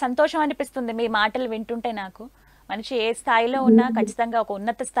చాలా సంతోషం అనిపిస్తుంది మీ మాటలు వింటుంటే. నాకు మనిషి ఏ స్థాయిలో ఉన్నా ఖచ్చితంగా ఒక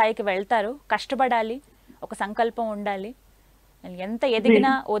ఉన్నత స్థాయికి వెళ్తారు. కష్టపడాలి, ఒక సంకల్పం ఉండాలి. ఎంత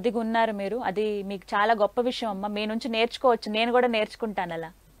ఎదిగినా ఒదిగి ఉన్నారు మీరు. అది మీకు చాలా గొప్ప విషయం అమ్మ. మీ నుంచి నేర్చుకోవచ్చు. నేను కూడా నేర్చుకుంటాను అలా.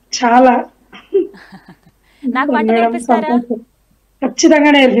 చాలా నాకు వంట నేర్పిస్తారా?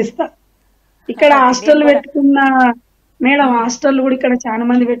 ఖచ్చితంగా నేర్పిస్తా. ఇక్కడ హాస్టల్ పెట్టుకున్న మేడం, హాస్టల్ కూడా ఇక్కడ చాలా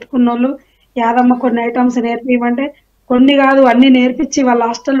మంది పెట్టుకున్న వాళ్ళు యాదమ్మ కొన్ని ఐటమ్స్ నేర్పిమంటే కొన్ని కాదు అన్ని నేర్పించి వాళ్ళ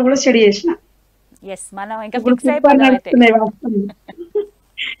హాస్టల్ కూడా స్టడీ చేసిన. మనం ఇంకా ఫిక్స్ అయిపోదాం అయితే.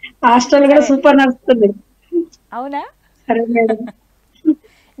 హాస్టల్ కూడా సూపర్ నడుస్తుంది. అవునా? సరే మేడం.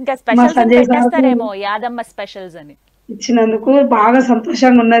 ఇంకా స్పెషల్స్ పెట్టేస్తారేమో యాదమ్మ స్పెషల్స్ అని ఇచ్చినందుకు బాగా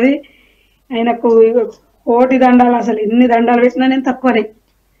సంతోషంగా ఉన్నది. ఆయనకు కోటి దండాలు. అసలు ఎన్ని దండాలు పెట్టినా నేను తక్కువనే.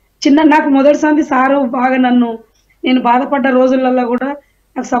 నాకు మొదటిసారి సారు బాగా నేను బాధపడ్డ రోజులలో కూడా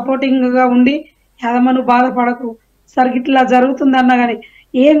నాకు సపోర్టింగ్ గా ఉండి యాదమ్మ నువ్వు బాధపడకు, సరికి ఇట్లా జరుగుతుంది అన్నా కానీ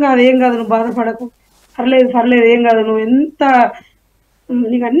ఏం కాదు నువ్వు బాధపడకు, పర్లేదు ఏం కాదు, నువ్వు ఎంత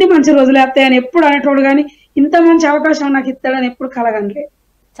నీకు అన్ని మంచి రోజులు వస్తాయని ఎప్పుడు అనేటోడు. కానీ ఇంత మంచి అవకాశం నాకు ఇస్తాడని ఎప్పుడు కలగండి.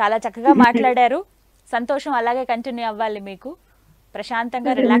 చాలా చక్కగా మాట్లాడారు. సంతోషం అలాగే కంటిన్యూ అవ్వాలి. మీకు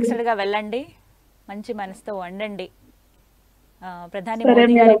ప్రశాంతంగా రిలాక్స్డ్ గా వెళ్ళండి, మంచి మనసుతో వండండి. ప్రధాని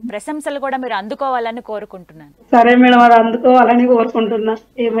మోదీ గారి ప్రశంసలు కూడా మీరు అందుకోవాలని కోరుకుంటున్నాను. సరే మేడం, అది అందుకోవాలని కోరుకుంటున్నా.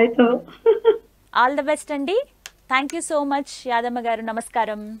 ఏమైతుందో. ఆల్ ది బెస్ట్ అండి. Thank you so much Yadamma గారు.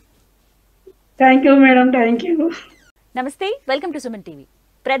 నమస్కారం. Thank you madam. Thank you. నమస్తే, వెల్కమ్ టు సుమన్ టీవీ.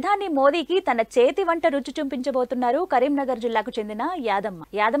 ప్రధాని మోదీకి తన చేతి వంట రుచి చూపించబోతున్నారు కరీంనగర్ జిల్లాకు చెందిన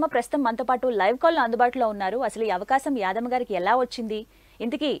యాదమ్మ ప్రస్తుతం మనతో పాటు లైవ్ కాల్ లో అందుబాటులో ఉన్నారు. అసలు ఈ అవకాశం యాదమ్మ గారికి ఎలా వచ్చింది,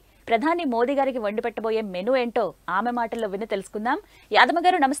 ఇంతకీ ప్రధాని మోదీ గారికి వండి పెట్టబోయే మెనూ ఏంటో ఆమె మాటల్లో విని తెలుసుకుందాం. యాదమ్మ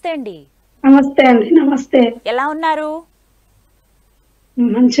గారు నమస్తే అండి. నమస్తే అండి. నమస్తే. ఎలా ఉన్నారు?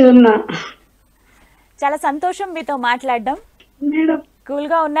 మంచిగా ఉన్నా. చాలా సంతోషం మీతో మాట్లాడడం. మేడం కూల్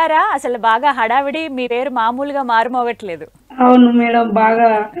గా ఉన్నారా? అసలు బాగా హడావిడి, మీ పేరు మామూలుగా మారుమోగట్లేదు. అవును మేడం, బాగా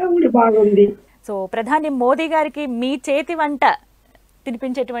హడావిడి బాగుంది. సో ప్రధాని మోదీ గారికి మీ చేతి వంట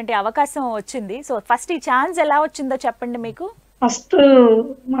తినిపించేటువంటి అవకాశం వచ్చింది. సో ఫస్ట్ ఈ ఛాన్స్ ఎలా వచ్చిందో చెప్పండి. మీకు ఫస్ట్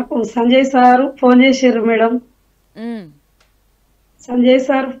మాకు సంజయ్ సార్ ఫోన్ చేసారు madam. Sanjay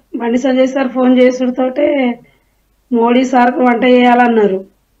sir phone చేసుడుతోటే Modi సార్కు వంట చేయాలన్నారు.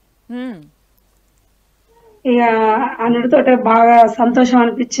 ఇక అన్నిటితోటే బాగా సంతోషం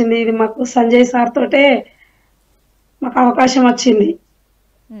అనిపించింది. ఇది మాకు సంజయ్ సార్ తోటే మాకు అవకాశం వచ్చింది.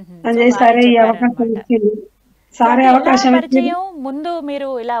 సంజయ్ సారే ఈ అవకాశం ఇచ్చింది. సారే అవకాశం ఇచ్చింది. ముందు మీరు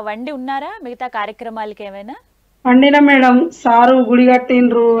ఇలా వండి ఉన్నారా మిగతా కార్యక్రమాలకి ఏమైనా? వండిన మేడం. సారు గుడి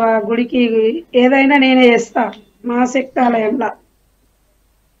కట్టిండ్రు, ఆ గుడికి ఏదైనా నేనే చేస్తా. మా శక్తాలయంలో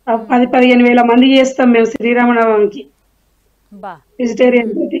 10-15 వేల మంది చేస్తాం మేము శ్రీరామనవమికి.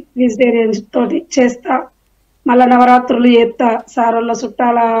 వెజిటేరియన్ తోటి చేస్తా. మళ్ళా నవరాత్రులు చేస్తా. సారోళ్ళ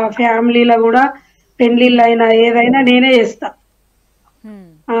చుట్టాల ఫ్యామిలీలో కూడా పెళ్లిళ్ళు అయినా ఏదైనా నేనే చేస్తా.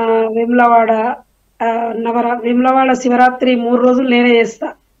 వేములవాడ శివరాత్రి 3 రోజులు నేనే చేస్తా.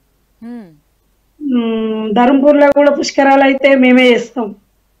 ధర్మపూర్లో కూడా పుష్కరాలు అయితే మేమే చేస్తాం.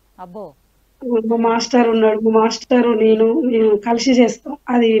 మా మాస్టర్ ఉన్నాడు, మా మాస్టరు మేము కలిసి చేస్తాం.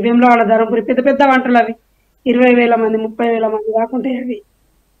 అది వేములవాడ ధర్మపురి పెద్ద పెద్ద వంటలు అవి 20,000 మంది 30,000 మంది కాకుంటాయి అవి.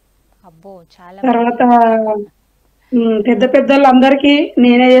 తర్వాత పెద్ద పెద్దోళ్ళు అందరికి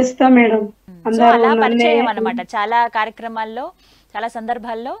నేనే చేస్తా మేడం. అందరూ చాలా కార్యక్రమాల్లో చాలా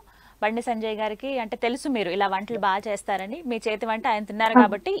సందర్భాల్లో బండి సంజయ్ గారికి అంటే తెలుసు మీరు ఇలా వంటలు బాగా చేస్తారని. మీ చేతి వంట ఆయన తిన్నారు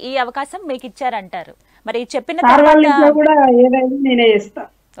కాబట్టి ఈ అవకాశం మీకు ఇచ్చారంటారు. మరి చెప్పిన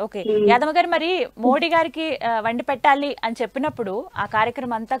ఓకే యాదమ్మ గారు, మరి మోడీ గారికి వండి పెట్టాలి అని చెప్పినప్పుడు ఆ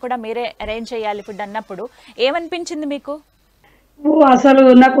కార్యక్రమం అంతా కూడా మీరే అరేంజ్ చేయాలి ఫుడ్ అన్నప్పుడు ఏమనిపించింది మీకు? అసలు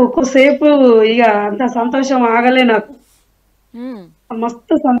నాకు ఒక్కసేపు ఇక అంత సంతోషం ఆగలే. నాకు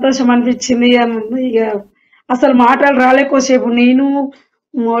మస్తు సంతోషం అనిపించింది. ఇక అసలు మాటలు రాలేకోసేపు. నేను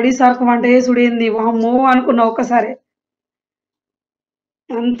మోడీ సార్కు వంట చేసుడేంది వామ్మో అనుకున్నా ఒక్కసారి.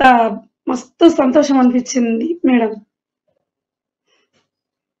 అంత మస్తు సంతోషం అనిపించింది మేడం.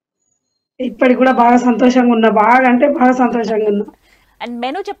 ఇప్పటికి కూడా బాగా సంతోషంగా ఉన్నా. బాగా అంటే బాగా సంతోషంగా ఉన్నా. అండ్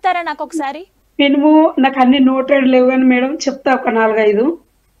మెనూ చెప్తారా నాకు ఒకసారి? మెనూ నాకు అన్ని నోటెడ్ లేవు కానీ మేడం చెప్తా. ఒక 4-5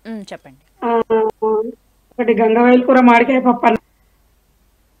 చెప్పండి. ఒకటి గంగవాయిల కూర మామిడికాయ పప్పు,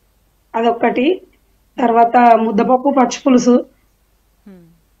 అదొక్కటి. తర్వాత ముద్దపప్పు పచ్చి పులుసు ఉమ్,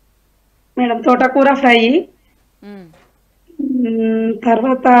 మేడం, తోటకూర ఫ్రై, ఉమ్,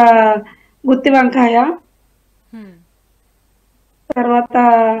 తర్వాత గుత్తి వంకాయ, ఉమ్, తర్వాత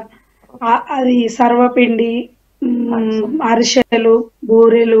అది సర్వపిండి, అరిసెలు,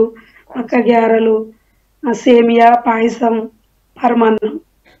 బూరెలు, అక్క గ్యారెలు, సేమియా పాయసం, పరమాన్నం,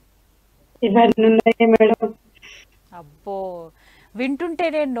 ఇవన్నీ ఉన్నాయి మేడం. అబ్బో,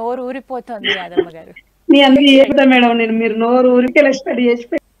 వింటుంటేనే నోరు ఊరిపోతుంది యాదమ్మ గారు. మీ అందరికి చెప్తా మేడం, మీరు నోరు ఊరికే స్టడీ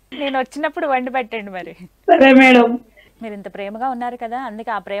చేసి నేను వచ్చినప్పుడు వండి పెట్టండి మరి. సరే మేడం. మీరు ఇంత ప్రేమగా ఉన్నారు కదా,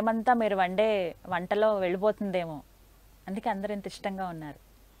 అందుకే ఆ ప్రేమంతా మీరు వండే వంటలో వెళ్ళిపోతుందేమో, అందుకే అందరూ ఇంత ఇష్టంగా ఉన్నారు.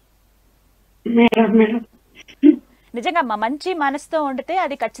 మేడం మేడం నిజంగా మంచి మనసుతో వండితే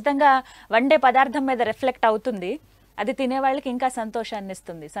అది ఖచ్చితంగా వండే పదార్థం మీద రిఫ్లెక్ట్ అవుతుంది. అది తినే వాళ్ళకి ఇంకా సంతోషాన్ని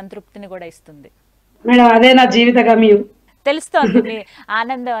ఇస్తుంది, సంతృప్తిని కూడా ఇస్తుంది. మేడం, అదే నా జీవిత గమ్యం. తెలుస్తోంది మీ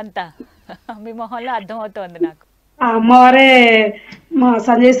ఆనందం అంతా మీ మొహంలో అర్థమవుతోంది నాకు. ఆ అమ్మవారే మా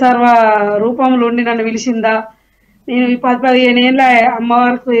సంజయ్ సార్ రూపంలో ఉండి నన్ను పిలిచిందా. నేను ఈ 10-15 ఏళ్ళ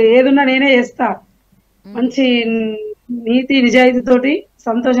అమ్మవారికి ఏదున్నా నేనే చేస్తా. మంచి నీతి నిజాయితీతోటి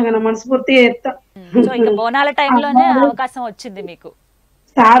సంతోషంగా నా మనస్ఫూర్తిగా చేస్తా. సో ఇక బోనాల టైంలోనే అవకాశం వచ్చింది మీకు.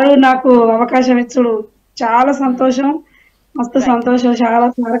 సారు నాకు అవకాశం ఇచ్చుడు చాలా సంతోషం, మస్తు సంతోషం. చాలా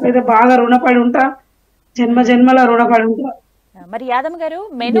సార్కి అయితే బాగా రుణపడి ఉంటా, జన్మ జన్మల రుణపడి ఉంటా. మరి యాదమ్మ గారు,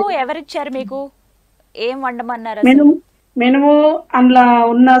 మెనూ ఎవరిచ్చారు మీకు? ఏం వండమన్నారు మెను అసలు? మెనుము అందులో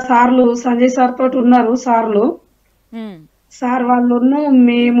ఉన్న సార్లు సంజయ్ సార్ తోటి ఉన్నారు సార్లు. ఉమ్, సార్ వాళ్ళు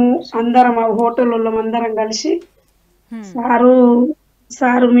మేము అందరం ఆ హోటల్ వాళ్ళం అందరం కలిసి సారు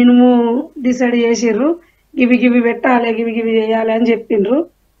సారు మినుము డిసైడ్ చేసిర్రు, గివి గివి పెట్టాలి, గివి గివి చేయాలి అని చెప్పిండ్రు.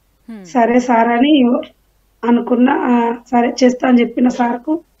 సరే సార్ అని అనుకున్నా. సరే చేస్తా అని చెప్పిన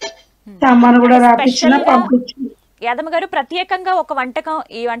సార్కు సామాను కూడా రాపించిన, పంపించిన. యాదమ్మ గారు, ప్రత్యేకంగా ఒక వంటకం,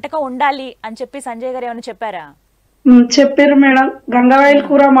 ఈ వంటకం ఉండాలి అని చెప్పి సంజయ్ గారు ఏమైనా చెప్పారా? చెప్పారు మేడం, గంగవాయిల్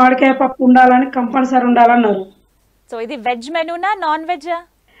కూర మామిడికాయ పప్పు ఉండాలని, కంపల్సరీ ఉండాలన్నారు. సో ఇది వెజ్ మెనూనా నాన్ వెజ్?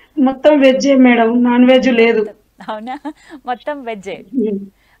 మొత్తం వెజ్జే మేడం, నాన్ వెజ్ లేదు. అవునా, మొత్తం వెజ్జే.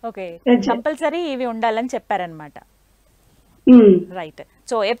 ఓకే, కంపల్సరీ ఇవి ఉండాలని చెప్పారనమాట. రైట్.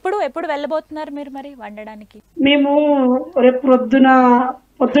 సో ఎప్పుడు ఎప్పుడు వెళ్ళబోతున్నారు మీరు మరి వండడానికి? మేము రేపు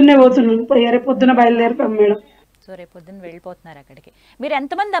పొద్దున్నే పోతున్నాం, రేపు పొద్దున బయలుదేరుతాం మేడం. సో రేపు పొద్దున్న వెళ్ళిపోతున్నారు అక్కడికి. మీరు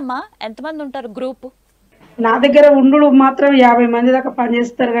ఎంతమంది అమ్మా, ఎంతమంది ఉంటారు గ్రూప్? నా దగ్గర ఉండు మాత్రం 50 మంది దాకా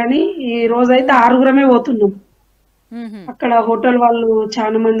పనిచేస్తారు, కానీ ఈ రోజైతే 6గురమే పోతున్నాం. అక్కడ హోటల్ వాళ్ళు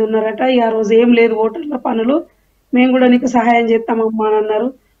చాలా మంది ఉన్నారట. ఆ రోజు ఏం లేదు హోటల్లో పనులు, మేము కూడా నీకు సహాయం చేస్తామమ్మా అని అన్నారు.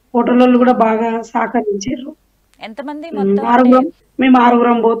 హోటల్ వాళ్ళు కూడా బాగా సహకరించారు. ఎంతమంది మొత్తం? మేము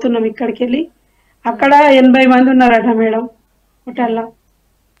 6గురం పోతున్నాం ఇక్కడికి వెళ్ళి. అక్కడ 80 మంది ఉన్నారట మేడం హోటల్లో.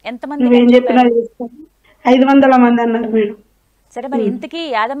 ఎంతమంది? నువ్వేం చెప్పినా చేస్తాం. 500 మంది అన్నారు మేడం. సరే, మరి ఇంతకీ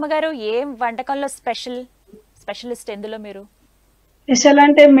యాదమ్మ గారు ఏం వంటకంలో స్పెషలిస్ట్ ఎందులో మీరు? స్పెషల్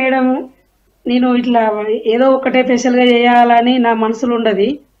అంటే మేడం, నేను ఇట్లా ఏదో ఒకటే స్పెషల్ గా చేయాలని నా మనసులో ఉండదు.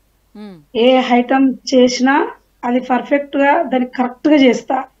 ఏ ఐటమ్ చేసినా అది పర్ఫెక్ట్ గా దానికి కరెక్ట్ గా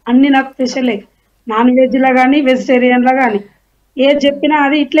చేస్తా. అన్ని నాకు స్పెషలే, నాన్ వెజ్ లా గానీ వెజిటేరియన్ లా గానీ ఏది చెప్పినా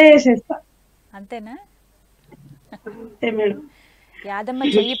అది ఇట్లే చేసేస్తా. అంతేనా? అంతే మేడం. యాదమ్మ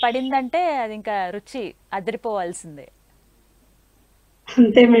చెయ్యి పడిందంటే అది ఇంకా రుచి అదిరిపోవాల్సిందే.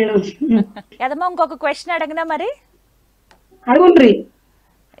 అంతే మేడం. యాదమ్మ, ఇంకొక క్వశ్చన్ అడగనా మరి? అడుగుండ్రి.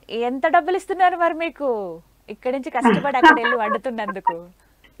 ఎంత డబ్బులు ఇస్తున్నారు మరి మీకు ఇక్కడి నుంచి కష్టపడి అక్కడ వెళ్ళి వండుతున్నందుకు?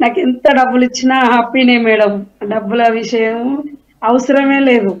 నాకు ఎంత డబ్బులు ఇచ్చినా హ్యాపీనే మేడం. డబ్బుల విషయం అవసరమే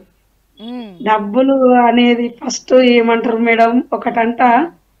లేదు. డబ్బులు అనేది ఫస్ట్ ఏమంటారు మేడం, ఒకటంట,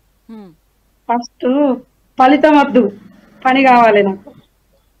 ఫస్ట్ ఫలితం వద్దు, పని కావాలి నాకు.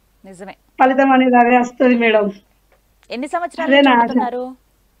 నిజమే, ఫలితం అనేది అదే వస్తుంది మేడం. ఎన్ని సంవత్సరాలు?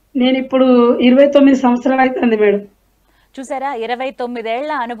 నేను ఇప్పుడు 29 సంవత్సరాలు అవుతుంది మేడం. చూసారా, 29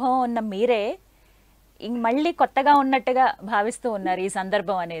 ఏళ్ల అనుభవం ఉన్న మీరే మళ్ళీ కొత్తగా ఉన్నట్టుగా భావిస్తూ ఉన్నారు ఈ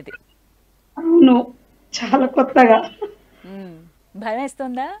సందర్భం అనేది. అవును, చాలా కొత్తగా. భయం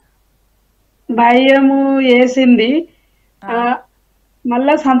వేస్తుందా? భయము వేసింది,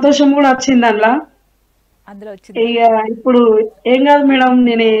 మళ్ళా సంతోషం కూడా వచ్చింది అందులో వచ్చింది. ఇక ఇప్పుడు ఏం కాదు మేడం,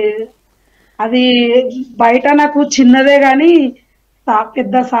 నేను అది బయట నాకు చిన్నదే గాని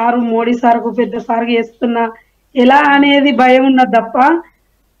పెద్ద సారు, మోడీ సార్కు పెద్ద సార్కి చేస్తున్నా ఎలా అనేది భయం ఉన్నది తప్ప,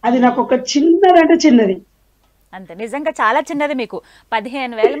 అది నాకు ఒక చిన్నదంటే చిన్నది అంతే. నిజంగా చాలా చిన్నది. మీకు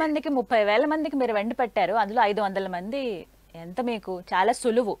 15,000 మందికి 30,000 మందికి మీరు వండి పెట్టారు, అందులో 500 మంది. ఎంత మీకు చాలా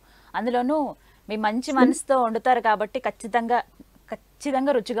సులువు. అందులోనూ మీ మంచి మనసుతో వండుతారు కాబట్టి ఖచ్చితంగా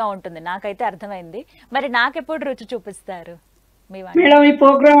రుచిగా ఉంటుంది. నాకైతే అర్థమైంది. మరి నాకెప్పుడు రుచి చూపిస్తారు మేడం? ఈ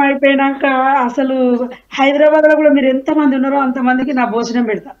ప్రోగ్రామ్ అయిపోయినాక అసలు హైదరాబాద్ లో కూడా మీరు ఎంత మంది ఉన్నారో అంత మందికి నా భోజనం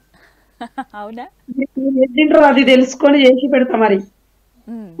పెడతా. అవునా? మీరు తింటారో అది తెలుసుకొని చేసి పెడతా మరి.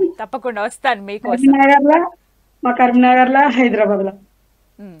 ఉమ్, తప్పకుండా వస్తాను మీకోసం. కరీంనగర్‌ల మా కరీంనగర్‌ల, హైదరాబాద్‌ల.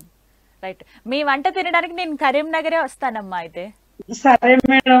 ఉమ్, రైట్. మీ వంట తినడానికి నేను కరీంనగరే వస్తానమ్మా అయితే. సరే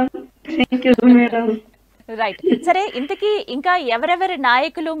madam. Thank you madam. Right. సరే, ఇంతకీ ఇంకా ఎవరెవరి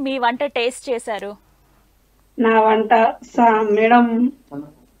నాయకులు మీ వంట టేస్ట్ చేశారు? నా వంట మేడం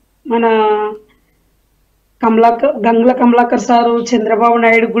మన గంగుల కమలాకర్ సారు, చంద్రబాబు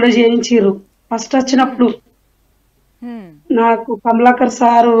నాయుడు కూడా చేయించిర్రు ఫస్ట్ వచ్చినప్పుడు. హ్మ్. నాకు కమలాకర్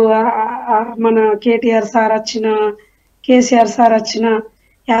సారు మన కేటీఆర్ సార్ వచ్చిన, కేసీఆర్ సార్ వచ్చిన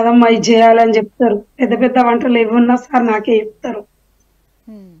యాదమ్మ ఇది చేయాలని చెప్తారు. పెద్ద పెద్ద వంటలు ఏమున్నా సార్ నాకే చెప్తారు.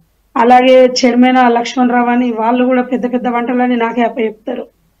 హ్మ్. అలాగే చెర్మేన లక్ష్మణరావు అని వాళ్ళు కూడా పెద్ద పెద్ద వంటలని నాకే చెప్తారు.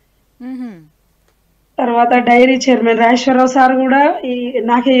 మ్హూ. తర్వాత డైరీ చైర్మన్ రాజేశ్వరరావు సార్ కూడా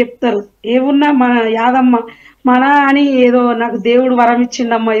నాకే చెప్తారు. ఏమున్నా మన యాదమ్మ మన అని ఏదో నాకు దేవుడు వరం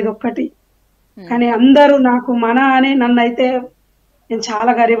ఇచ్చిండమ్మా ఇదొక్కటి. కానీ అందరూ నాకు మన అని నన్నైతే, నేను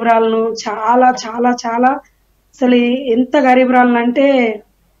చాలా గరీబురాలను, చాలా చాలా చాలా అసలు ఎంత గరీబురాలను అంటే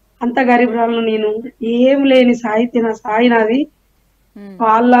అంత గరీబురాలను. నేను ఏం లేని నా స్థాయి నాది. హ్మ్.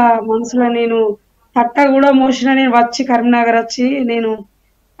 వాళ్ళ మనసులో నేను తట్ట కూడా మోసిన, నేను వచ్చి కరీంనగర్ వచ్చి నేను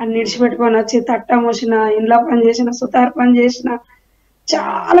అన్ని విడిచిపెట్టుకొని వచ్చి తట్ట మోసిన, ఇంట్లో పని చేసిన, సుతార్ పని చేసిన,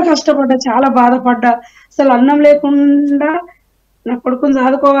 చాలా కష్టపడ్డా, చాలా బాధపడ్డా. అసలు అన్నం లేకుండా నా కొడుకుని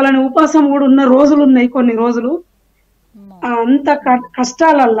చదువుకోవాలని ఉపాసం కూడా ఉన్న రోజులు ఉన్నాయి కొన్ని రోజులు. అమ్మో. అంత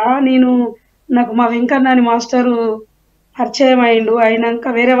కష్టాలల్లా నాకు మా వెంకన్న అని మాస్టరు పరిచయం అయిండు. అయినాక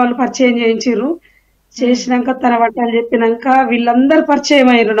వేరే వాళ్ళు పరిచయం చేయించిర్రు. చేసినాక తన వంటలు చెప్పినాక వీళ్ళందరూ పరిచయం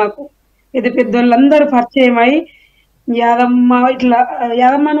అయ్యారు నాకు. పెద్ద పెద్దోళ్ళందరూ పరిచయం అయ్యి యాదమ్మ ఇట్లా,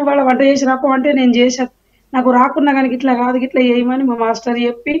 యాదమ్మ నువ్వు వాళ్ళ వంట చేసి రాపో అంటే నేను చేసా. నాకు రాకున్నా కానీ ఇట్లా కాదు ఇట్లా చేయమని మా మాస్టర్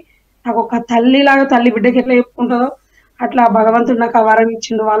చెప్పి, నాకు ఒక తల్లిలాగా, తల్లి బిడ్డకి ఎట్లా చెప్పుకుంటుందో అట్లా భగవంతుడు నాకు ఆ వరం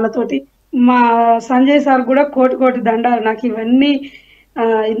ఇచ్చిండు వాళ్ళతోటి. మా సంజయ్ సార్ కూడా కోటి కోటి దండాలు. నాకు ఇవన్నీ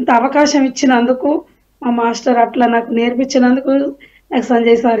ఇంత అవకాశం ఇచ్చినందుకు, మా మాస్టర్ అట్లా నాకు నేర్పించినందుకు, నాకు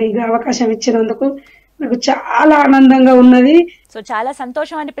సంజయ్ సార్ ఈ అవకాశం ఇచ్చినందుకు నాకు చాలా ఆనందంగా ఉన్నది. సో చాలా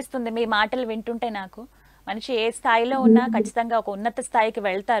సంతోషం అనిపిస్తుంది మీ మాటలు వింటుంటే నాకు. మనిషి ఏ స్థాయిలో ఉన్నా ఖచ్చితంగా ఒక ఉన్నత స్థాయికి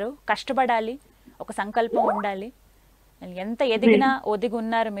వెళ్తారు. కష్టపడాలి, ఒక సంకల్పం ఉండాలి. ఎంత ఎదిగినా ఒదిగి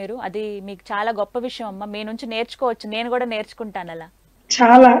ఉన్నారు మీరు. అది మీకు చాలా గొప్ప విషయం అమ్మ. మీ నుంచి నేర్చుకోవచ్చు. నేను కూడా నేర్చుకుంటాను అలా.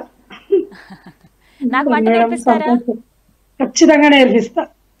 చాలా నాకు వంట మేడం నేర్పిస్తారా? సంతోషం. ఖచ్చితంగా నేర్పిస్తా.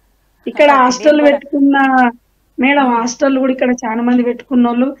 ఇక్కడ ఓకే, హాస్టల్ నేను కూడా. పెట్టుకున్న మేడం, హాస్టల్ కూడా ఇక్కడ చాలా మంది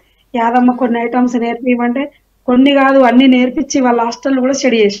పెట్టుకున్నోళ్ళు యాదమ్మ కొన్ని ఐటమ్స్ నేర్పిమంటే కొన్ని కాదు అన్ని నేర్పించి వాళ్ళ హాస్టల్ కూడా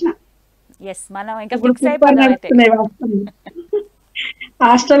స్టడీ చేసిన. ఎస్, మనం ఇంకా ఇప్పుడు ఫిక్స్ సూపర్ అయిపోదాం అయితే. నడుస్తున్నాయి హాస్టల్.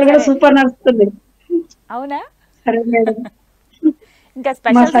 హాస్టల్ కూడా సరే. సూపర్ నడుస్తుంది. అవునా? సరే మేడం. ఇంకా మా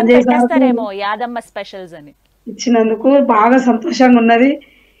స్పెషల్స్ అని సంజయ్ సార్ పెట్టేస్తారేమో, యాదమ్మ స్పెషల్స్ అని. ఇచ్చినందుకు బాగా సంతోషంగా ఉన్నది.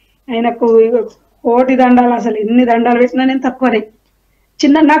 ఆయనకు కోటి దండాలు. అసలు ఎన్ని దండాలు పెట్టినా నేను తక్కువనే.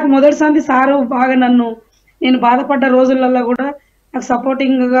 నాకు మొదటిసారి సారు బాగా నేను బాధపడ్డ రోజులలో కూడా నాకు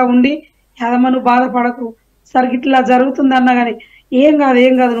సపోర్టింగ్ గా ఉండి, యాదమ్మ నువ్వు బాధపడకు, సరే ఇట్లా జరుగుతుంది అన్నా గానీ ఏం కాదు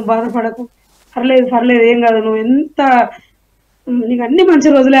ఏం కాదు నువ్వు బాధపడకు, పర్లేదు పర్లేదు ఏం కాదు, నువ్వు ఎంత నీకు అన్ని మంచి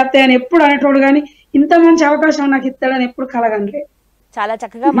రోజులే వస్తాయని ఎప్పుడు అనేటోడు. కానీ ఇంత మంచి అవకాశం నాకు ఇస్తాడని ఎప్పుడు కలగనలే. చాలా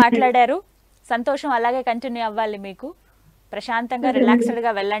చక్కగా మాట్లాడారు. సంతోషం అలాగే కంటిన్యూ అవ్వాలి మీకు. ప్రశాంతంగా రిలాక్స్డ్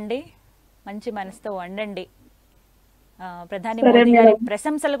గా వెళ్ళండి, మంచి మనసుతో వండండి. ప్రధాని సరే మోదీ గారి మేడం.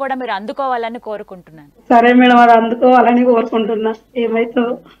 ప్రశంసలు కూడా మీరు అందుకోవాలని కోరుకుంటున్నాను. సరే మేడం, అది అందుకోవాలని కోరుకుంటున్నా.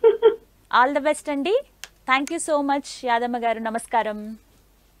 ఏమైతుందో. ఆల్ ద బెస్ట్ అండి. Thank you so much Yadamma గారు. నమస్కారం.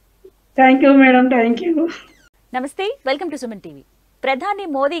 Thank you madam. Thank you. నమస్తే, వెల్కమ్ టు సుమన్ టీవీ. ప్రధాని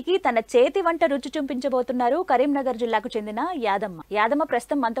మోదీకి తన చేతి వంట రుచి చూపించబోతున్నారు కరీంనగర్ జిల్లాకు చెందిన యాదమ్మ. యాదమ్మ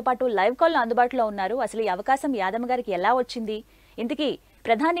ప్రస్తుతం మనతో పాటు లైవ్ కాల్ లో అందుబాటులో ఉన్నారు. అసలు ఈ అవకాశం యాదమ్మ గారికి ఎలా వచ్చింది, ఇంతకీ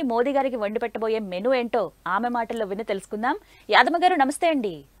ప్రధాని మోదీ గారికి వండి పెట్టబోయే మెనూ ఏంటో ఆమె మాటల్లో విని తెలుసుకుందాం. యాదమ్మ గారు నమస్తే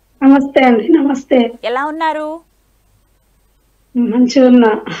అండి. నమస్తే అండి. నమస్తే. ఎలా ఉన్నారు? మంచిగా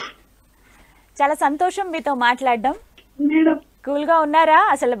ఉన్నా చాలా సంతోషం మీతో మాట్లాడడం. మేడం. కూల్ గా ఉన్నారా?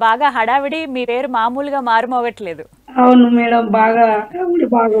 అసలు బాగా హడావిడి, మీ పేరు మామూలుగా మారుమోగట్లేదు. అవును మేడం, బాగా హడావుడి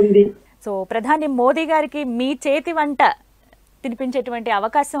బాగుంది. సో ప్రధాని మోదీ గారికి మీ చేతి వంట తినిపించేటువంటి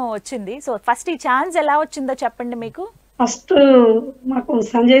అవకాశం వచ్చింది. సో ఫస్ట్ ఈ ఛాన్స్ ఎలా వచ్చిందో చెప్పండి మీకు. ఫస్ట్ మాకు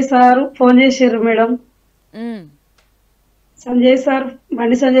సంజయ్ సార్ ఫోన్ చేసారు madam.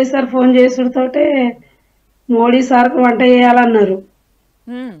 Bandi Sanjay sir phone చేసుడుతోటే Modi సార్కు వంట చేయాలన్నారు.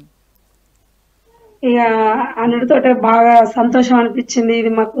 ఇక అన్నిటితోటే బాగా సంతోషం అనిపించింది. ఇది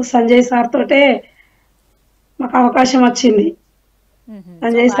మాకు సంజయ్ సార్ తోటే మాకు అవకాశం వచ్చింది.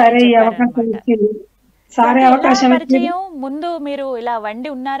 సంజయ్ సారే ఈ అవకాశం ఇచ్చింది. సారే అవకాశం ఇచ్చింది. ముందు మీరు ఇలా వండి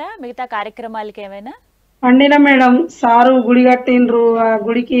ఉన్నారా మిగతా కార్యక్రమాలకి ఏమైనా? వండిన మేడం. సారు గుడి కట్టిండ్రు. ఆ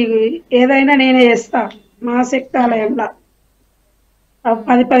గుడికి ఏదైనా నేనే చేస్తా. మా శక్తాలయంలో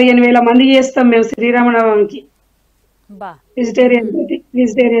 10-15 వేల మందికి చేస్తాం మేము శ్రీరామనవమికి. బా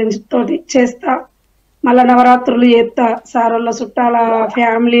వెజిటేరియన్ తోటి చేస్తా. మళ్ళా నవరాత్రులు చేస్తా. సారోళ్ళ చుట్టాల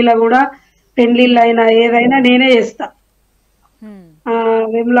ఫ్యామిలీలో కూడా పెళ్లిళ్ళు అయినా ఏదైనా నేనే చేస్తా.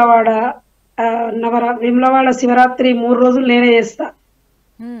 వేములవాడ వేములవాడ శివరాత్రి 3 రోజులు నేనే చేస్తా.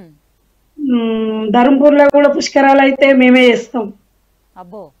 ధర్మపూర్లో కూడా పుష్కరాలు అయితే మేమే చేస్తాం.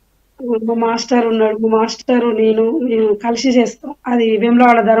 అబ్బో మా మాస్టర్ ఉన్నాడు. మా మాస్టర్ మేము కలిసి చేస్తాం. అది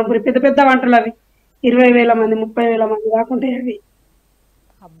వేములవాడ ధర్మపురి పెద్ద పెద్ద వంటలు అవి 20,000 మంది 30,000 మంది దాకుంటాయి అవి.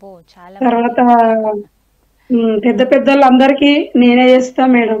 అబ్బో చాలా తర్వాత పెద్ద పెద్దోళ్ళు అందరికి నేనే చేస్తా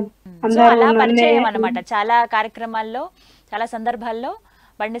మేడం. సో అందరూ అలా నన్నే పరిచయం అన్నమాట. చాలా కార్యక్రమాల్లో చాలా సందర్భాల్లో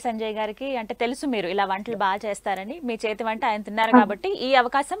బండి సంజయ్ గారికి అంటే తెలుసు మీరు ఇలా వంటలు బాగా చేస్తారని. మీ చేతి వంట ఆయన తిన్నారు కాబట్టి ఈ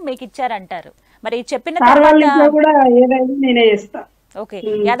అవకాశం మీకు ఇచ్చారంటారు. మరి చెప్పిన సార్ వాళ్ళ తర్వాత ఇంట్లో కూడా ఏదైనా నేనే చేస్తా. ఓకే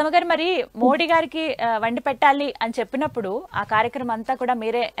యాదమ్మ గారు, మరి మోడీ గారికి వండి పెట్టాలి అని చెప్పినప్పుడు ఆ కార్యక్రమం అంతా కూడా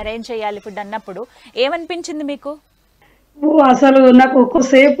మీరే అరేంజ్ చేయాలి ఫుడ్ అన్నప్పుడు ఏమనిపించింది మీకు? అసలు నాకు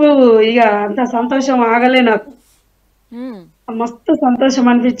ఒక్కసేపు ఇక అంత సంతోషం ఆగలే నాకు. మస్తు సంతోషం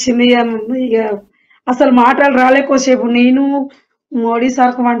అనిపించింది. ఇక అసలు మాటలు రాలేకోసేపు నేను మోడీ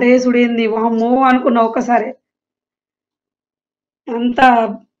సార్కు వంట చేసుడేంది వామ్మో అనుకున్నా ఒక్కసారి. అంత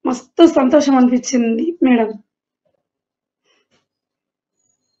మస్తు సంతోషం అనిపించింది మేడం.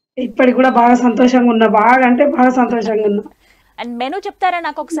 ఇప్పటికి కూడా బాగా సంతోషంగా ఉన్నా. బాగా అంటే బాగా సంతోషంగా ఉన్నా. అండ్ మెనూ చెప్తారా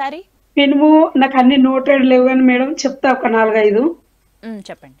నాకు ఒకసారి? మినిము నాకు అన్ని నోటెడ్ లేవు కానీ మేడం చెప్తా ఒక 4-5.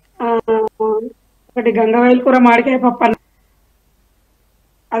 చెప్పండి. ఒకటి గంగవాయిల కూర మామిడికాయ పప్పు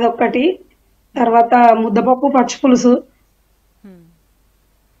అదొక్కటి. తర్వాత ముద్దపప్పు పచ్చి పులుసు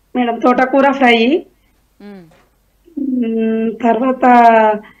మేడం. తోటకూర ఫ్రై. తర్వాత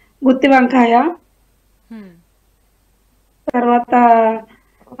గుత్తి వంకాయ. తర్వాత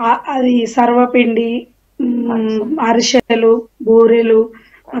అది సర్వపిండి, అరిసెలు, బూరెలు,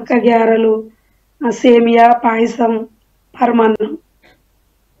 అక్క గ్యారెలు, సేమియా పాయసం, పరమాన్నం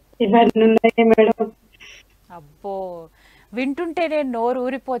ఇవన్నీ ఉన్నాయి మేడం. అబ్బో వింటుంటేనే నోరు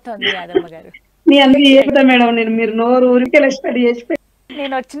ఊరిపోతుంది యాదమ్మ గారు. మీ అందరికీ చెప్తా మేడం నేను. మీరు నోరు ఊరికే స్టడీ చేసి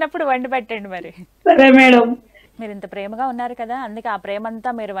నేను వచ్చినప్పుడు వండి పెట్టండి మరి. సరే మేడం. మీరు ఇంత ప్రేమగా ఉన్నారు కదా, అందుకే ఆ ప్రేమంతా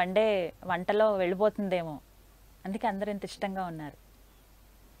మీరు వండే వంటలో వెళ్ళిపోతుందేమో, అందుకే అందరు ఇంత ఇష్టంగా ఉన్నారు.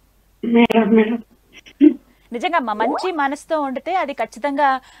 నిజంగా మంచి మనసుతో వండితే అది ఖచ్చితంగా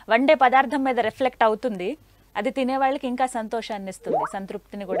వండే పదార్థం మీద రిఫ్లెక్ట్ అవుతుంది. అది తినే వాళ్ళకి ఇంకా సంతోషాన్ని ఇస్తుంది,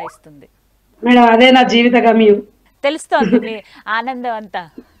 సంతృప్తిని కూడా ఇస్తుంది. మేడం అదే నా జీవిత గమ్యం. తెలుస్తోంది మీ ఆనందం అంతా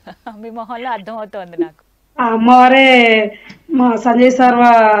మీ మొహంలో అర్థమవుతోంది నాకు. ఆ అమ్మవారే మా సంజయ్ సార్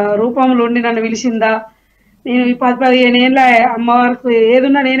రూపంలో ఉండి నన్ను పిలిచిందా. నేను ఈ 10-15 ఏళ్ళ అమ్మవారికి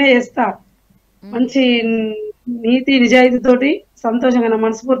ఏదున్నా నేనే చేస్తా. మంచి నీతి నిజాయితీతోటి సంతోషంగా నా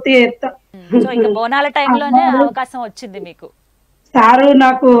మనస్ఫూర్తిగా చేస్తా. సో ఇక బోనాల టైంలోనే అవకాశం వచ్చింది మీకు. సారు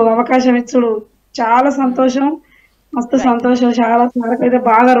నాకు అవకాశం ఇచ్చుడు చాలా సంతోషం, మస్తు సంతోషం. చాలా సార్కి అయితే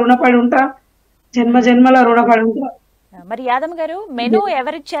బాగా రుణపడి ఉంటా, జన్మ జన్మల రుణపడి ఉంటా. మరి యాదమ్మ గారు మెనూ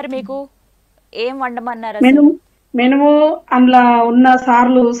ఎవరిచ్చారు మీకు? ఏం వండమన్నారు? మెనూ అందులో ఉన్న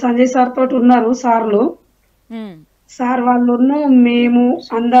సార్లు సంజయ్ సార్ తోటి ఉన్నారు. సార్ వాళ్ళు మేము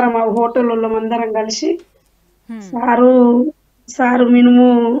అందరం హోటల్లో అందరం కలిసి సారు మినిము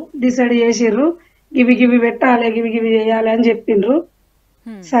డిసైడ్ చేసిర్రు. గివి పెట్టాలి, గివి చేయాలి అని చెప్పిండ్రు.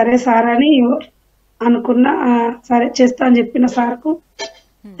 సరే సార్ అని అనుకున్నా. సరే చేస్తా అని చెప్పిన సార్కు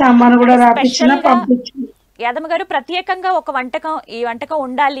సామాను కూడా రాపించిన పంపించిన. యాదమ్మ గారు ప్రత్యేకంగా ఒక వంటకం, ఈ వంటకం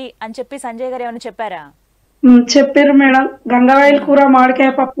ఉండాలి అని చెప్పి సంజయ్ గారు ఏమైనా చెప్పారా? చెప్పారు మేడం. గంగవాయిల కూర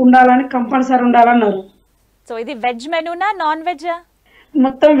మామిడికాయ పప్పు ఉండాలని, కంపల్సరీ ఉండాలన్నారు. సో ఇది వెజ్ మెనూనా నాన్ వెజ్?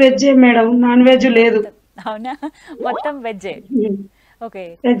 మొత్తం వెజ్జే మేడం, నాన్ వెజ్ లేదు. అవునా? మొత్తం వెజ్జే. ఓకే,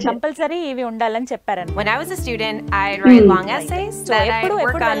 కంపల్సరీ ఇవి ఉండాలని చెప్పారని. When I was a student, I'd write long essays that I'd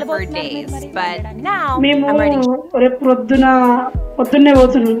work on for days. But now I'm writing. రేపు పొద్దున్నే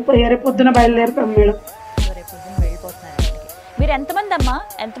పోతున్నాం. రేపు పొద్దున బయలుదేరుతాం మేడం. మీరు ఎంతమంది అమ్మా?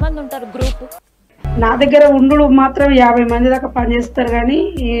 ఎంతమంది ఉంటారు గ్రూప్? నా దగ్గర ఉండు మాత్రం 50 మంది దాకా పనిచేస్తారు. కానీ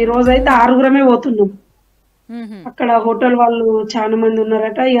ఈ రోజైతే 6గురమే పోతున్నాం. అక్కడ హోటల్ వాళ్ళు చాలా మంది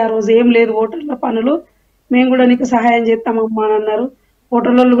ఉన్నారట. ఆ రోజు ఏం లేదు హోటల్లో పనులు. మేము కూడా నీకు సహాయం చేస్తామమ్మా అని అన్నారు.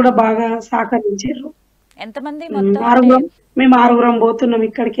 హోటల్ వాళ్ళు కూడా బాగా సహకరించారు. ఎంతమంది? మేము 6గురం పోతున్నాం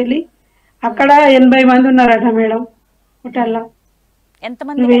ఇక్కడికి వెళ్ళి. అక్కడ 80 మంది ఉన్నారట మేడం హోటల్లో.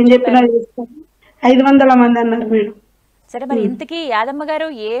 ఎంతమంది? నువ్వేం చెప్పినా చేస్తాం. 500 మంది అన్నారు మేడం. సరే, మరి ఇంతకీ యాదమ్మ గారు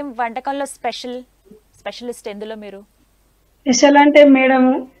ఏం వంటకంలో స్పెషలిస్ట్ ఎందులో మీరు? స్పెషల్ అంటే మేడం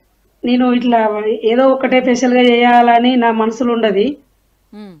నేను ఇట్లా ఏదో ఒకటే స్పెషల్ గా చేయాలని నా మనసులో ఉండదు.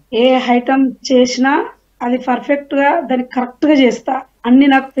 ఏ ఐటమ్ చేసినా అది పర్ఫెక్ట్ గా దాన్ని కరెక్ట్ గా చేస్తా. అన్ని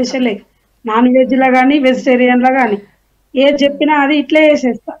నాకు స్పెషలే. నాన్ వెజ్ లా గానీ వెజిటేరియన్ లా గానీ ఏది చెప్పినా అది ఇట్లే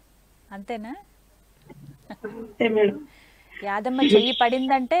చేసేస్తా. అంతేనా? అంతే మేడం. యాదమ్మ చెయ్యి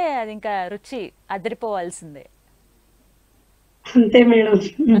పడిందంటే అది ఇంకా రుచి అదిరిపోవాల్సిందే. అంతే మేడం.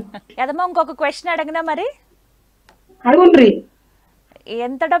 యాదమ్మ ఇంకొక క్వశ్చన్ అడగనా మరి? అడుగుండ్రి.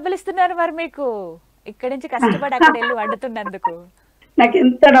 ఎంత డబ్బులు ఇస్తున్నారు మరి మీకు ఇక్కడి నుంచి కష్టపడి అక్కడ వెళ్ళి వండుతున్నందుకు? నాకు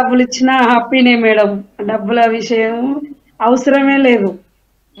ఎంత డబ్బులు ఇచ్చినా హ్యాపీనే మేడం. డబ్బుల విషయం అవసరమే లేదు.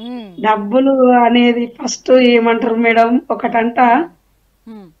 డబ్బులు అనేది ఫస్ట్ ఏమంటారు మేడం, ఒకటంట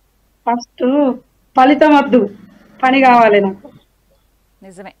ఫస్ట్ ఫలితం వద్దు, పని కావాలి నాకు.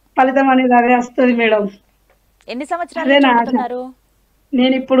 నిజమే. ఫలితం అనేది అదే వస్తుంది మేడం. ఎన్ని సంవత్సరాలు అదే నుంచి నా ఆశ. వండుతున్నారు?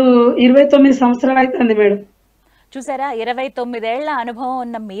 నేను ఇప్పుడు 29 సంవత్సరాలు అవుతుంది మేడం. చూసారా, 29 ఏళ్ల అనుభవం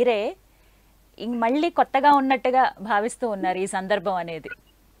ఉన్న మీరే మళ్ళీ కొత్తగా ఉన్నట్టుగా భావిస్తూ ఉన్నారు ఈ సందర్భం అనేది.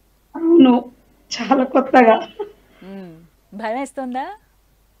 అవును, చాలా కొత్తగా. భయం వేస్తుందా?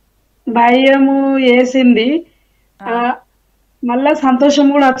 భయము వేసింది, మళ్ళా సంతోషం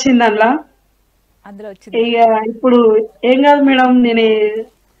కూడా వచ్చింది అందులో వచ్చింది. ఇక ఇప్పుడు ఏం కాదు మేడం, నేను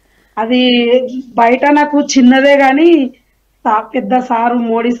అది బయట నాకు చిన్నదే గాని పెద్ద సారు,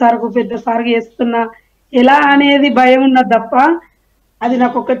 మోడీ సార్కు పెద్ద సార్కు చేస్తున్నా ఎలా అనేది భయం ఉన్నది తప్ప, అది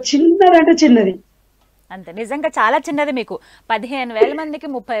నాకు ఒక చిన్నదంటే చిన్నది. అంతే, నిజంగా చాలా చిన్నది. మీకు 15,000 మందికి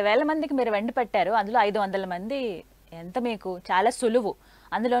 30,000 మందికి మీరు వెండి పెట్టారు. అందులో 500 మంది ఎంత మీకు చాలా సులువు.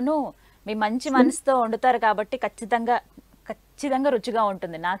 అందులోనూ మీ మంచి మనసుతో వండుతారు కాబట్టి ఖచ్చితంగా రుచిగా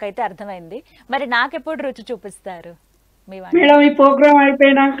ఉంటుంది. నాకైతే అర్థమైంది. మరి నాకెప్పుడు రుచి చూపిస్తారు మీ వంట? మేడం, ఈ ప్రోగ్రామ్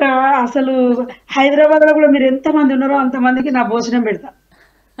అయిపోయినాక అసలు హైదరాబాద్ లో కూడా మీరు ఎంత మంది ఉన్నారో అంత మందికి నా భోజనం పెడతా.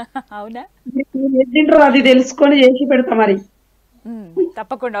 అవునా? తింటారో అది తెలుసుకొని చేసి పెడతా. మరి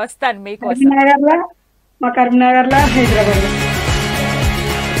తప్పకుండా వస్తాను మీకోసం. కరీంనగర్ లో హైదరాబాద్ లో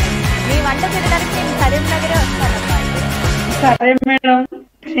మీ వంట తినడానికి నేను కరీంనగరే వస్తానమ్మా. సరే madam,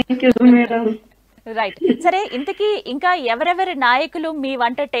 thank you madam. Right. సరే, ఇంతకీ ఇంకా ఎవరెవరి నాయకులు మీ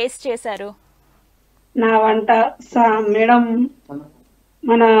వంట టేస్ట్ చేశారు? నా వంట మేడం,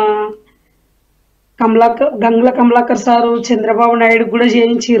 మన గంగుల కమలాకర్ సారు, చంద్రబాబు నాయుడు కూడా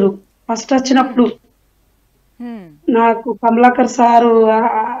చేయించారు ఫస్ట్ వచ్చినప్పుడు. నాకు కమలాకర్ సారు,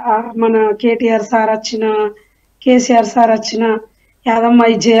 మన కేటీఆర్ సార్ వచ్చిన, కేసీఆర్ సార్ వచ్చిన, యాదమ్మ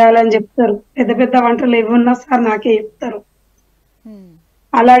ఇది చేయాలని చెప్తారు. పెద్ద పెద్ద వంటలు ఏమున్నా సార్ నాకే చెప్తారు.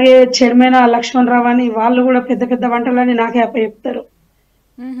 అలాగే చైర్మన్ లక్ష్మణ్ రావు అని వాళ్ళు కూడా పెద్ద పెద్ద వంటలని నాకే చెప్తారు.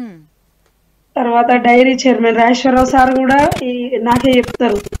 తర్వాత డైరీ చైర్మన్ రాజేశ్వరరావు సార్ కూడా నాకే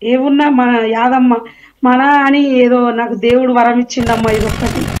చెప్తారు. ఏమున్నా మన యాదమ్మ మన అని ఏదో నాకు దేవుడు వరం ఇచ్చిండమ్మా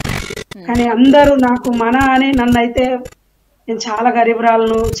ఇదొక్కటి. కానీ అందరూ నాకు మన అని నన్ను అయితే, నేను చాలా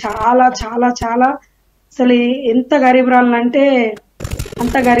గరీబురాలను, చాలా చాలా చాలా అసలు ఎంత గరీబురాలను అంటే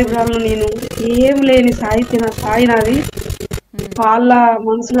అంత గరీబురాలను. నేను ఏం లేని స్థాయి నాది. వాళ్ళ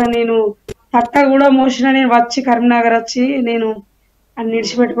మనసులో నేను తట్ట కూడా మోసిన, నేను వచ్చి కరీంనగర్ వచ్చి నేను అన్ని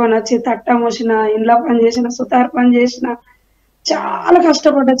విడిచిపెట్టుకొని వచ్చి తట్ట మోసిన, ఇంట్లో పని చేసిన, సుతారు పని చేసిన, చాలా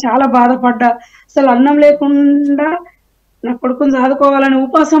కష్టపడ్డా, చాలా బాధపడ్డా. అసలు అన్నం లేకుండా నా కొడుకుని చదువుకోవాలని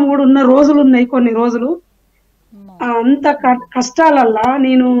ఉపాసం కూడా ఉన్న రోజులు ఉన్నాయి, కొన్ని రోజులు. అంత కష్టాలల్లా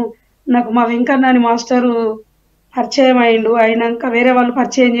నాకు మా వెంకన్న మాస్టరు పరిచయం అయిండు. అయినాక వేరే వాళ్ళు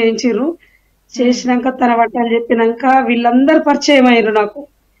పరిచయం చేయించారు. చేసినాక తన వంటలు చెప్పినాక వీళ్ళందరూ పరిచయం అయ్యారు నాకు.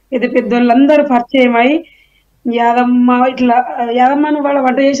 పెద్ద పెద్దోళ్ళందరూ పరిచయం అయ్యి, యాదమ్మను వాళ్ళ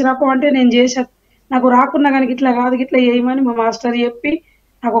వంట చేసి రాకు అంటే నేను చేసా. నాకు రాకున్నా కానీ ఇట్లా కాదు, ఇట్లా చేయమని మా మాస్టర్ చెప్పి,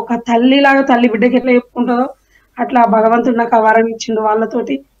 నాకు ఒక తల్లిలాగా, తల్లి బిడ్డకి ఎట్లా చెప్పుకుంటుందో అట్లా భగవంతుడు నాకు ఆ వరం ఇచ్చిండు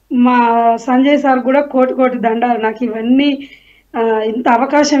వాళ్ళతోటి. మా సంజయ్ సార్ కూడా కోటి కోటి దండాలు. నాకు ఇవన్నీ ఇంత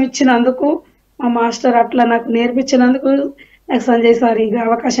అవకాశం ఇచ్చినందుకు, మా మాస్టర్ అట్లా నాకు నేర్పించినందుకు, నాకు సంజయ్ సార్ ఈ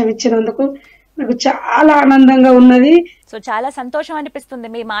అవకాశం ఇచ్చినందుకు నాకు చాలా ఆనందంగా ఉన్నది. సో చాలా సంతోషం అనిపిస్తుంది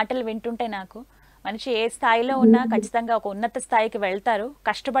మీ మాటలు వింటుంటే. నాకు మనిషి ఏ స్థాయిలో ఉన్నా ఖచ్చితంగా ఒక ఉన్నత స్థాయికి వెళ్తారు.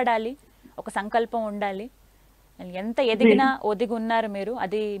 కష్టపడాలి, ఒక సంకల్పం ఉండాలి. ఎంత ఎదిగినా ఒదిగి ఉన్నారు మీరు.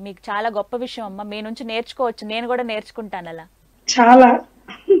 అది మీకు చాలా గొప్ప విషయం అమ్మా. మీ నుంచి నేర్చుకోవచ్చు. నేను కూడా నేర్చుకుంటాను అలా. చాలా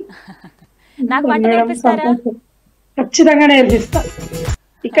నాకు వంట నేర్పిస్తారా? ఖచ్చితంగా నేర్పిస్తా.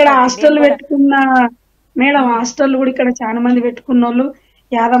 ఇక్కడ హాస్టల్ పెట్టుకున్న మేడం, హాస్టల్ కూడా ఇక్కడ చాలా మంది పెట్టుకున్న వాళ్ళు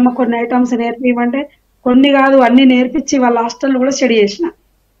యాదమ్మ కొన్ని ఐటమ్స్ నేర్పిమంటే కొన్ని కాదు అన్ని నేర్పించి వాళ్ళ హాస్టల్ కూడా స్టడీ చేసిన.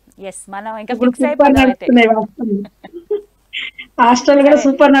 సూపర్ నడుస్తున్నాయి హాస్టల్ కూడా,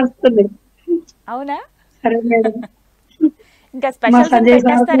 సూపర్ నడుస్తుంది. అవునా? సరే మేడం, ఇంకా స్పెషల్స్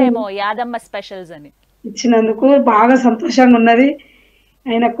పెట్టేస్తారేమో యాదమ్మ స్పెషల్స్ అని ఇచ్చినందుకు బాగా సంతోషంగా ఉన్నది.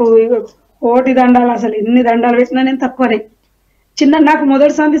 ఆయనకు కోటి దండాలు. అసలు ఎన్ని దండాలు పెట్టినా నేను తక్కువనే. నాకు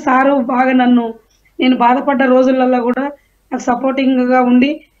మొదటిసారి సారు బాగా నేను బాధపడ్డ రోజులలో కూడా నాకు సపోర్టింగ్ గా ఉండి,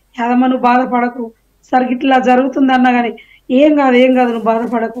 యాదమ్మ నువ్వు బాధపడకు, సార్ ఇట్లా జరుగుతుంది అన్నా కానీ ఏం కాదు నువ్వు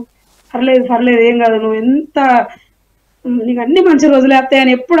బాధపడకు, పర్లేదు ఏం కాదు, నువ్వు ఎంత నీకు అన్ని మంచి రోజులు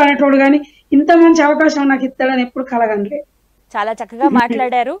వస్తాయని ఎప్పుడు అనేటోడు, కానీ ఇంత మంచి అవకాశం నాకు ఇస్తాడని ఎప్పుడు కలగండి. చాలా చక్కగా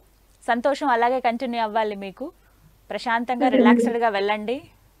మాట్లాడారు. సంతోషం అలాగే కంటిన్యూ అవ్వాలి మీకు. ప్రశాంతంగా రిలాక్స్డ్ గా వెళ్ళండి,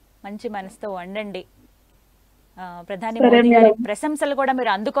 మంచి మనసుతో వండండి. ప్రధాని మోదీ గారి ప్రశంసలు కూడా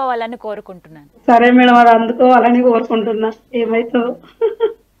మీరు అందుకోవాలని కోరుకుంటున్నాను. సరే మేడం, అది అందుకోవాలని కోరుకుంటున్నా. ఏమైతే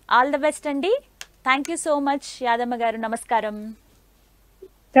ఆల్ ది బెస్ట్ అండి. Thank you so much Yadamma గారు. నమస్కారం.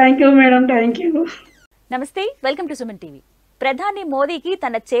 Thank you madam, thank you. నమస్తే, వెల్కమ్ టు సుమన్ టీవీ. ప్రధాని మోదీకి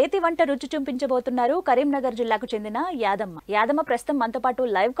తన చేతి వంట రుచి చూపించబోతున్నారు కరీంనగర్ జిల్లాకు చెందిన యాదమ్మ. యాదమ్మ ప్రస్తుతం మనతో పాటు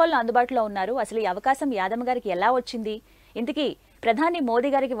లైవ్ కాల్ అందుబాటులో ఉన్నారు. అసలు ఈ అవకాశం యాదమ్మ గారికి ఎలా వచ్చింది, ఇంతకీ ప్రధాని మోదీ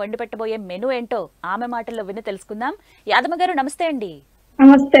గారికి వండి పెట్టబోయే మెనూ ఏంటో ఆమె మాటల్లో విని తెలుసుకుందాం. యాదమ్మ గారు నమస్తే అండి.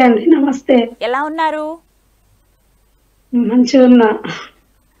 నమస్తే అండి. నమస్తే. ఎలా ఉన్నారు? మంచిగా ఉన్నా.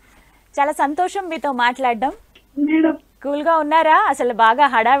 చాలా సంతోషం మీతో మాట్లాడడం. మేడం కూల్ గా ఉన్నారా? అసలు బాగా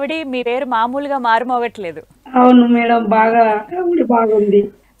హడావిడి, మీ పేరు మామూలుగా మారుమోగట్లేదు. అవును మేడం, బాగా బాగుంది.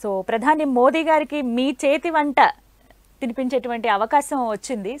 సో ప్రధాని మోదీ గారికి మీ చేతి వంట తినిపించేటువంటి అవకాశం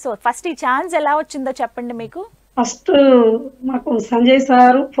వచ్చింది. సో ఫస్ట్ ఈ ఛాన్స్ ఎలా వచ్చిందో చెప్పండి. మీకు ఫస్ట్ మాకు సంజయ్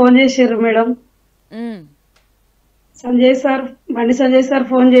సార్ ఫోన్ చేసారు madam. Sanjay sir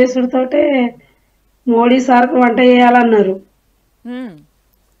phone చేసుడితోటే Modi సార్కు వంట చేయాలన్నారు.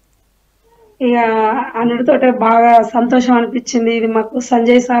 ఇక అన్నిటితోటే బాగా సంతోషం అనిపించింది. ఇది మాకు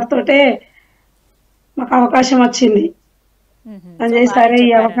సంజయ్ సార్ తోటే మాకు అవకాశం వచ్చింది. సంజయ్ సారే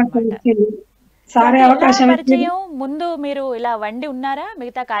ఈ అవకాశం ఇచ్చింది. సారే అవకాశం ఇచ్చింది. ముందు మీరు ఇలా వండి ఉన్నారా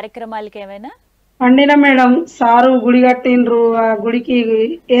మిగతా కార్యక్రమాలకి ఏమైనా? వండిన మేడం. సారు గుడి కట్టిండ్రు, ఆ గుడికి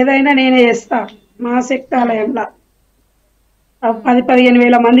ఏదైనా నేనే చేస్తా. మా శక్తాలయంలో 10-15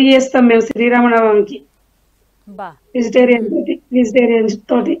 వేల మంది చేస్తాం మేము శ్రీరామనవమికి. వెజిటేరియన్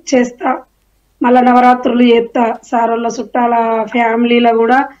తోటి చేస్తా. మళ్ళా నవరాత్రులు చేస్తా. సారోళ్ళ చుట్టాల ఫ్యామిలీలో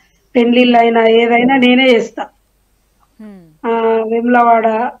కూడా పెళ్లిళ్ళు అయినా ఏదైనా నేనే చేస్తా. వేములవాడ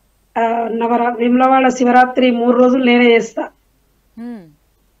శివరాత్రి 3 రోజులు నేనే చేస్తా.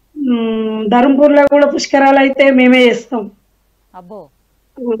 ధర్మపూర్లో కూడా పుష్కరాలు అయితే మేమే చేస్తాం.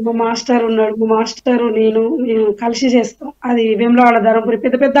 మా మాస్టర్ ఉన్నాడు, మా మాస్టరు నేను కలిసి చేస్తాం. అది వేములవాడ ధర్మపురి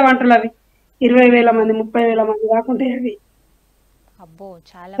పెద్ద పెద్ద వంటలు అవి 20,000 మంది 30,000 మంది కాకుంటాయి అవి.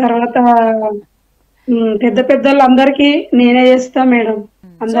 తర్వాత పెద్ద పెద్దలు అందరికి నేనే చేస్తా మేడం.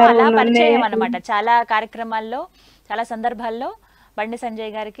 అలా పరిచయం అన్నమాట. చాలా కార్యక్రమాల్లో చాలా సందర్భాల్లో బండి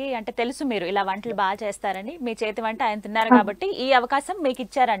సంజయ్ గారికి అంటే తెలుసు మీరు ఇలా వంటలు బాగా చేస్తారని. మీ చేతి వంట ఆయన తిన్నారు కాబట్టి ఈ అవకాశం మీకు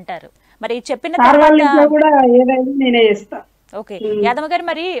ఇచ్చారంటారు. మరి చెప్పిన నేనే చేస్తా. ఓకే యాదమ్మ గారు,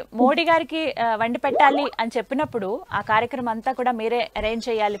 మరి మోడీ గారికి వండి పెట్టాలి అని చెప్పినప్పుడు ఆ కార్యక్రమం అంతా కూడా మీరే అరేంజ్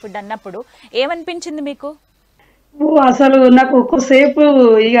చేయాలి ఫుడ్ అన్నప్పుడు ఏమనిపించింది మీకు? అసలు నాకు ఒక్కసేపు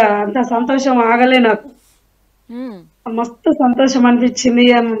ఇక అంత సంతోషం ఆగలే. నాకు మస్తు సంతోషం అనిపించింది.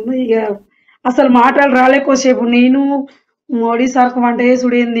 ఇక అసలు మాటలు రాలేకోసేపు. నేను మోడీ సార్కు వంట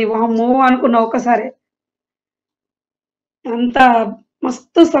చేసుడేంది వామ్మో అనుకున్నా ఒక్కసారి. అంత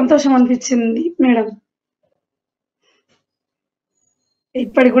మస్తు సంతోషం అనిపించింది మేడం.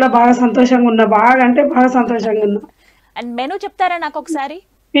 ఇప్పటికి కూడా బాగా సంతోషంగా ఉన్నా. బాగా అంటే బాగా సంతోషంగా ఉన్నా. అండ్ మెనూ చెప్తారా నాకు ఒకసారి?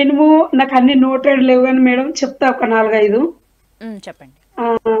 మెనూ నాకు అన్ని నోటెడ్ లేవు కానీ మేడం చెప్తా. ఒక 4-5 చెప్పండి.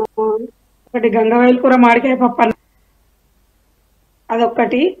 ఒకటి గంగవాయిల కూర మామిడికాయ పప్పు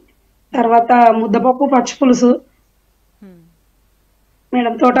అదొక్కటి. తర్వాత ముద్దపప్పు పచ్చి పులుసు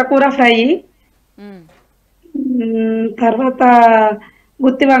మేడం. తోటకూర ఫ్రై. తర్వాత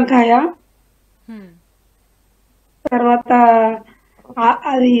గుత్తి వంకాయ. తర్వాత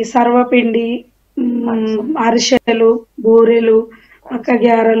అది సర్వపిండి, అరిసెలు, బూరెలు, అక్క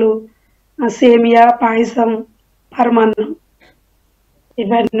గ్యారెలు, సేమియా పాయసం, పరమాన్నం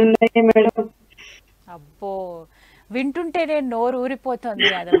ఇవన్నీ ఉన్నాయి మేడం. అబ్బో, వింటుంటేనే నోరు ఊరిపోతుంది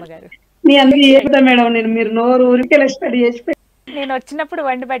యాదమ్మ గారు. నీ అందుకే చెప్తా మేడం నేను, మీరు నోరు ఊరికే స్టడీ చేసి నేను వచ్చినప్పుడు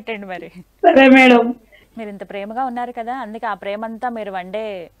వండి పెట్టండి మరి. సరే మేడం. మీరు ఇంత ప్రేమగా ఉన్నారు కదా, అందుకే ఆ ప్రేమంతా మీరు వండే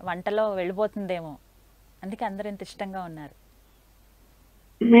వంటలో వెళ్ళిపోతుందేమో, అందుకే అందరు ఇంత ఇష్టంగా ఉన్నారు.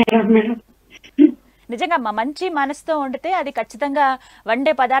 నిజంగా మంచి మనసుతో వండితే అది ఖచ్చితంగా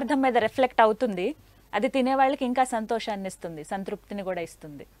వండే పదార్థం మీద రిఫ్లెక్ట్ అవుతుంది. అది తినే వాళ్ళకి ఇంకా సంతోషాన్ని ఇస్తుంది, సంతృప్తిని కూడా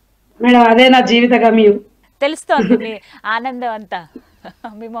ఇస్తుంది. మేడం అదే నా జీవిత గమ్యం. తెలుస్తోంది మీ ఆనందం అంతా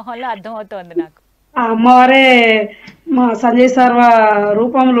మీ మొహంలో అర్థమవుతోంది నాకు. ఆ అమ్మవారే మా సంజయ్ సార్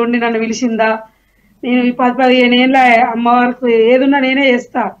రూపంలో ఉండి నన్ను పిలిచిందా. నేను ఈ 10-15 ఏళ్ళ అమ్మవారికి ఏదున్నా నేనే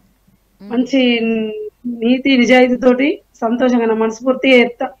చేస్తా. మంచి నీతి నిజాయితీతోటి సంతోషంగా మనస్ఫూర్తిగా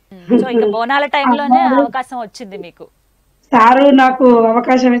చేస్తా. బోనాల టైంలోనే అవకాశం వచ్చింది మీకు. సారు నాకు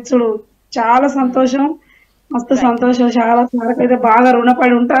అవకాశం ఇచ్చుడు చాలా సంతోషం, మస్తు సంతోషం. చాలా సార్కైతే బాగా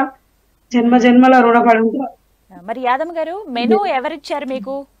రుణపడి ఉంటా. జన్మ జన్మల రుణపడి ఉంటా. మరి యాదమ్మ గారు మెనూ ఎవరిచ్చారు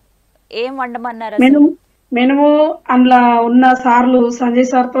మీకు? ఏం వండమన్నారు మెను అసలు? మెనుము అందులో ఉన్న సార్లు సంజయ్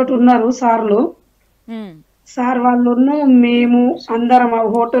సార్ తోటి ఉన్నారు సార్లు. హ్మ్. సార్ వాళ్ళును మేము అందరం ఆ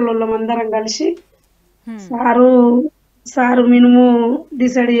హోటల్ వాళ్ళం అందరం కలిసి హ్మ్. సారు మినుము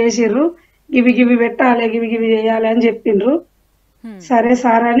డిసైడ్ చేసిర్రు. గివి పెట్టాలి, గివి చేయాలి అని చెప్పిండ్రు. హ్మ్. సరే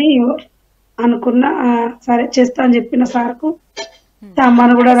సార్ అని అనుకున్నా. సరే చేస్తా అని చెప్పిన సార్కు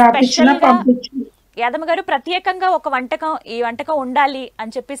సామాను కూడా అంటే రాపిచ్చిన, స్పెషల్ గా పంపించిన. యాదమ్మ గారు ప్రత్యేకంగా ఒక వంటకం, ఈ వంటకం ఉండాలి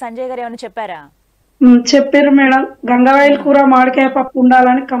అని చెప్పి సంజయ్ గారు ఏమైనా చెప్పారా? చెప్పారు మేడం. గంగవాయిల కూర మామిడికాయ పప్పు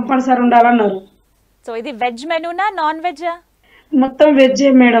ఉండాలని, కంపల్సరీ ఉండాలన్నారు. సో ఇది వెజ్ మెనూనా నాన్ వెజ్జా? మొత్తం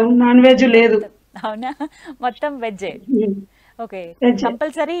వెజ్జే మేడం, నాన్ వెజ్ లేదు. అవునా? మొత్తం వెజ్జే. Okay, veg.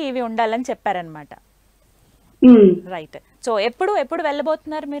 కంపల్సరీ ఇవి ఉండాలని చెప్పారనమాట. రైట్. సో ఎప్పుడు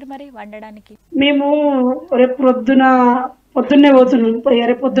వెళ్ళబోతున్నారు మీరు మరి వండడానికి? మేము రేపు పొద్దున్నే పోతున్నాం.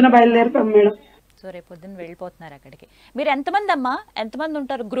 రేపు పొద్దున బయలుదేరుతాం మేడం. సో రేపు పొద్దున్న వెళ్ళిపోతున్నారు అక్కడికి. మీరు ఎంతమంది అమ్మా, ఎంతమంది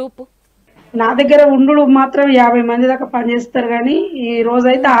ఉంటారు గ్రూప్? నా దగ్గర ఉండు మాత్రం 50 మంది దాకా పనిచేస్తారు, కానీ ఈ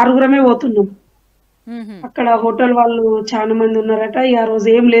రోజైతే 6గురమే పోతున్నాం. అక్కడ హోటల్ వాళ్ళు చాలా మంది ఉన్నారట. ఆ రోజు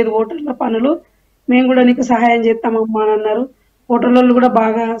ఏం లేదు హోటల్లో పనులు, మేము కూడా నీకు సహాయం చేస్తామమ్మా అని అన్నారు. హోటల్ వాళ్ళు కూడా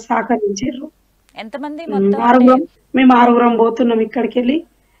బాగా సహకరించారు. ఎంతమంది మొత్తం? మేము 6గురం పోతున్నాం ఇక్కడికి వెళ్ళి.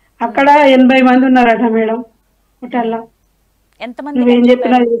 అక్కడ 80 మంది ఉన్నారట మేడం హోటల్లో. ఎంతమంది? నువ్వేం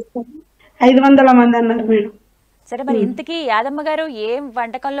చెప్పినా చేస్తాం. 500 మంది అన్నారు మేడం. సరే, మరి ఇంతకీ యాదమ్మ గారు ఏం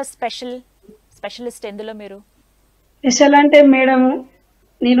వంటకంలో స్పెషలిస్ట్ ఎందులో మీరు? స్పెషల్ అంటే మేడం,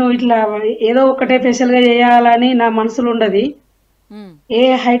 నేను ఇట్లా ఏదో ఒకటే స్పెషల్ గా చేయాలని నా మనసులో ఉండదు. ఏ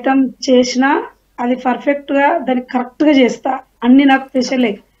ఐటమ్ చేసినా అది పర్ఫెక్ట్ గా దాన్ని కరెక్ట్ గా చేస్తా. అన్ని నాకు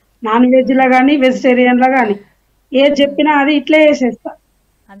స్పెషలే. నాన్ వెజ్ లా గానీ, వెజిటేరియన్ లా గానీ ఏది చెప్పినా అది ఇట్లే చేసేస్తా.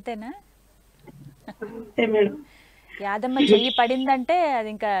 అంతేనా? అంతే మేడం. యాదమ్మ చెయ్యి పడిందంటే అది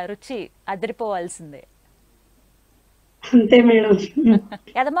ఇంకా రుచి అదిరిపోవాల్సిందే. అంతే మేడం.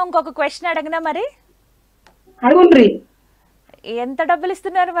 యాదమ్మ ఇంకొక క్వశ్చన్ అడగనా మరి? అడుగుండ్రి. ఎంత డబ్బులు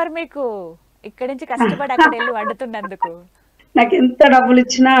ఇస్తున్నారు మరి మీకు ఇక్కడి నుంచి కష్టపడి అక్కడ వెళ్ళి వండుతున్నందుకు? నాకు ఎంత డబ్బులు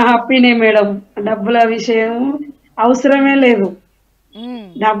ఇచ్చినా హ్యాపీనే మేడం. డబ్బుల విషయం అవసరమే లేదు.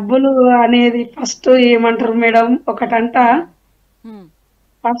 డబ్బులు అనేది ఫస్ట్ ఏమంటారు మేడం, ఒకటంట,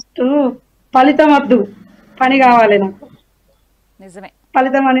 ఫస్ట్ ఫలితం వద్దు, పని కావాలి నాకు. నిజమే.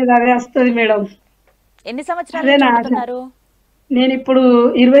 ఫలితం అనేది అదే వస్తుంది మేడం. ఎన్ని సంవత్సరాలు? నేను ఇప్పుడు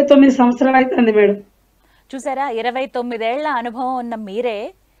 29 సంవత్సరాలు అవుతుంది మేడం. చూసారా, 29 ఏళ్ల అనుభవం ఉన్న మీరే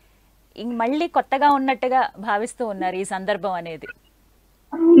మళ్ళీ కొత్తగా ఉన్నట్టుగా భావిస్తూ ఉన్నారు ఈ సందర్భం అనేది.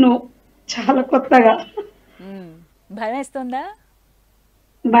 అవును, చాలా కొత్తగా. భయం వేస్తుందా?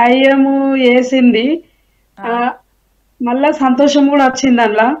 భయము వేసింది, మళ్ళా సంతోషం కూడా వచ్చింది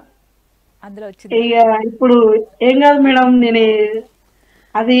అందులో వచ్చింది. ఇక ఇప్పుడు ఏం కాదు మేడం, నేను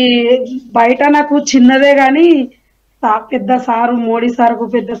అది బయట నాకు చిన్నదే గాని పెద్ద సారు, మోడీ సార్కు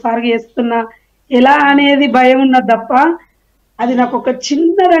పెద్ద సార్కి చేస్తున్నా ఎలా అనేది భయం ఉన్నది తప్ప, అది నాకు ఒక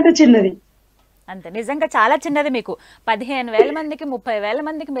చిన్నదంటే చిన్నది అంతే. నిజంగా చాలా చిన్నది. మీకు 15,000 మందికి 30,000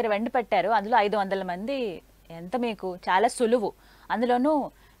 మందికి మీరు వండి పెట్టారు. అందులో 500 మంది ఎంత మీకు చాలా సులువు. అందులోనూ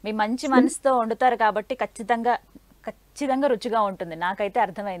మీ మంచి మనసుతో వండుతారు కాబట్టి ఖచ్చితంగా రుచిగా ఉంటుంది. నాకైతే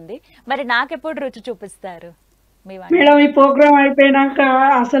అర్థమైంది. మరి నాకెప్పుడు రుచి చూపిస్తారు మేడం? ఈ ప్రోగ్రామ్ అయిపోయినాక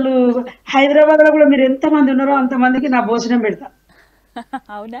అసలు హైదరాబాద్ లో కూడా మీరు ఎంత మంది ఉన్నారో అంత మందికి నా భోజనం పెడతా.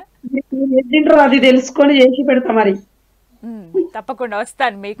 అవునా? తింటారో అది తెలుసుకొని చేసి పెడతా. మరి తప్పకుండా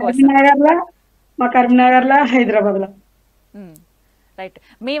వస్తాను మీకు. కరీంనగర్ లా, హైదరాబాద్ లా. రైట్.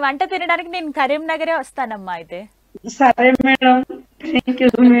 మీ వంట తినడానికి నేను కరీంనగరే వస్తానమ్మా అయితే. సరే మేడం, థాంక్యూ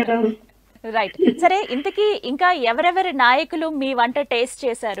మేడం. రైట్. సరే, ఇంతకీ ఇంకా ఎవరెవరి నాయకులు మీ వంట టేస్ట్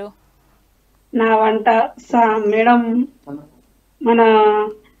చేశారు? నా వంట మేడం, మన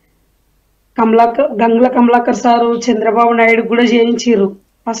గంగుల కమలాకర్ సారు, చంద్రబాబు నాయుడు కూడా చేయించారు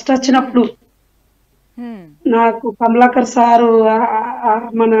ఫస్ట్ వచ్చినప్పుడు. నాకు కమలాకర్ సారు,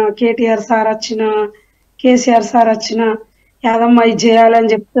 మన కేటీఆర్ సార్ వచ్చిన, కేసీఆర్ సార్ వచ్చిన, యాదమ్మ ఇది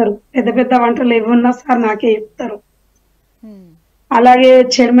చేయాలని చెప్తారు. పెద్ద పెద్ద వంటలు ఏమున్నా సార్ నాకే చెప్తారు. అలాగే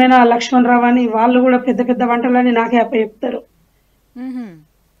చైర్మన్ లక్ష్మణరావు అని వాళ్ళు కూడా పెద్ద పెద్ద వంటలని నాకే చెప్తారు.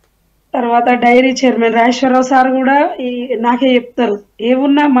 తర్వాత డైరీ చైర్మన్ రాజేశ్వరరావు సార్ కూడా నాకే చెప్తారు.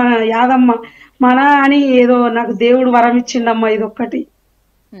 ఏమున్నా మన యాదమ్మ మన అని ఏదో నాకు దేవుడు వరం ఇచ్చిండమ్మా ఇదొక్కటి.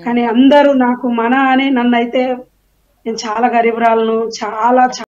 కానీ అందరూ నాకు మన అని నన్ను అయితే, నేను చాలా గరీబురాలను, చాలా